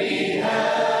yet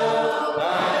beheld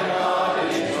thy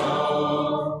brother's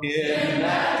throne in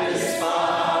that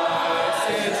despised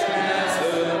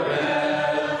Nazareth.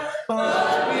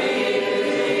 But we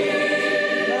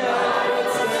believe thy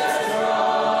footsteps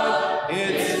trod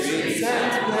its streets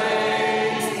and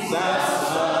plains, thou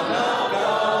Son of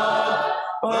God.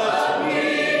 But we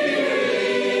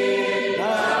believe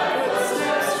thy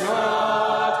footsteps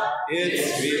trod its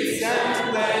streets and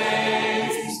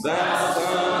plains, thou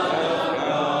Son of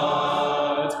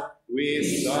God. We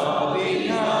saw thee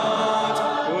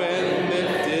not when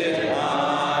lifted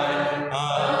high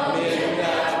amid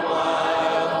that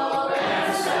wild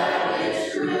and savage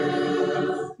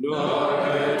crew, nor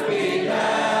heard we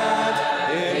that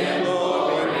in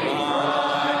glory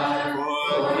high,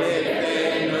 forgive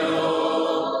they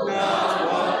know not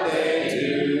what they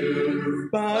do.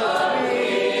 But we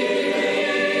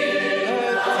believe a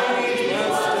deed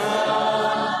was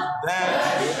done that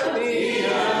shook the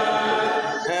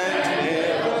earth and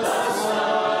hid the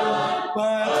sun.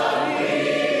 But we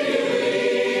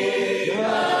believe a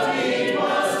deed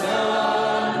was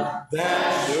done that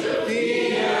shook the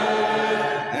earth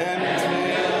and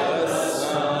hid the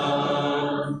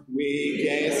sun. We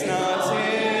gaze not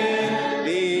in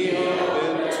the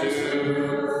open tomb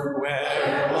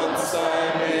where once our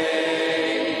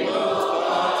mangled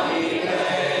body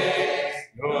lay,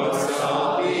 nor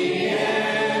saw the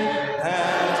end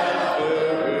that upper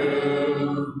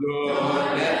room, nor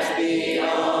met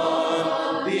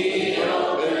beyond the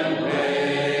open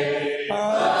way.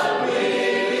 But we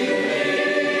believe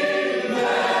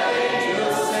that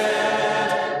angels said,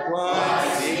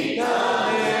 why seek the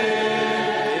living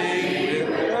with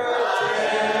the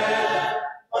dead?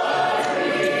 But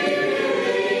we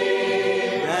believe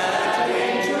that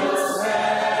angels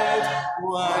said,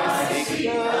 why seek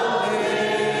the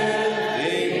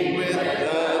living with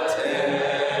the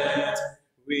dead?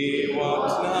 We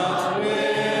walked not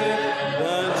with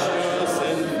the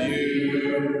chosen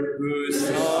few, who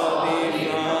saw thee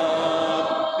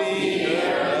from the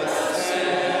earth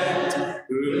ascend,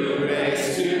 who raised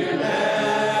to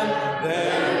them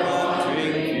their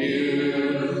wandering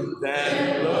view, then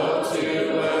low to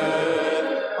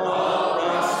earth all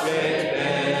prostrate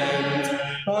bend.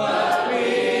 But we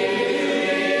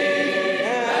believe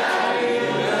that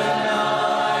human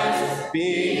eyes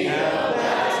beheld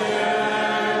that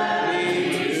journey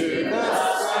to the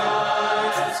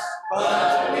skies. But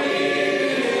we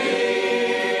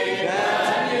believe that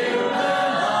human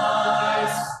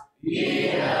eyes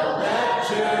beheld that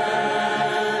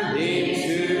journey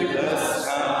to the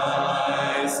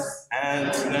skies.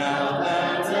 And now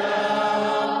that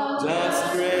thou dost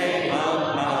reign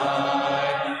on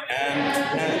high, and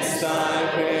canst thy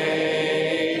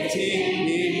waiting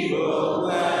people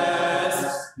bless,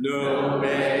 no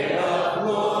ray of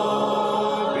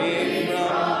glory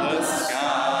from the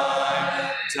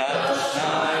sky doth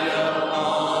shine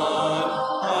upon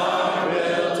our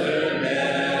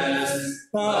wilderness.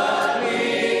 But we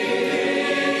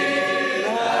believe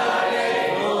thy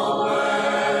faithful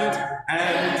word,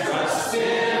 and trust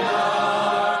in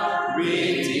our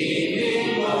redeeming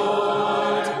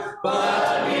Lord. But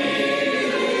we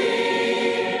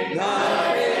believe thy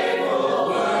faithful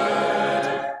word,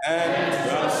 and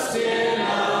trust in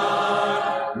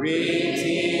our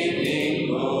redeeming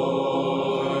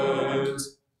Lord.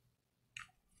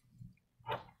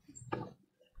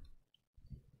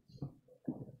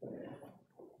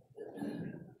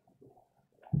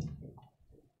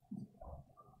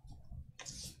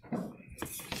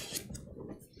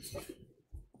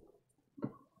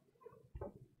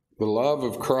 The love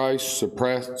of Christ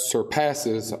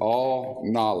surpasses all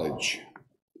knowledge.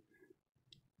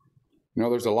 You know,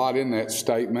 there's a lot in that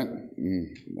statement.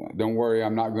 Don't worry,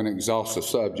 I'm not going to exhaust the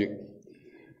subject.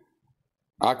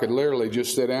 I could literally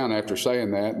just sit down after saying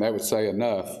that, and that would say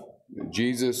enough.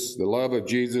 Jesus, the love of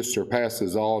Jesus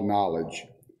surpasses all knowledge.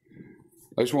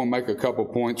 I just want to make a couple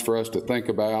points for us to think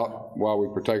about while we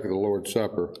partake of the Lord's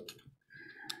Supper.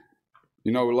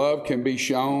 You know, love can be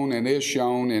shown and is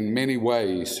shown in many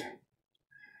ways.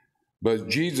 But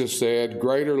Jesus said,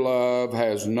 greater love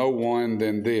has no one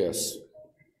than this,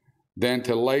 than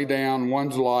to lay down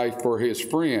one's life for his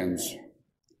friends.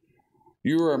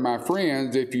 You are my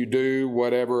friends if you do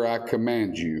whatever I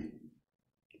command you.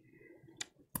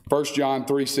 1 John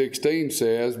 3:16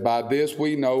 says, by this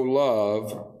we know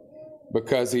love,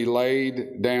 because he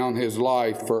laid down his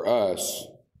life for us,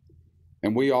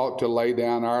 and we ought to lay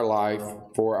down our life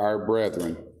for our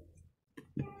brethren.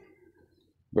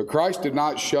 But Christ did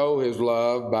not show his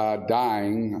love by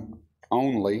dying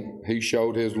only. He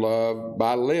showed his love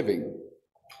by living.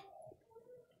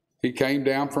 He came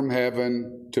down from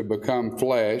heaven to become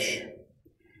flesh.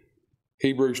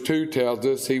 Hebrews 2 tells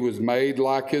us he was made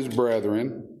like his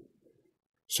brethren,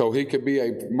 so he could be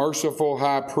a merciful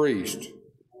high priest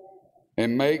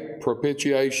and make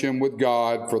propitiation with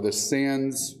God for the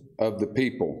sins of the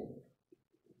people.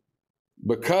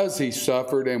 Because he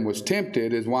suffered and was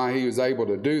tempted is why he was able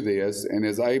to do this and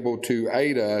is able to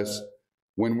aid us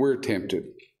when we're tempted.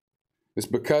 It's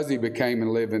because he became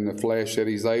and lived in the flesh that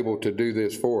he's able to do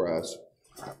this for us.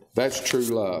 That's true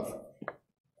love.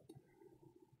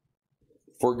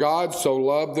 For God so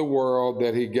loved the world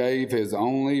that he gave his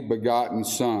only begotten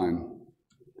Son,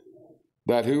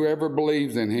 that whoever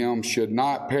believes in him should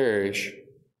not perish,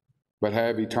 but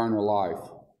have eternal life.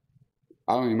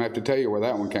 I don't even have to tell you where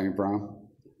that one came from.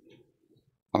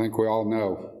 I think we all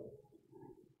know.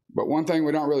 But one thing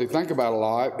we don't really think about a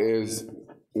lot is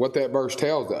what that verse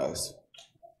tells us.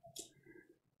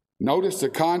 Notice the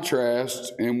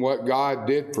contrast in what God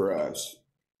did for us.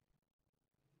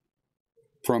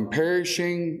 From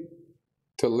perishing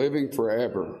to living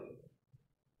forever.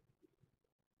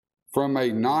 From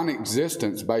a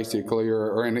non-existence, basically,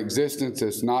 or an existence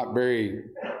that's not very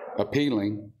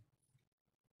appealing,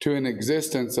 to an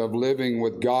existence of living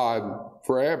with God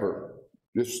forever.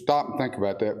 Just stop and think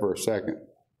about that for a second.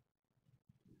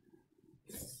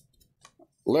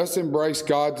 Let's embrace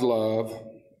God's love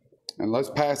and let's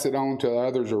pass it on to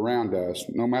others around us,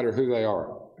 no matter who they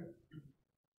are.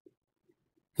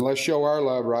 And let's show our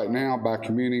love right now by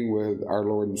communing with our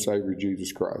Lord and Savior,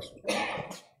 Jesus Christ.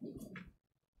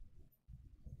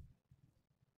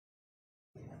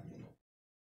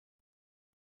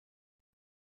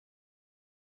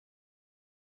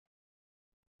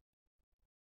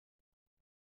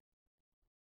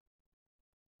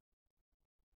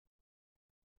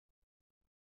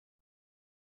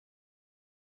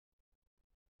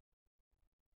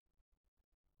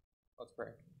 Let's pray.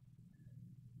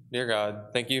 Dear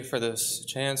God, thank you for this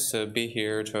chance to be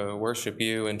here to worship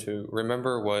you and to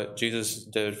remember what Jesus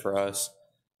did for us.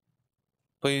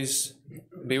 Please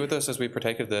be with us as we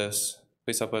partake of this.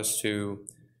 Please help us to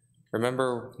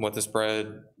remember what this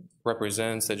bread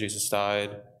represents, that Jesus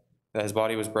died, that his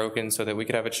body was broken so that we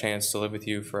could have a chance to live with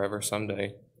you forever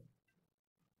someday.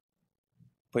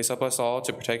 Please help us all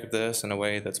to partake of this in a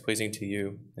way that's pleasing to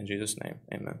you. In Jesus' name,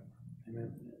 amen.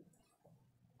 Amen.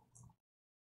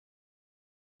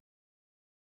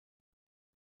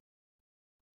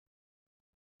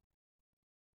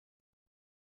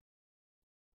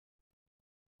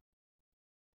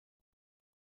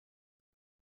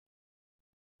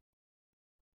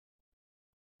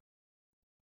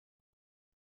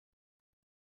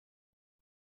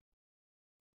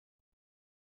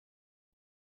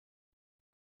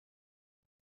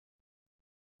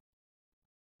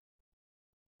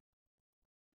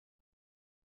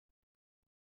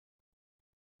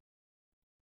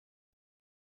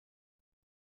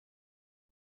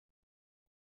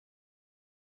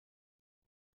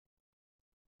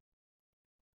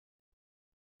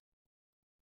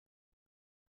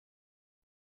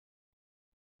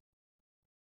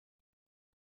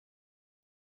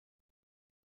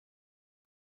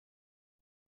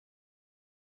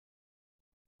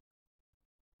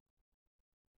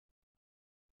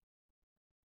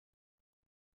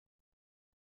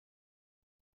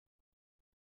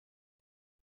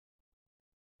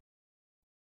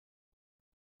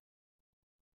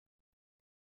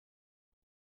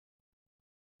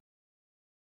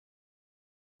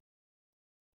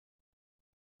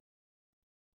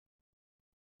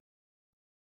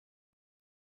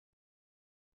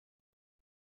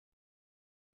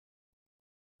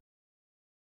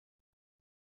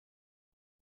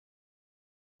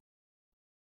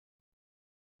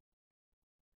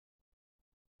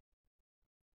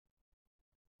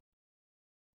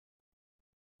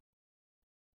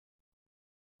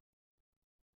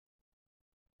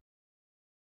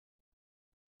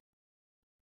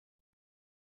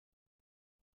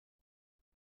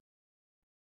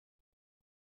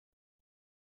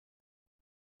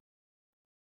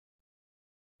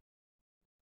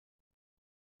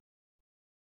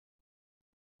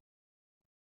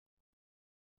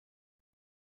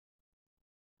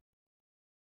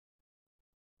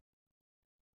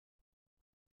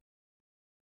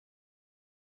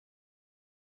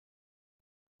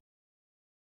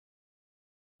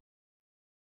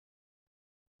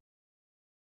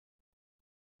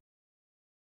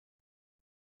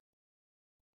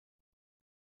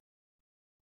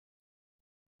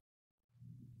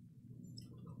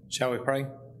 Shall we pray?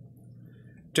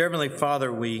 Dear Heavenly Father,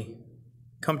 we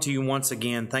come to you once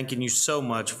again, thanking you so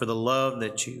much for the love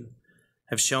that you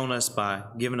have shown us by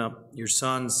giving up your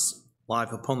Son's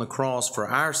life upon the cross for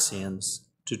our sins,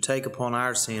 to take upon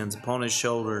our sins upon his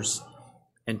shoulders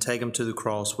and take them to the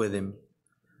cross with him.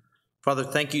 Father,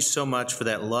 thank you so much for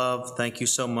that love. Thank you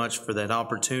so much for that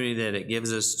opportunity that it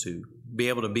gives us to be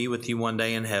able to be with you one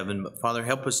day in heaven. But Father,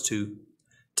 help us to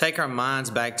take our minds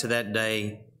back to that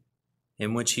day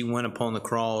in which he went upon the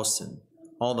cross and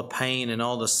all the pain and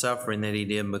all the suffering that he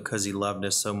did because he loved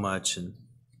us so much and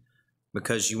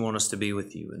because you want us to be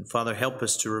with you. And Father, help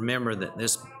us to remember that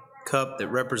this cup that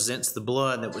represents the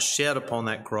blood that was shed upon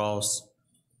that cross,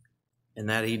 and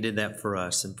that he did that for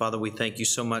us. And Father, we thank you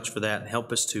so much for that. And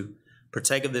help us to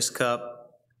partake of this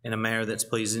cup in a manner that's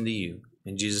pleasing to you.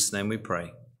 In Jesus' name we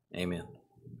pray. Amen.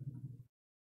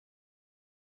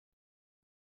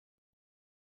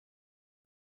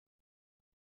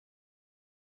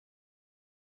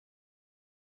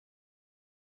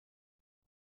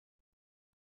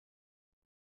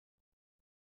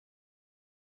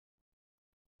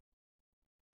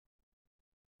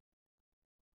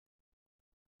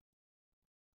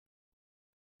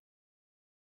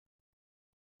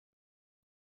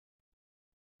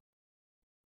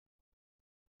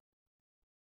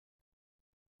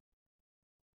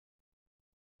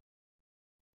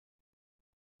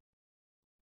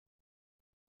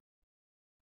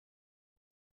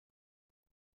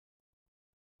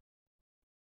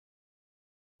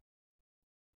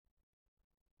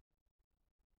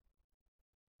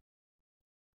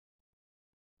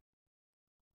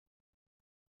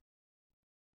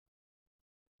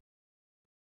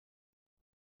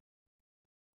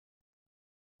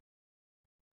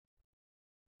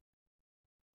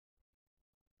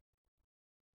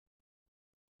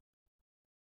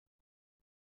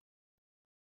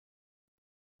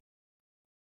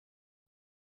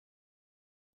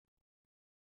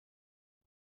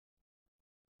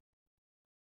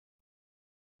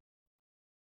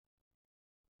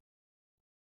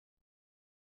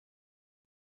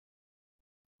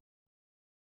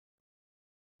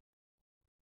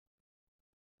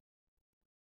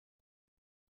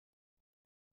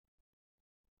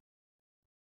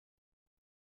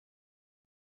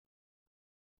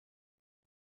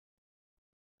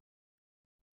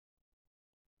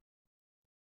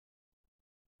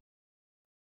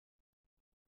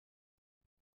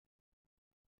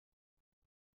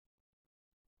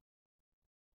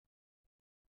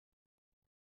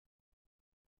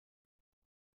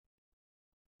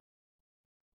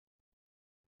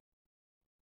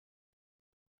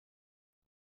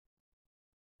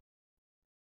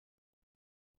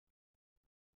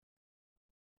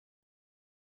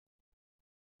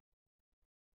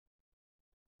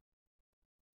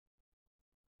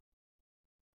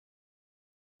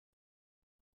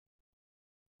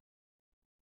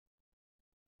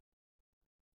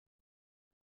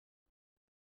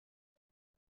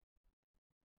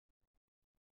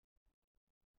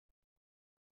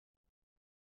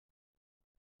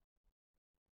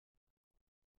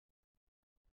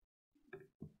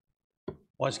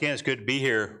 Once again, it's good to be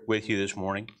here with you this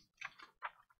morning.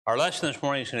 Our lesson this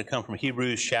morning is going to come from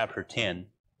Hebrews chapter 10.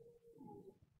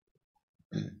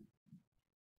 Been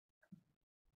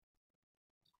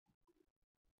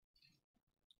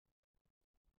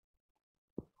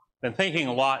thinking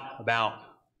a lot about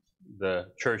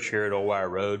the church here at Old Wire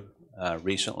Road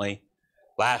recently.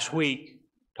 Last week,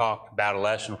 talked about a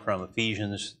lesson from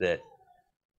Ephesians that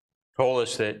told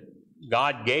us that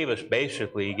God gave us,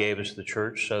 basically, He gave us the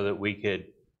church so that we could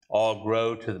all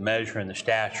grow to the measure and the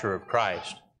stature of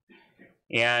Christ.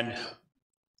 And,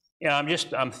 you know,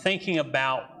 I'm thinking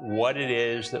about what it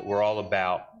is that we're all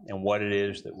about and what it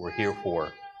is that we're here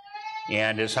for.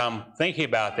 And as I'm thinking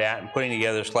about that and putting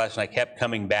together this lesson, I kept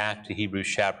coming back to Hebrews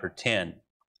chapter 10.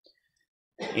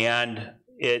 And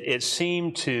it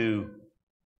seemed to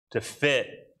fit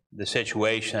the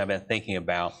situation I've been thinking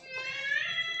about.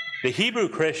 The Hebrew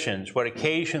Christians, what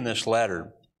occasioned this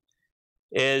letter,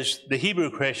 is the Hebrew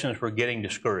Christians were getting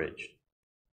discouraged.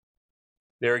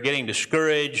 They were getting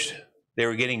discouraged. They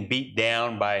were getting beat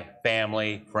down by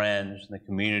family, friends, and the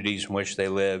communities in which they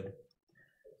lived.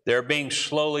 They're being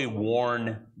slowly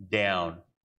worn down.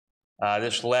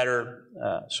 This letter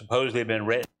supposedly had been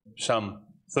written some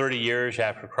 30 years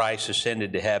after Christ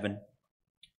ascended to heaven.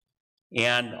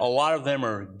 And a lot of them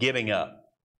are giving up.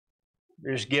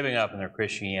 They're just giving up in their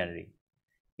Christianity.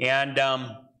 And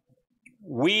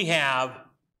we have,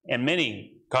 and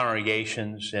many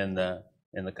congregations in the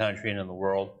country and in the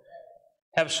world,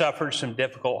 have suffered some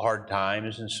difficult, hard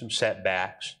times and some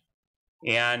setbacks.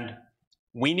 And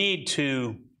we need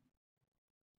to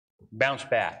bounce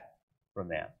back from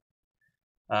that.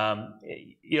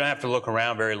 You don't have to look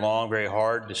around very long, very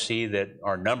hard to see that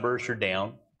our numbers are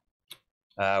down.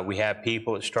 We have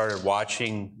people that started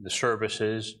watching the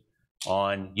services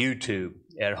on YouTube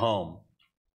at home.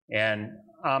 And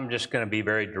I'm just going to be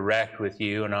very direct with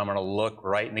you, and I'm going to look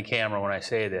right in the camera when I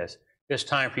say this. It's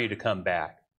time for you to come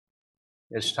back.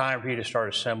 It's time for you to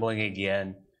start assembling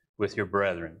again with your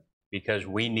brethren, because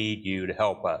we need you to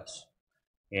help us,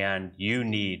 and you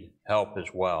need help as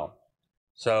well.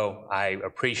 So I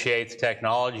appreciate the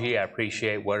technology. I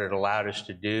appreciate what it allowed us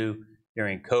to do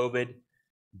during COVID,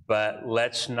 but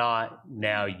let's not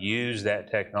now use that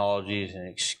technology as an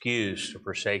excuse to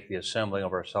forsake the assembling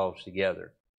of ourselves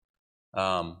together.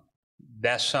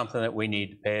 That's something that we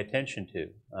need to pay attention to.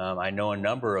 I know a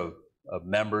number of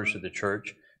members of the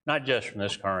church, not just from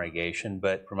this congregation,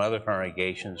 but from other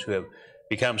congregations, who have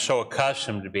become so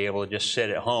accustomed to be able to just sit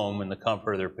at home in the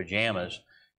comfort of their pajamas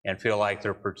and feel like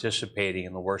they're participating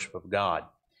in the worship of God.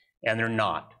 And they're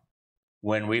not.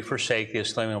 When we forsake the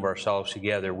assembling of ourselves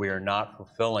together, we are not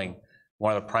fulfilling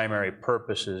one of the primary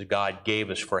purposes God gave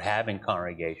us for having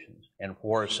congregations and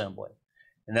for assembly.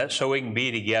 And that's so we can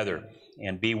be together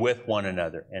and be with one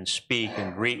another and speak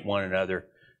and greet one another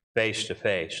face to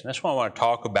face. And that's what I want to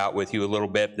talk about with you a little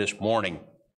bit this morning.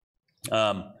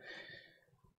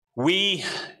 We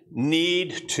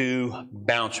need to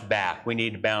bounce back. We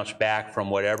need to bounce back from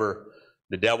whatever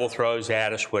the devil throws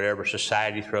at us, whatever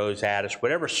society throws at us,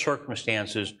 whatever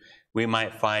circumstances we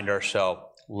might find ourselves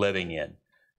living in.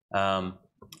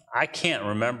 I can't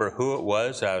remember who it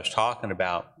was I was talking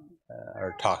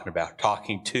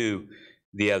to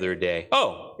the other day.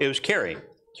 Oh, it was Carrie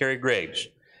Griggs.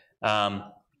 I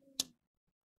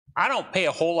don't pay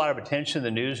a whole lot of attention to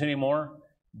the news anymore,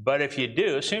 but if you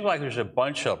do, it seems like there's a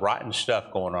bunch of rotten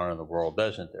stuff going on in the world,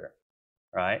 doesn't there?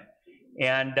 Right?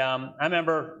 And I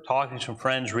remember talking to some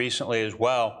friends recently as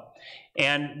well,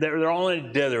 and they're all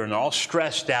together and they're all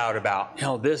stressed out about,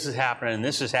 this is happening, and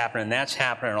this is happening, and that's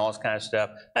happening, and all this kind of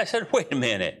stuff. I said, wait a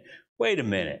minute.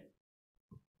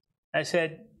 I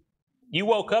said, you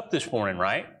woke up this morning,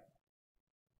 right?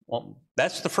 Well,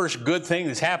 that's the first good thing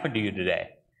that's happened to you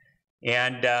today.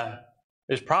 And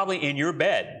it's probably in your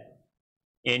bed,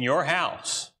 in your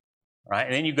house, right?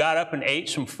 And then you got up and ate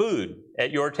some food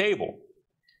at your table.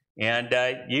 And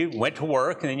you went to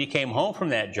work, and then you came home from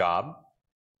that job,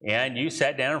 and you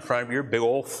sat down in front of your big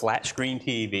old flat screen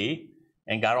TV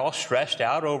and got all stressed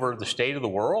out over the state of the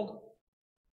world.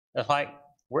 It's like,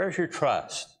 where's your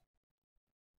trust?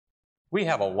 We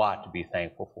have a lot to be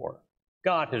thankful for.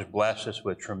 God has blessed us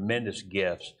with tremendous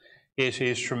gifts.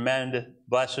 He's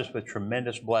blessed us with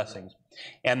tremendous blessings.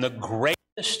 And the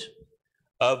greatest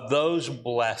of those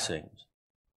blessings,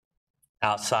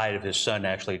 outside of His Son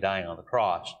actually dying on the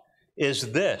cross,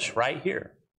 is this right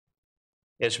here.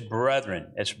 It's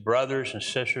brethren, it's brothers and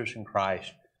sisters in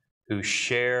Christ who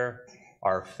share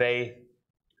our faith,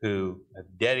 who have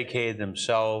dedicated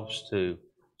themselves to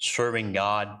serving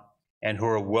God, and who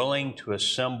are willing to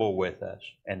assemble with us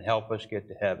and help us get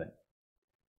to heaven.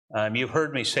 You've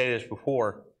heard me say this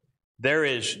before. There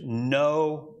is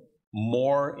no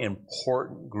more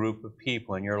important group of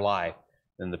people in your life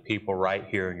than the people right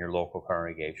here in your local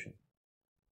congregation.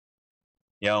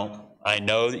 I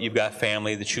know that you've got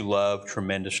family that you love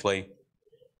tremendously.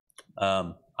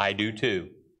 I do too.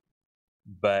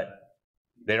 But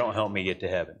they don't help me get to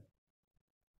heaven.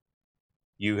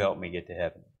 You help me get to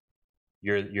heaven.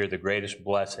 You're the greatest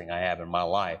blessing I have in my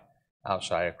life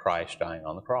outside of Christ dying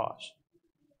on the cross.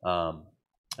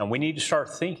 And we need to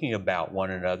start thinking about one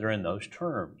another in those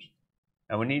terms.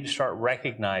 And we need to start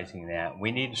recognizing that.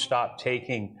 We need to stop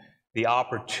taking the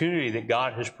opportunity that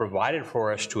God has provided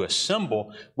for us to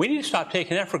assemble. We need to stop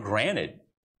taking that for granted.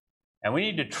 And we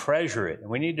need to treasure it. And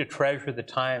we need to treasure the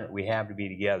time that we have to be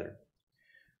together.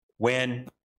 When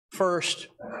I first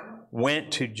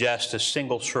went to just a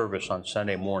single service on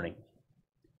Sunday morning,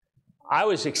 I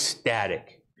was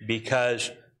ecstatic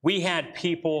because we had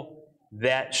people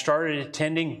that started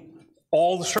attending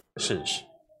all the services,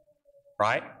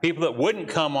 right? People that wouldn't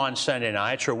come on Sunday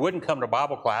nights or wouldn't come to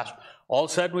Bible class, all of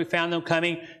a sudden we found them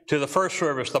coming to the first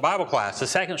service, the Bible class, the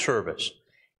second service.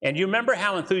 And you remember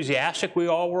how enthusiastic we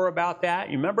all were about that?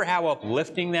 You remember how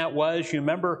uplifting that was? You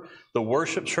remember the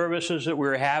worship services that we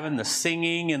were having, the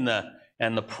singing and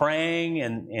the praying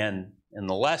and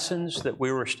the lessons that we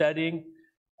were studying?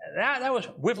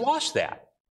 We've lost that.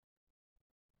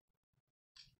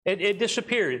 It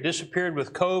disappeared. It disappeared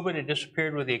with COVID. It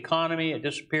disappeared with the economy. It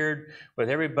disappeared with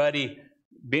everybody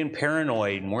being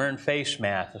paranoid and wearing face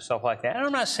masks and stuff like that. And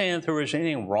I'm not saying that there was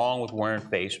anything wrong with wearing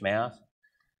face masks,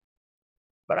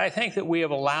 But I think that we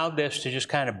have allowed this to just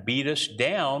kind of beat us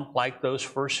down like those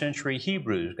first century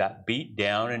Hebrews got beat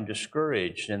down and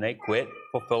discouraged, and they quit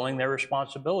fulfilling their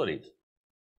responsibilities.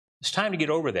 It's time to get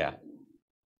over that.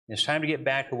 It's time to get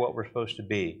back to what we're supposed to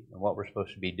be and what we're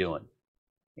supposed to be doing.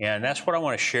 And that's what I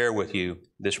want to share with you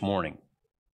this morning.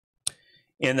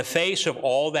 In the face of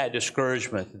all that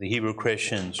discouragement that the Hebrew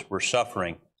Christians were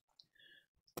suffering,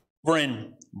 over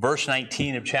in verse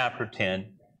 19 of chapter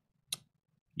 10,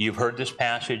 you've heard this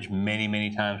passage many,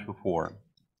 many times before.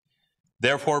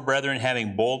 Therefore, brethren,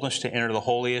 having boldness to enter the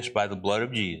holiest by the blood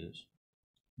of Jesus,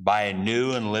 by a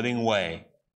new and living way,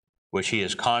 which he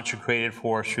has consecrated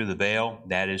for us through the veil,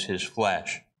 that is his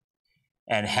flesh,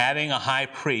 and having a high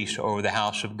priest over the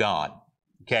house of God.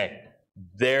 Okay,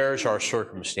 there's our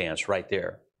circumstance right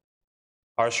there.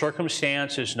 Our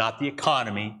circumstance is not the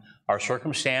economy. Our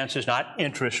circumstance is not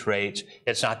interest rates.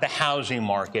 It's not the housing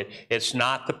market. It's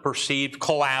not the perceived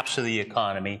collapse of the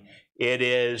economy. It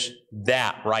is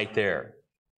that right there.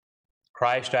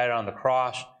 Christ died on the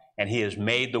cross, and he has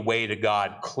made the way to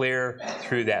God clear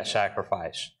through that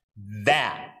sacrifice.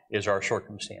 That is our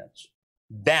circumstance.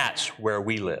 That's where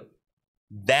we live.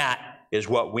 That is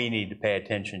what we need to pay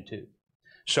attention to.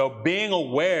 So being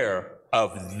aware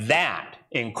of that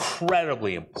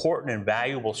incredibly important and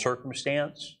valuable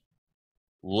circumstance,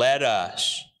 let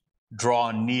us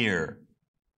draw near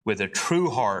with a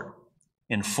true heart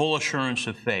in full assurance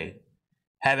of faith,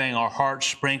 having our hearts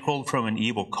sprinkled from an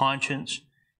evil conscience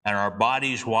and our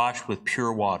bodies washed with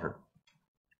pure water.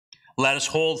 Let us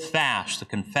hold fast the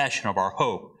confession of our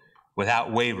hope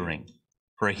without wavering,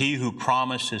 for he who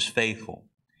promised is faithful.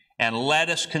 And let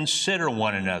us consider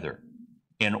one another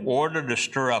in order to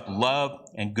stir up love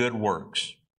and good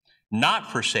works,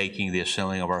 not forsaking the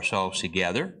assembling of ourselves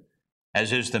together,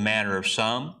 as is the manner of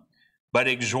some, but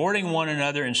exhorting one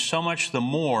another, and so much the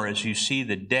more as you see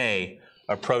the day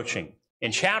approaching.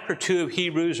 In chapter 2 of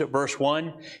Hebrews at verse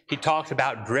 1, he talked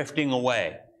about drifting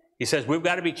away. He says we've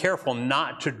got to be careful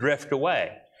not to drift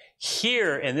away.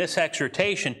 Here in this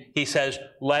exhortation, he says,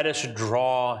 let us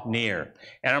draw near.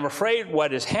 And I'm afraid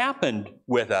what has happened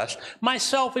with us,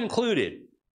 myself included,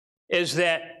 is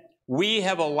that we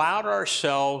have allowed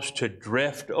ourselves to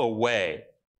drift away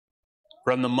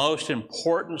from the most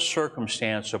important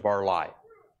circumstance of our life.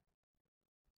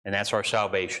 And that's our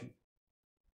salvation.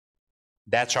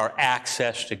 That's our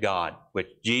access to God, which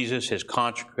Jesus has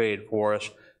consecrated for us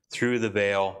through the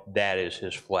veil, that is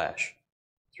his flesh,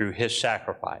 through his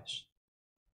sacrifice.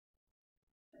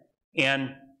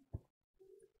 And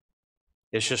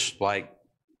it's just like,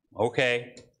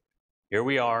 okay, here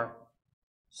we are,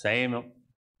 same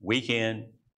week in,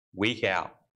 week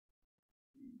out.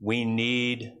 We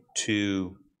need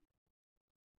to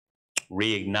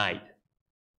reignite,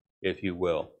 if you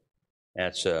will.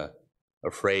 That's a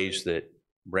phrase that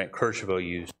Brent Kercheval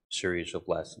used in a series of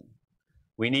lessons.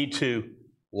 We need to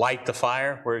light the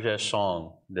fire. Where's that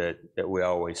song that we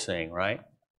always sing, right?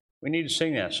 We need to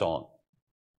sing that song.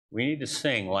 We need to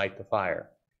sing Light the Fire,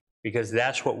 because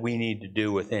that's what we need to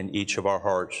do within each of our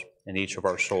hearts and each of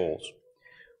our souls.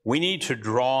 We need to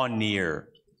draw near.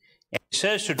 And it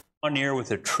says to draw near with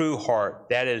a true heart.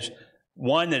 That is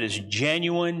one that is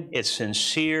genuine, it's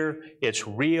sincere, it's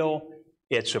real,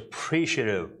 it's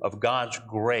appreciative of God's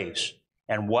grace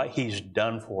and what he's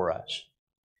done for us.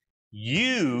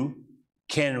 You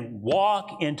can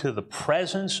walk into the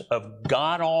presence of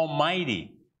God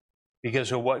Almighty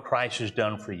because of what Christ has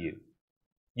done for you.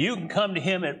 You can come to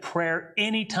him at prayer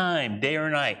anytime, day or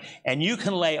night, and you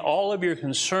can lay all of your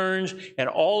concerns and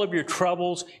all of your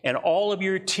troubles and all of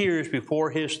your tears before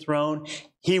his throne.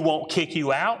 He won't kick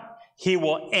you out. He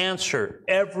will answer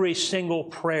every single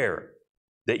prayer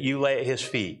that you lay at his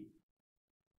feet.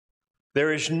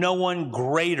 There is no one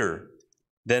greater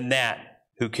than that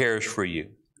who cares for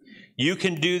you. You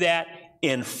can do that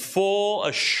in full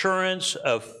assurance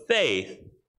of faith,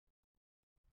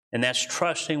 and that's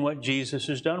trusting what Jesus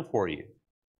has done for you.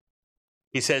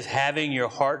 He says, having your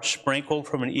heart sprinkled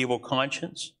from an evil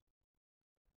conscience,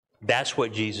 that's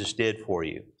what Jesus did for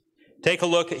you. Take a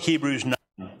look at Hebrews 9,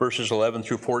 verses 11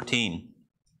 through 14.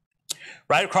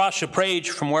 Right across the page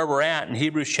from where we're at in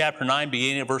Hebrews chapter 9,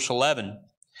 beginning at verse 11.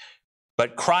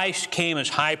 But Christ came as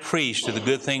high priest of the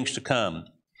good things to come,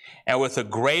 and with a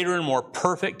greater and more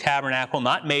perfect tabernacle,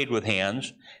 not made with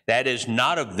hands, that is,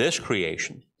 not of this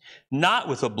creation, not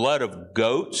with the blood of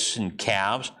goats and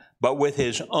calves, but with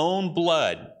his own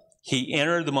blood, he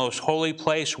entered the most holy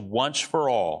place once for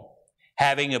all,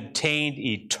 having obtained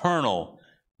eternal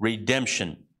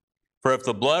redemption. For if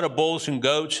the blood of bulls and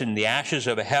goats and the ashes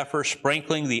of a heifer,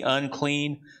 sprinkling the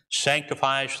unclean,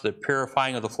 sanctifies for the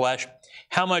purifying of the flesh,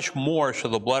 how much more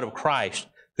shall the blood of Christ,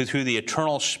 who through the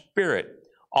eternal Spirit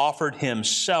offered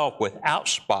himself without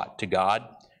spot to God,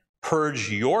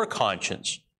 purge your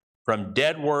conscience from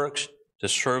dead works to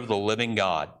serve the living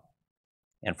God.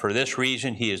 And for this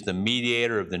reason, he is the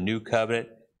mediator of the new covenant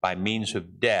by means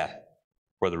of death,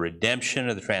 for the redemption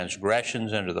of the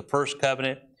transgressions under the first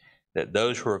covenant, that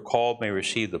those who are called may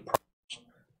receive the promise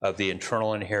of the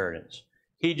eternal inheritance.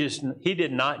 He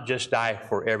did not just die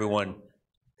for everyone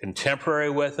contemporary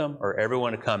with him or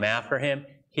everyone to come after him.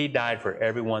 He died for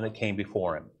everyone that came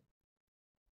before him.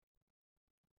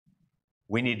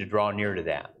 We need to draw near to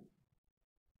that.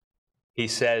 He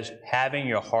says, having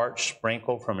your heart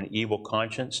sprinkled from an evil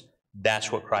conscience,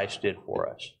 that's what Christ did for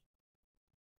us.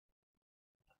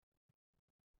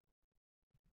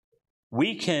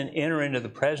 We can enter into the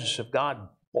presence of God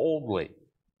boldly,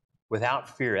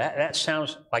 without fear. That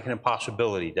sounds like an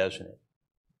impossibility, doesn't it?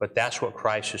 But that's what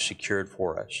Christ has secured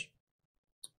for us.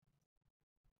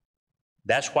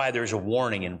 That's why there's a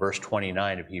warning in verse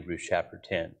 29 of Hebrews chapter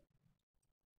 10.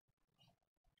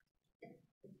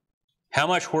 How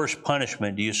much worse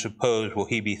punishment do you suppose will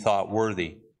he be thought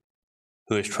worthy,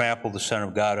 who has trampled the Son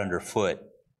of God underfoot,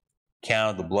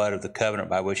 counted the blood of the covenant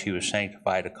by which he was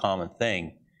sanctified a common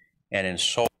thing, and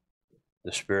insulted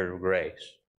the Spirit of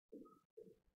grace?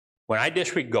 When I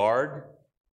disregard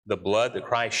the blood that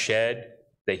Christ shed,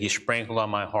 that he sprinkled on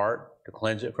my heart to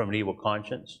cleanse it from an evil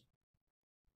conscience,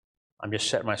 I'm just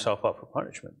setting myself up for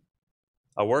punishment.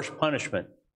 A worse punishment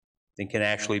than can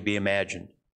actually be imagined.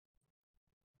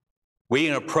 We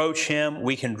can approach him,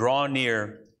 we can draw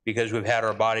near because we've had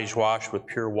our bodies washed with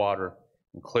pure water.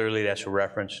 And clearly that's a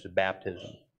reference to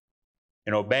baptism.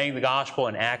 In obeying the gospel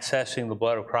and accessing the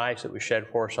blood of Christ that was shed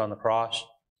for us on the cross,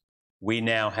 we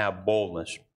now have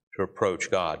boldness to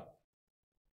approach God.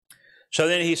 So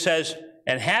then he says,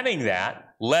 and having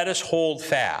that, let us hold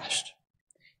fast.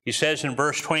 He says in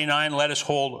verse 29,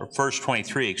 or verse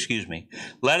 23,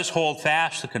 let us hold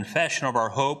fast the confession of our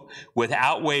hope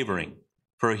without wavering,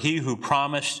 for he who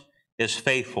promised is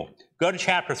faithful. Go to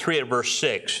chapter 3 at verse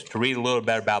 6 to read a little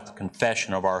bit about the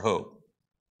confession of our hope.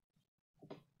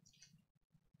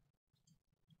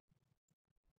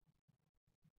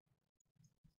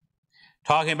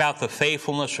 Talking about the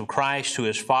faithfulness of Christ to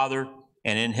his Father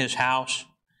and in his house,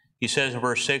 he says in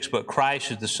verse 6, but Christ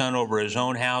is the Son over his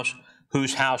own house,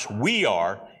 whose house we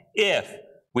are, if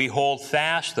we hold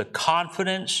fast the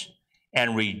confidence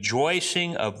and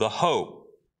rejoicing of the hope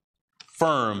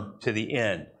firm to the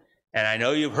end. And I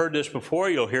know you've heard this before.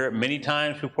 You'll hear it many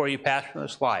times before you pass from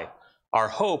this life. Our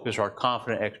hope is our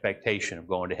confident expectation of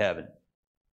going to heaven.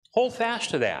 Hold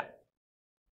fast to that.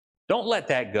 Don't let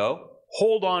that go.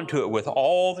 Hold on to it with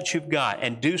all that you've got,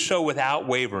 and do so without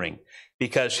wavering,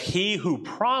 because he who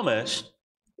promised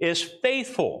is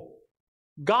faithful.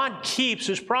 God keeps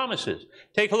his promises.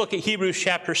 Take a look at Hebrews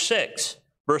chapter 6,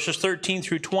 verses 13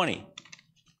 through 20.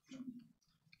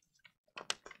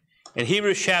 In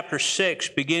Hebrews chapter 6,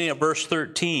 beginning at verse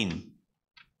 13,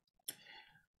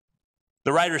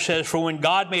 the writer says, for when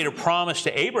God made a promise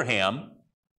to Abraham,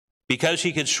 because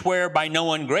he could swear by no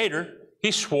one greater,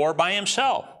 he swore by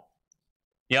himself.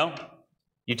 You know,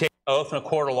 you take an oath in a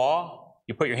court of law,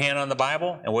 you put your hand on the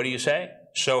Bible, and what do you say?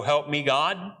 So help me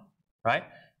God, right?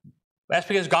 That's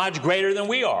because God's greater than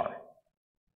we are.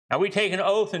 Now, we take an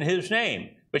oath in his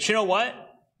name. But you know what?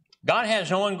 God has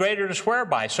no one greater to swear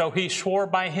by, so he swore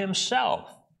by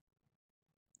himself.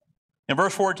 In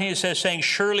verse 14, it says, saying,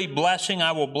 surely blessing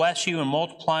I will bless you, and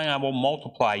multiplying I will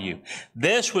multiply you.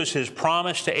 This was his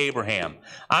promise to Abraham.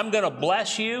 I'm going to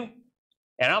bless you,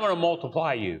 and I'm going to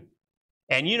multiply you.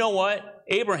 And you know what?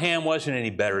 Abraham wasn't any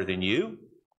better than you.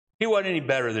 He wasn't any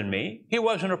better than me. He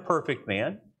wasn't a perfect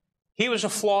man. He was a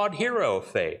flawed hero of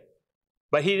faith.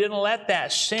 But he didn't let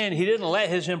that sin, he didn't let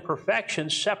his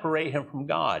imperfections separate him from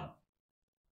God.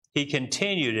 He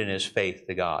continued in his faith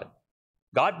to God.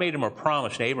 God made him a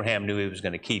promise, and Abraham knew he was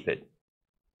going to keep it.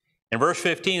 In verse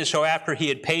 15, so after he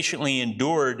had patiently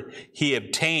endured, he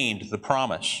obtained the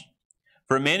promise.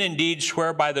 For men indeed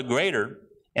swear by the greater,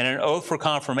 and an oath for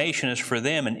confirmation is for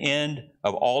them an end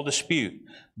of all dispute.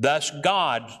 Thus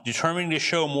God, determining to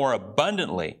show more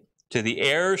abundantly to the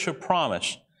heirs of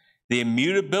promise the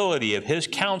immutability of his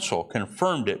counsel,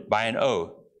 confirmed it by an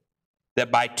oath,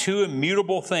 that by two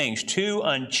immutable things, two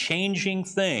unchanging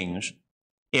things,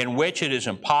 in which it is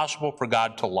impossible for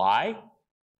God to lie,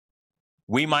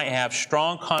 we might have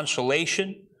strong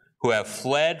consolation who have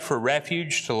fled for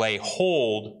refuge to lay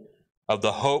hold of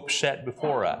the hope set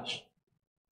before us.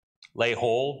 Lay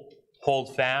hold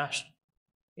fast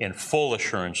in full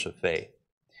assurance of faith.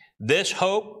 This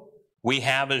hope we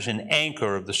have as an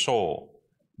anchor of the soul,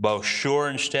 both sure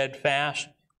and steadfast,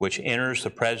 which enters the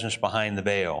presence behind the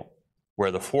veil,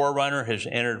 where the forerunner has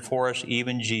entered for us,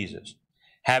 even Jesus,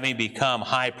 having become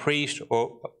high priest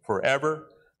forever,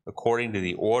 according to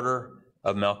the order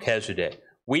of Melchizedek.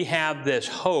 We have this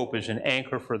hope as an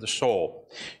anchor for the soul.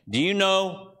 Do you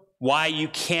know why you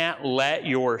can't let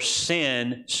your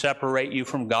sin separate you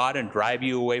from God and drive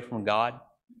you away from God?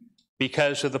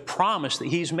 Because of the promise that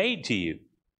He's made to you.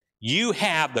 You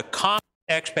have the confident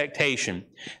expectation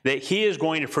that He is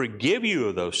going to forgive you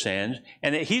of those sins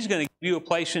and that He's going to give you a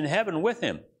place in heaven with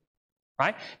Him.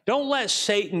 Right? Don't let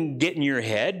Satan get in your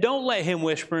head. Don't let him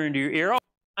whisper into your ear, "Oh,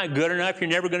 you're not good enough. You're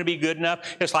never going to be good enough."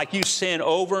 It's like you sin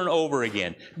over and over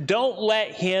again. Don't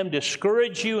let him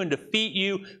discourage you and defeat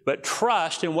you, but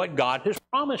trust in what God has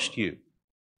promised you.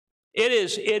 It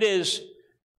is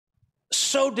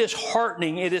so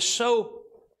disheartening. It is so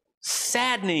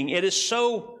saddening. It is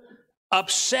so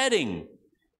upsetting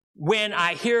when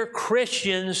I hear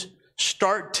Christians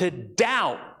start to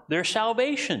doubt their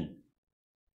salvation.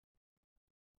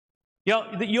 You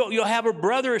know, you'll have a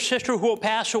brother or sister who will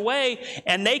pass away,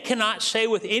 and they cannot say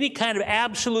with any kind of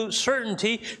absolute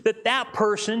certainty that that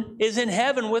person is in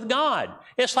heaven with God.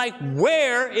 It's like,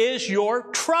 where is your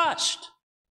trust?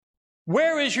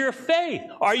 Where is your faith?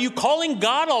 Are you calling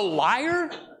God a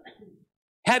liar?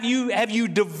 Have you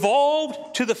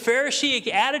devolved to the Pharisaic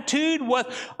attitude?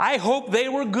 What, I hope they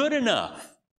were good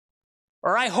enough,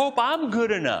 or I hope I'm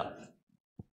good enough.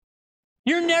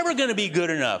 You're never going to be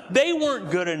good enough. They weren't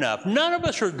good enough. None of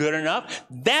us are good enough.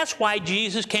 That's why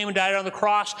Jesus came and died on the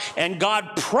cross, and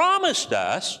God promised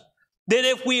us that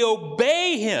if we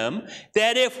obey Him,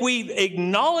 that if we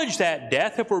acknowledge that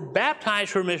death, if we're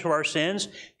baptized for remission of our sins,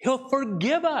 He'll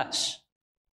forgive us.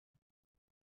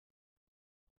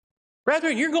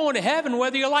 Brethren, you're going to heaven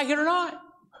whether you like it or not,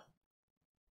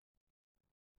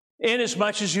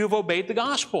 inasmuch as you've obeyed the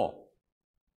gospel.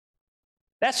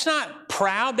 That's not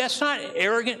proud. That's not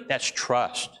arrogant. That's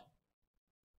trust.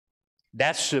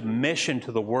 That's submission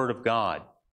to the Word of God.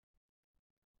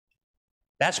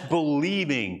 That's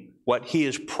believing what He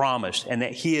has promised and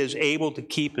that He is able to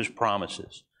keep His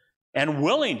promises and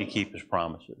willing to keep His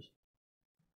promises.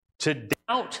 To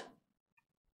doubt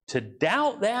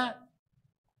that,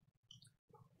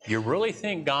 you really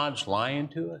think God's lying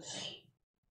to us?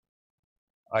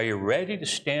 Are you ready to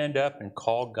stand up and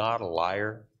call God a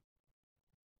liar?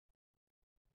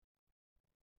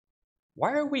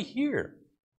 Why are we here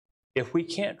if we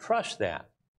can't trust that?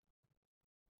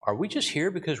 Are we just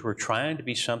here because we're trying to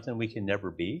be something we can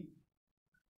never be?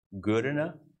 Good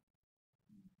enough?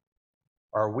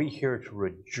 Are we here to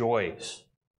rejoice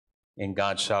in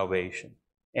God's salvation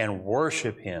and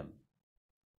worship Him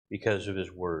because of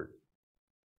His Word?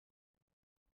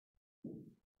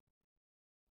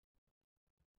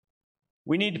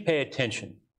 We need to pay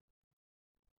attention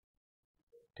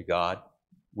to God.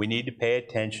 We need to pay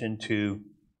attention to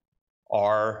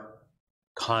our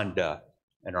conduct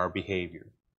and our behavior.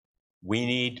 We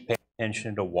need to pay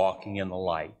attention to walking in the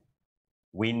light.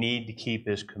 We need to keep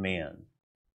His command.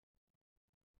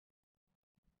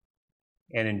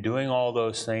 And in doing all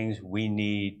those things, we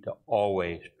need to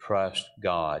always trust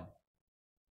God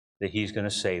that He's going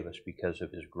to save us because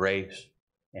of His grace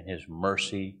and His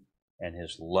mercy and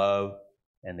His love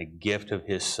and the gift of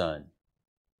His Son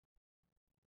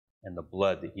and the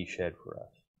blood that He shed for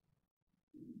us.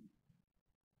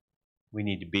 We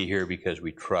need to be here because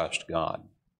we trust God.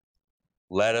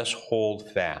 Let us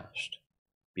hold fast,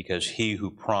 because He who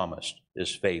promised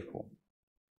is faithful.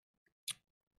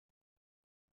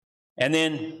 And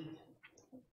then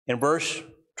in verse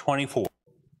 24,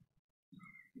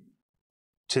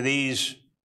 to these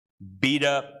beat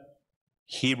up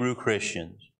Hebrew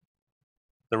Christians,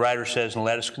 the writer says, "And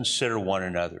let us consider one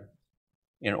another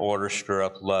in order to stir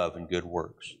up love and good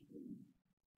works,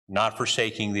 not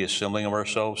forsaking the assembling of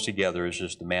ourselves together, as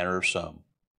is the manner of some,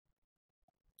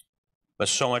 but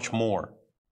so much more,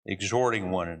 exhorting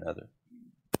one another,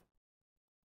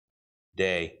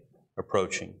 day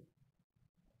approaching."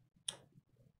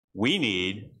 We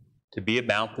need to be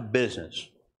about the business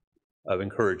of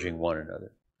encouraging one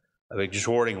another, of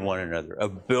exhorting one another,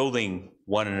 of building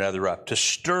one another up, to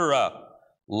stir up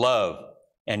love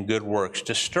and good works,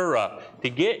 to stir up, to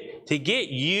get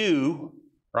you,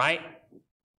 right?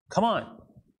 Come on,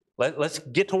 let's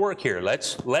get to work here.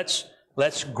 Let's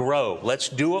grow. Let's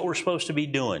do what we're supposed to be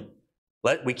doing.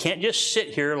 We can't just sit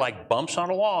here like bumps on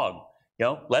a log. You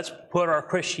know, let's put our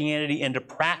Christianity into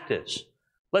practice.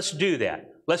 Let's do that.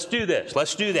 Let's do this.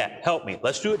 Let's do that. Help me.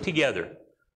 Let's do it together.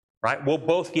 Right? We'll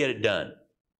both get it done.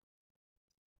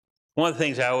 One of the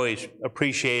things I always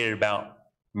appreciated about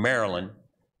Marilyn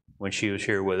when she was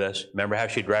here with us, remember how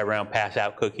she'd drive around, pass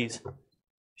out cookies?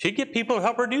 She'd get people to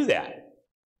help her do that.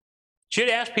 She'd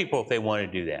ask people if they wanted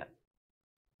to do that.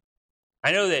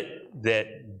 I know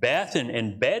that Beth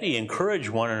and Betty encourage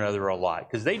one another a lot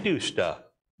because they do stuff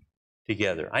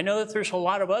together. I know that there's a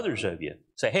lot of others of you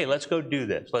say, hey, let's go do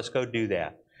this, let's go do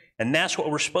that. And that's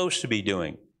what we're supposed to be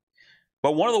doing.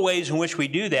 But one of the ways in which we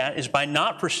do that is by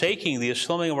not forsaking the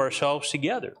assembling of ourselves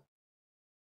together.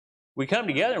 We come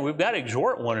together and we've got to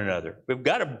exhort one another. We've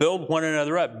got to build one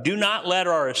another up. Do not let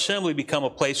our assembly become a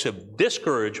place of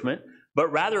discouragement,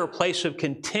 but rather a place of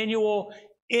continual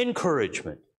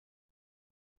encouragement.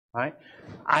 Right?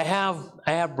 I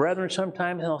have brethren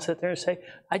sometimes, and I'll sit there and say,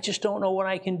 I just don't know what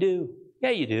I can do. Yeah,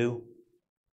 you do.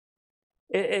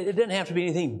 It doesn't have to be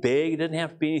anything big. It doesn't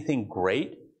have to be anything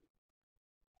great.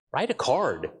 Write a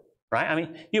card, right? I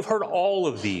mean, you've heard all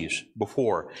of these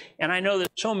before. And I know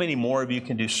that so many more of you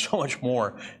can do so much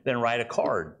more than write a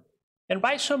card.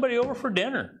 Invite somebody over for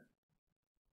dinner.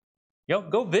 You know,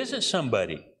 go visit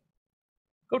somebody.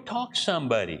 Go talk to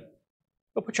somebody.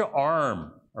 Go put your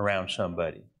arm around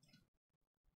somebody.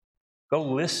 Go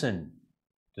listen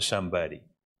to somebody,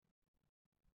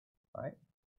 right?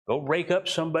 Go rake up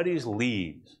somebody's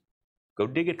leaves. Go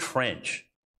dig a trench.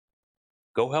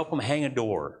 Go help them hang a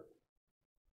door,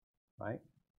 right?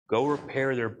 Go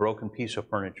repair their broken piece of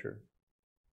furniture.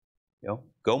 You know,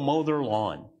 go mow their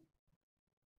lawn.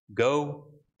 Go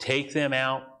take them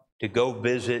out to go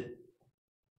visit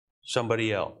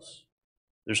somebody else.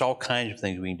 There's all kinds of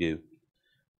things we can do.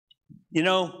 You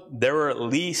know, there are at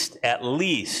least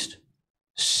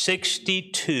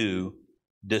 62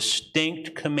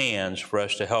 distinct commands for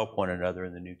us to help one another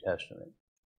in the New Testament.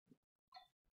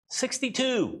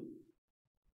 62.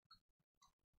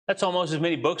 That's almost as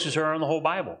many books as there are in the whole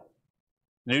Bible.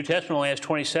 The New Testament only has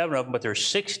 27 of them, but there are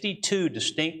 62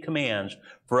 distinct commands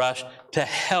for us to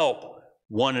help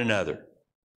one another.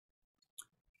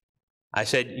 I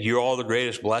said, you're all the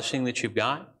greatest blessing that you've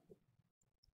got.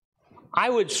 I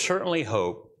would certainly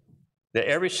hope that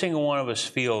every single one of us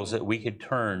feels that we could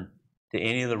turn to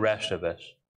any of the rest of us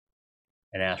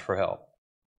and ask for help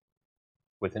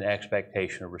with an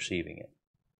expectation of receiving it.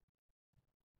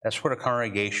 That's what a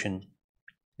congregation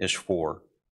is for.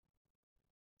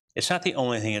 It's not the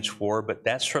only thing it's for, but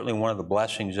that's certainly one of the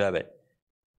blessings of it.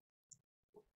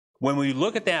 When we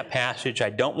look at that passage, I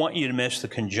don't want you to miss the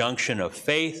conjunction of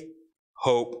faith,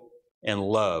 hope, and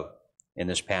love in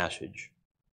this passage.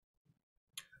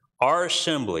 Our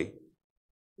assembly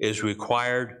is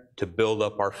required to build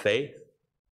up our faith.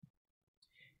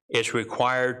 It's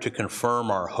required to confirm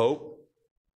our hope,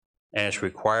 and it's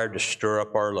required to stir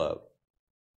up our love.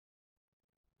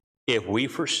 If we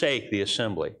forsake the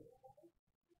assembly,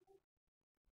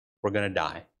 we're going to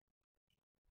die.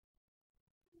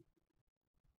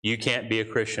 You can't be a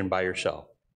Christian by yourself.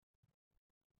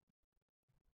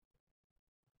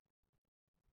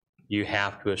 You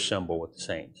have to assemble with the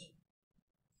saints.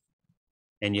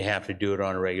 And you have to do it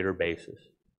on a regular basis.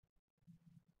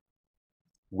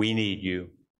 We need you.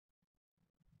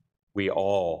 We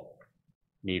all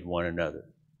need one another.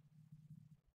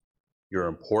 You're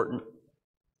important,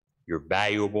 you're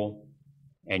valuable,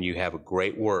 and you have a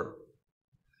great work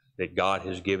that God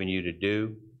has given you to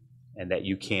do and that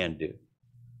you can do.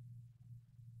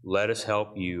 Let us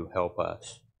help you help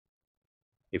us.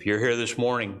 If you're here this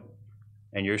morning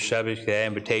and you're subject to that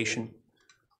invitation,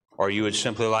 or you would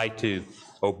simply like to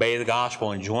obey the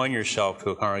gospel and join yourself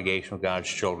to a congregation of God's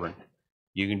children,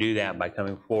 you can do that by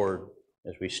coming forward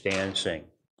as we stand and sing.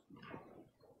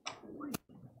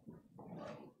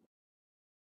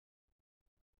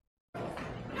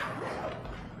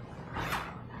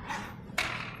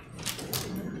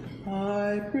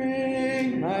 I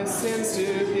bring my sins to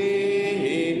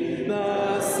thee,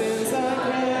 the sins I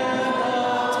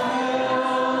cannot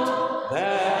count,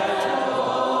 that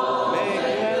all may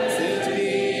cleansed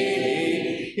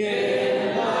be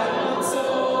in thy once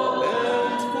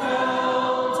opened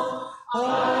fount. I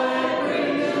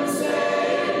bring them,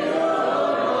 Savior,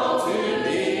 all to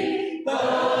thee. The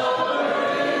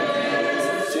burden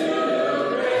is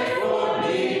too great for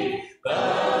me. The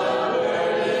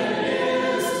burden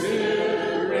is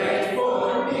too great for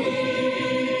me.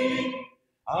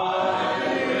 I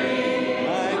bring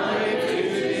my grief to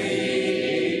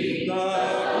thee, the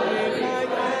grief I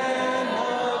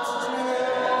cannot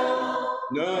tell.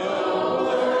 No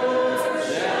words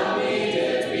shall need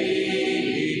it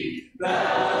be,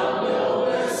 thou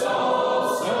knowest all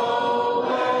so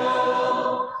well.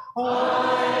 I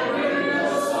bring the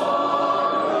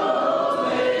sorrows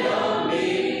laid on me,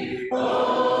 O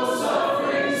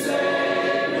suffering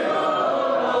Savior,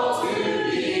 all to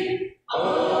thee. O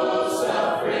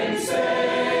suffering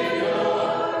Savior,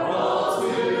 all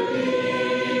to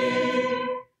thee.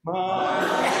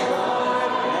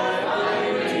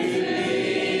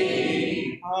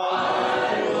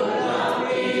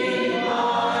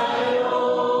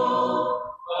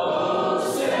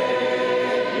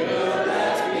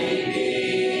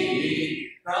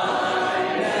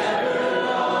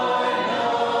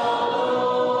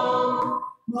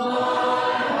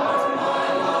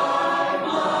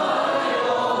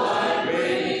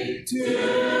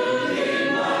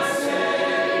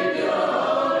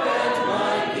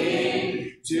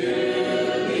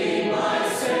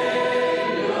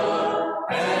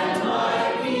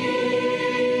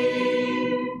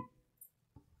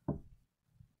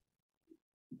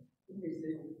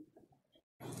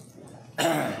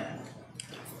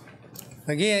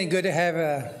 Again, good to have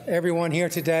everyone here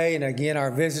today, and again,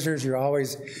 our visitors, you're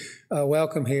always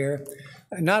welcome here.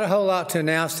 Not a whole lot to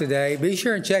announce today. Be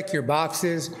sure and check your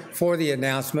boxes for the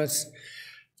announcements.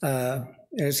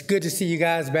 It's good to see you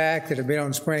guys back that have been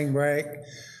on spring break.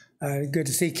 Good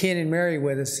to see Ken and Mary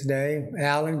with us today.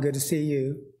 Alan, good to see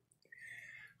you.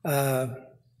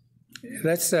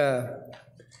 Let's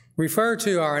refer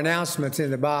to our announcements in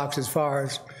the box as far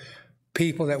as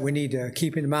people that we need to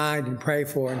keep in mind and pray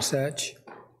for and such.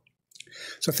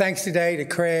 So thanks today to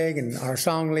Craig and our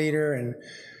song leader and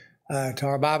to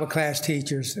our Bible class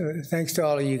teachers. Thanks to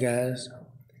all of you guys.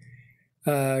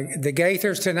 The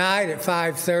Gaithers tonight at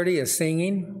 5:30 is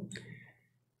singing.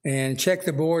 And check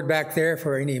the board back there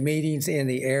for any meetings in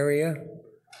the area.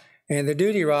 And the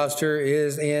duty roster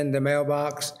is in the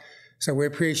mailbox. So we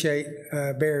appreciate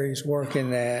Barry's work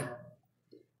in that.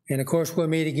 And of course, we'll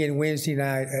meet again Wednesday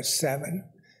night at 7.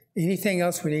 Anything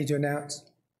else we need to announce?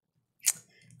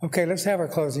 Okay, let's have our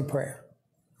closing prayer.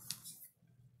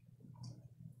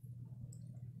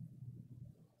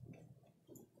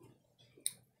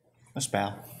 Let's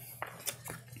bow.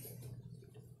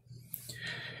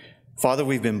 Father,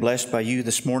 we've been blessed by you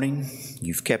this morning.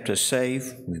 You've kept us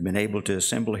safe. We've been able to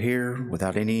assemble here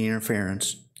without any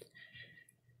interference.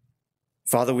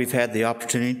 Father, we've had the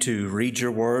opportunity to read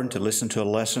your word, to listen to a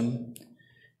lesson.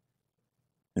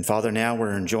 And Father, now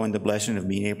we're enjoying the blessing of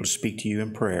being able to speak to you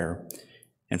in prayer.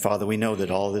 And Father, we know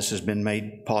that all this has been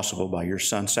made possible by your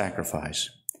Son's sacrifice.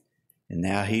 And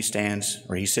now he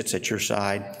sits at your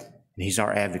side, and he's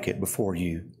our advocate before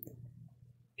you.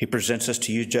 He presents us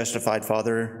to you justified,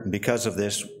 Father, and because of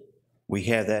this, we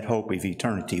have that hope of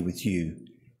eternity with you,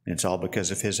 and it's all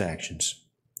because of his actions.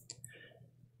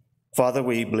 Father,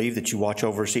 we believe that you watch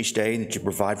over us each day and that you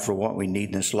provide for what we need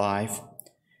in this life.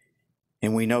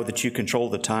 And we know that you control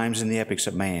the times and the epochs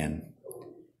of man,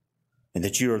 and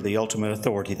that you are the ultimate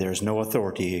authority. There is no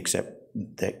authority except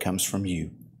that comes from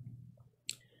you.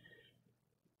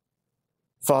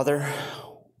 Father,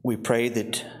 we pray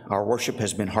that our worship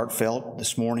has been heartfelt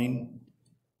this morning,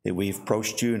 that we've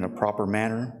approached you in a proper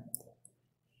manner,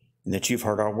 and that you've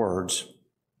heard our words.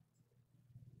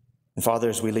 And Father,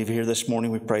 as we leave here this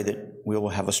morning, we pray that we will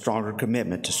have a stronger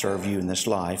commitment to serve you in this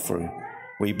life, for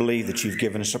we believe that you've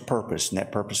given us a purpose, and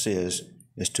that purpose is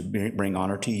to bring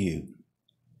honor to you.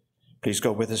 Please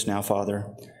go with us now,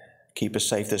 Father. Keep us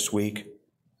safe this week.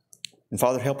 And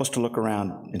Father, help us to look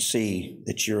around and see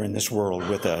that you're in this world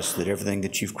with us, that everything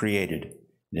that you've created,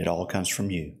 it all comes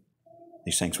from you.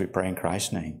 These things we pray in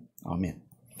Christ's name. Amen.